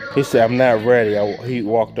 He said, I'm not ready. He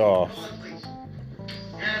walked off.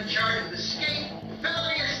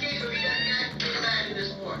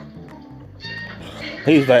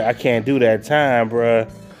 He's like, I can't do that time, bruh.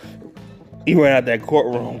 He ran out that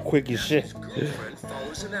courtroom quick as shit. Girlfriend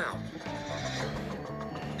follows him out.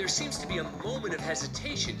 There seems to be a moment of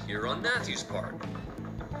hesitation here on Matthew's part.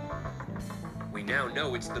 We now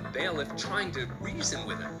know it's the bailiff trying to reason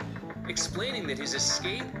with him, explaining that his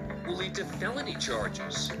escape will lead to felony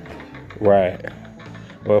charges. Right.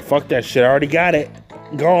 Well, fuck that shit. I already got it.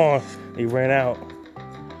 Gone. He ran out.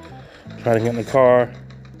 Trying to get in the car.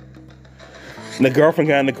 And the girlfriend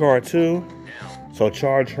got in the car too. So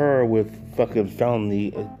charge her with fucking felony,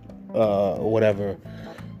 whatever.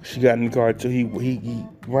 She got in the car too. He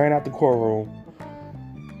ran out the courtroom,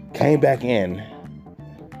 came back in,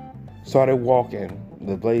 started walking.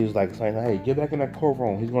 The lady's like saying, "Hey, get back in that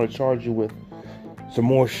courtroom. He's gonna charge you with some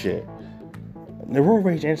more shit." The road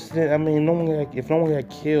rage incident. I mean, if no one got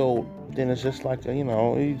killed, then it's just like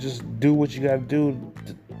you just do what you gotta do.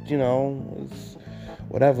 It's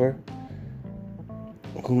whatever.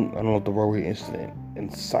 I don't know what the road rage incident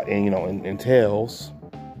entails,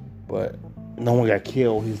 but no one got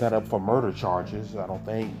killed. He's not up for murder charges, I don't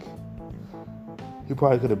think. He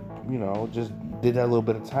probably could have, just did that little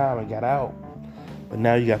bit of time and got out. But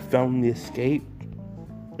now you got felony escape,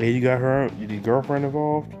 and you got your girlfriend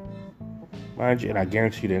involved, mind you. And I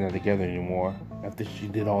guarantee you they're not together anymore after she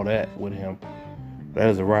did all that with him. That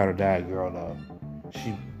is a ride or die girl, though.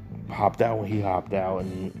 She hopped out when he hopped out,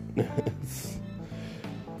 and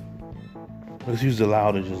because he was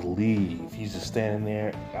allowed to just leave. He's just standing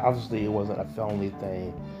there. Obviously, it wasn't a felony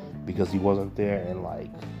thing because he wasn't there in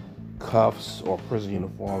like cuffs or prison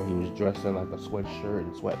uniform. He was dressed in like a sweatshirt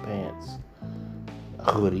and sweatpants,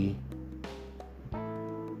 a hoodie.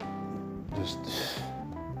 Just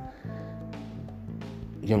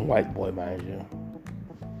young white boy, mind you.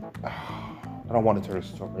 I don't want to turn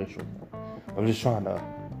this into a racial. I'm just trying to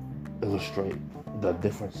illustrate the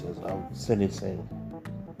differences of sentencing.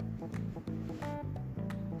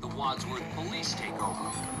 The Wadsworth police take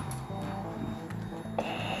over.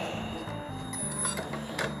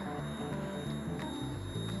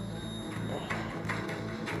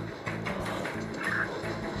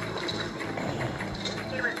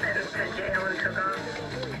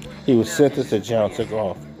 He was sentenced to jail and took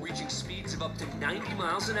off. Reaching speeds of up to 90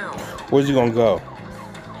 miles an hour. Where's he gonna go?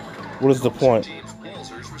 What is the point? James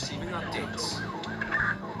Walzer's receiving updates.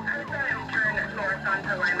 I saw him turn north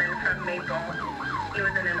onto Lyman from Maple. He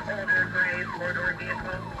was in an older gray four-door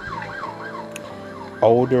vehicle.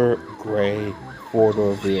 Older gray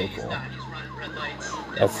four-door vehicle.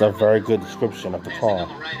 That's a very good description of the car.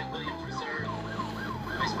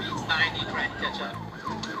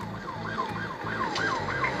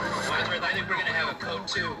 We're gonna have a code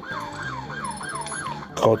 2.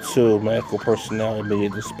 Code 2, medical personnel,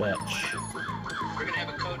 immediate dispatch. We're gonna have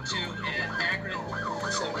a code 2 and Akron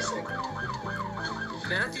 76.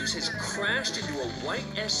 Matthews has crashed into a white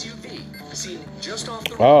SUV seen just off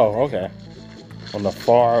the road. Oh, okay. On the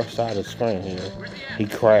far side of the screen here, he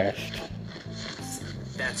crashed.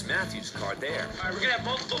 That's Matthews' car there. All right, we're gonna have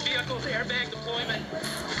multiple vehicles, airbag deployment.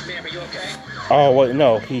 Ma'am, are you okay? Oh, wait,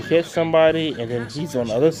 no. He hit somebody, and then he's on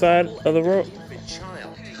the other side of the road. She's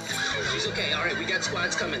okay. All right, we got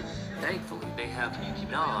squads coming. Thankfully, they have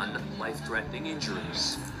non-life-threatening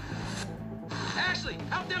injuries. Ashley,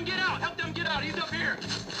 help them get out! Help them get out! He's up here!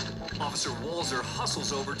 Officer Walzer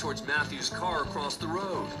hustles over towards Matthews' car across the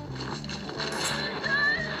road.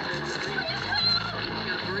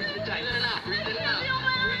 Breathe in and out, breathe in and out,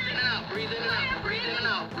 breathe in and out, breathe in and out, breathe in and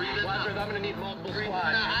out, breathe in and out. I'm gonna need multiple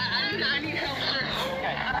squads. I need help, sir.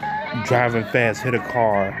 Okay. Driving fast, hit a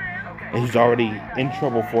car, and he's already in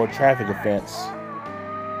trouble for a traffic offense.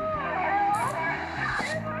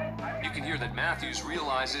 You can hear that Matthews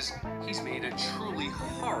realizes he's made a truly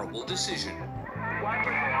horrible decision. What was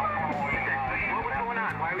going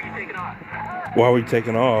on? Why were you taking off? Why were you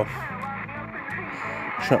taking off?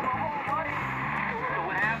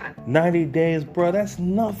 90 days, bro. That's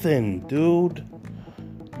nothing, dude.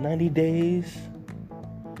 90 days.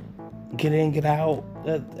 Get in, get out.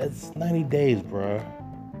 That's 90 days, bro.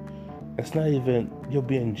 That's not even. You'll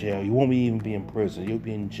be in jail. You won't even be in prison. You'll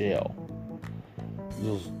be in jail.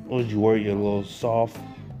 Would you worry your little soft,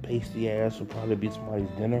 pasty ass would probably be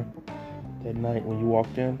somebody's dinner that night when you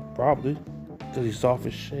walked in? Probably. Because he's soft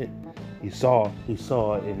as shit. He saw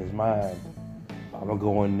it in his mind. I'm gonna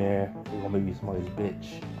go in there. They're gonna make me somebody's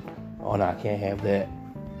bitch. Oh no, I can't have that.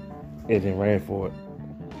 And then ran for it.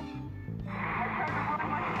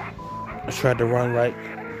 I tried to run like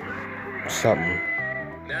something.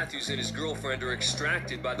 Matthews and his girlfriend are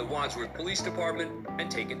extracted by the Wadsworth Police Department and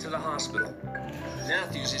taken to the hospital.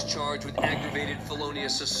 Matthews is charged with aggravated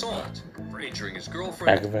felonious assault for injuring his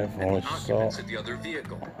girlfriend and the occupants of the other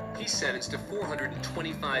vehicle. He's sentenced to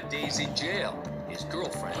 425 days in jail. His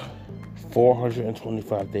girlfriend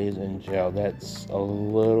 425 days in jail. That's a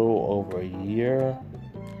little over a year.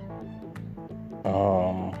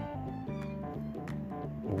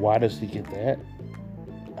 Why does he get that?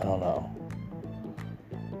 I don't know.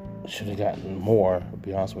 Should have gotten more, to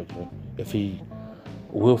be honest with you. If he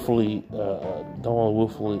willfully,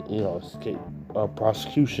 escape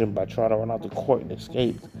prosecution by trying to run out the court and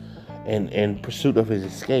escape, and in pursuit of his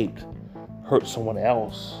escape, hurt someone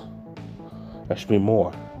else, that should be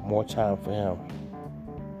more time for him.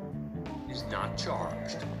 Is not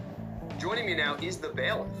charged. Joining me now is the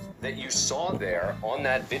bailiff that you saw there on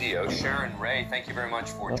that video. Sharon Ray, thank you very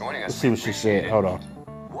much for joining us. Let's see what she said. Hold on.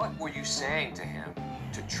 What were you saying to him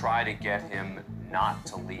to try to get him not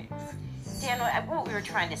to leave? Dan, what we were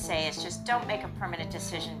trying to say is just don't make a permanent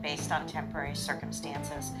decision based on temporary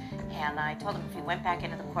circumstances. And I told him if he went back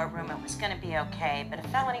into the courtroom, it was going to be okay. But a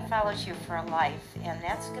felony follows you for life, and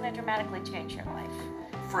that's going to dramatically change your life.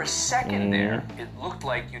 For a second there, it looked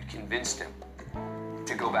like you'd convinced him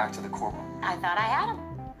to go back to the courtroom. I thought I had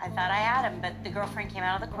him, but the girlfriend came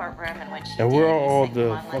out of the courtroom, and when she and did, we're all said,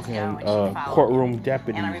 the fucking courtroom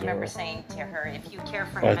deputies. And I remember saying to her, if you care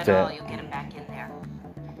for him at all, you'll get him back in there.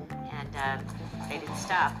 And they didn't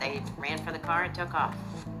stop. They ran for the car and took off.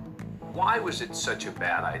 Why was it such a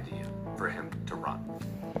bad idea for him to run?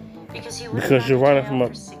 Because you're running from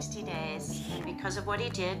for 60 days, and because of what he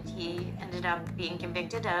did, he ended up being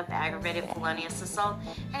convicted of aggravated felonious assault,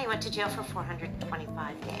 and he went to jail for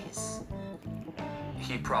 425 days.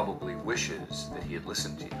 He probably wishes that he had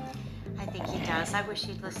listened to you. I think he does. I wish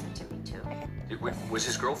he'd listened to me too. Was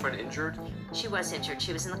his girlfriend injured? She was injured.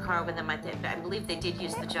 She was in the car with him. I believe they did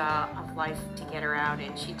use the jaw of life to get her out,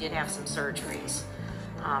 and she did have some surgeries.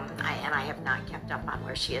 I have not kept up on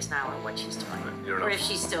where she is now or what she's doing. You don't know or if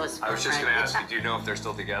she still is. I was just going to ask you, do you know if they're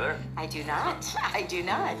still together? I do not. I do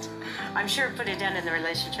not. I'm sure it put a dent in the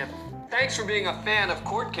relationship. Thanks for being a fan of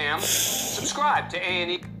Court Cam. Subscribe to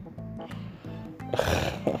A&E.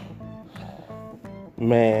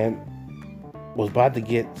 Man, was about to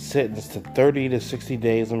get sentenced to 30 to 60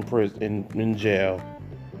 days in prison, in jail.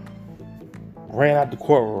 Ran out the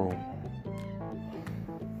courtroom.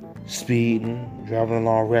 Speeding, driving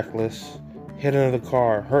along reckless, hit another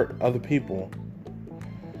car, hurt other people.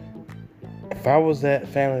 If I was that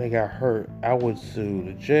family that got hurt, I would sue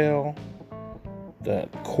the jail, the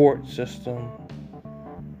court system.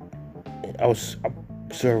 I would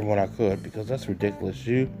sue everyone I could, because that's ridiculous.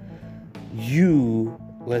 You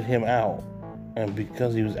let him out, and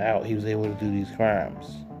because he was out, he was able to do these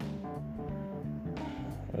crimes.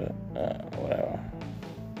 But whatever.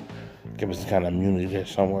 Give us some kind of immunity there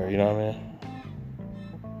somewhere, you know what I mean?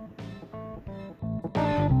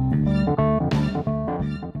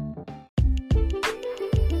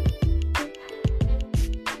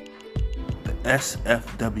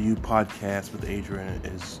 SFW podcast with Adrian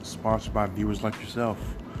is sponsored by viewers like yourself.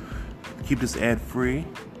 To keep this ad free,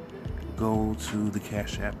 go to the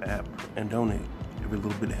Cash App and donate. Every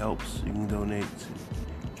little bit helps. You can donate to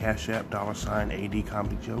Cash App $AD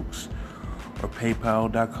Comedy Jokes or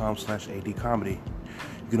PayPal.com/AD Comedy.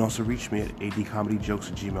 You can also reach me at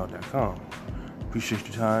adcomedyjokes@gmail.com. Appreciate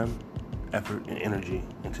your time, effort, and energy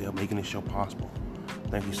into making this show possible.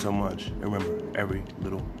 Thank you so much. And remember, every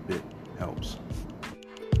little bit helps.